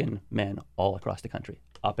Republican men all across the country,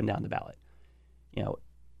 up and down the ballot.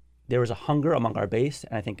 There is a hunger among our base,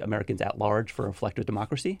 and I think Americans at large, for reflective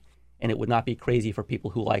democracy. And it would not be crazy for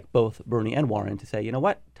people who like both Bernie and Warren to say, you know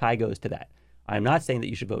what, tie goes to that. I'm not saying that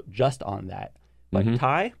you should vote just on that, but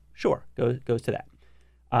tie, sure, goes to that.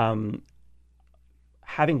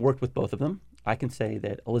 Having worked with both of them, I can say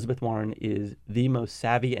that Elizabeth Warren is the most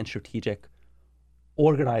savvy and strategic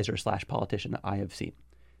organizer / politician I have seen.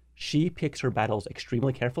 She picks her battles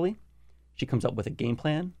extremely carefully. She comes up with a game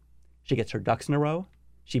plan She gets her ducks in a row.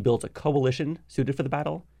 She builds a coalition suited for the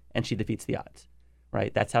battle, and she defeats the odds,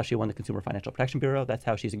 right? That's how she won the Consumer Financial Protection Bureau. That's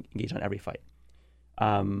how she's engaged on every fight.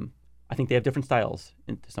 I think they have different styles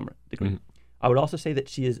to some degree. Mm-hmm. I would also say that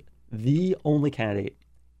she is the only candidate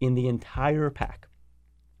in the entire pack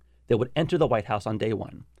that would enter the White House on day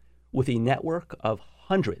one with a network of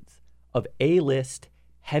hundreds of A-list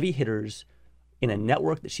heavy hitters in a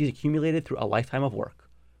network that she's accumulated through a lifetime of work,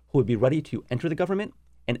 who would be ready to enter the government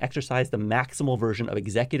and exercise the maximal version of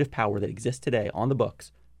executive power that exists today on the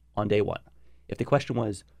books on day one. If the question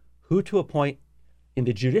was who to appoint in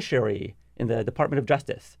the judiciary, in the Department of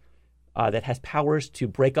Justice, that has powers to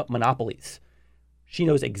break up monopolies, she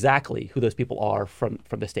knows exactly who those people are from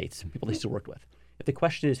the states, people that she's worked with. If the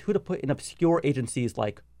question is who to put in obscure agencies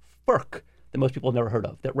like FERC, that most people have never heard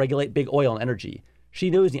of, that regulate big oil and energy, she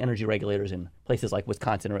knows the energy regulators in places like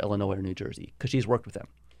Wisconsin or Illinois or New Jersey because she's worked with them.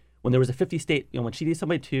 When there was a 50-state, when she needed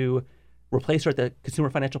somebody to replace her at the Consumer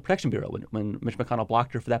Financial Protection Bureau, when Mitch McConnell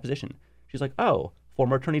blocked her for that position, she's like, oh,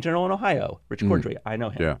 former Attorney General in Ohio, Rich Cordray, I know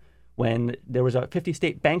him. Yeah. When there was a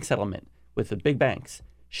 50-state bank settlement with the big banks,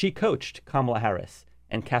 she coached Kamala Harris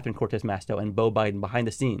and Catherine Cortez Masto and Beau Biden behind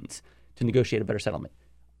the scenes to negotiate a better settlement.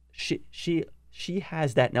 She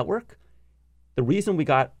has that network. The reason we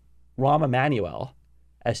got Rahm Emanuel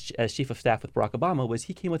as chief of staff with Barack Obama was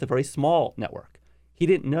he came with a very small network. He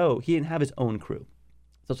didn't have his own crew.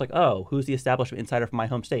 So it's like, oh, who's the establishment insider from my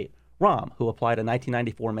home state? Rahm, who applied a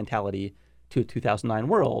 1994 mentality to a 2009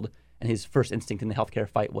 world, and his first instinct in the healthcare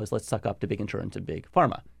fight was let's suck up to big insurance and big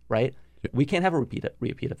pharma, right? Yeah. We can't have a repeat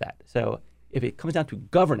of that. So if it comes down to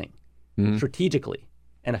governing strategically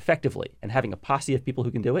and effectively and having a posse of people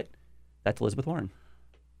who can do it, that's Elizabeth Warren.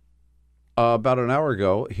 About an hour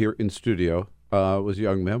ago here in studio was a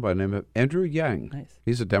young man by the name of Andrew Yang. Nice.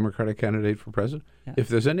 He's a Democratic candidate for president. Yeah. If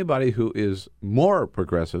there's anybody who is more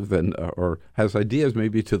progressive than or has ideas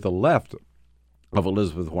maybe to the left of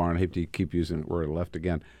Elizabeth Warren, I hate to keep using the word left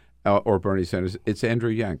again, or Bernie Sanders, it's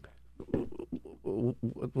Andrew Yang.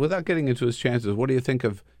 Without getting into his chances, what do you think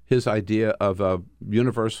of his idea of a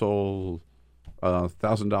universal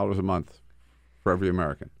 $1,000 a month for every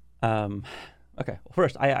American? Okay. Well,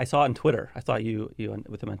 first, I saw it on Twitter. I saw you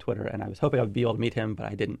with him on Twitter, and I was hoping I would be able to meet him, but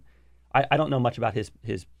I didn't. I don't know much about his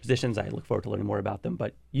positions. I look forward to learning more about them.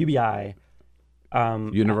 But UBI,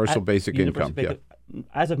 Universal Basic Income,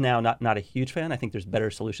 as of now, not a huge fan. I think there's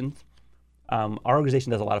better solutions. Our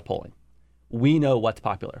organization does a lot of polling. We know what's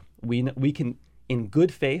popular. We can, in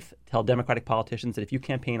good faith, tell Democratic politicians that if you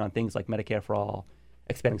campaign on things like Medicare for all,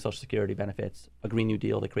 expanding Social Security benefits, a Green New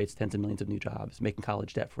Deal that creates tens of millions of new jobs, making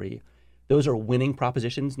college debt free, those are winning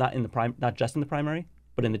propositions, not just in the primary,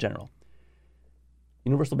 but in the general.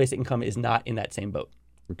 Universal basic income is not in that same boat.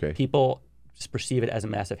 Okay. People just perceive it as a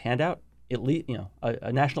massive handout.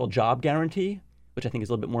 A national job guarantee, which I think is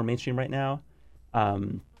a little bit more mainstream right now,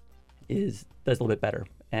 does a little bit better.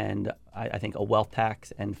 And I think a wealth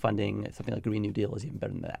tax and funding something like Green New Deal is even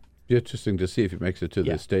better than that. Be interesting to see if he makes it to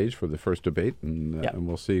the stage for the first debate, and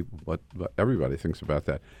we'll see what everybody thinks about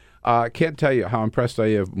that. Can't tell you how impressed I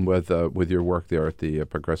am with your work there at the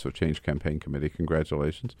Progressive Change Campaign Committee.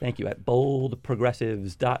 Congratulations. Thank you. At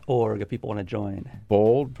boldprogressives.org if people want to join.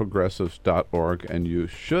 Boldprogressives.org, and you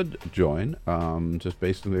should join just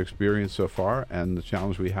based on the experience so far and the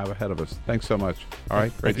challenge we have ahead of us. Thanks so much. All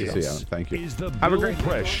right. Great to see you, Adam. Thank you. Is the Bill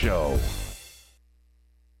Press Show.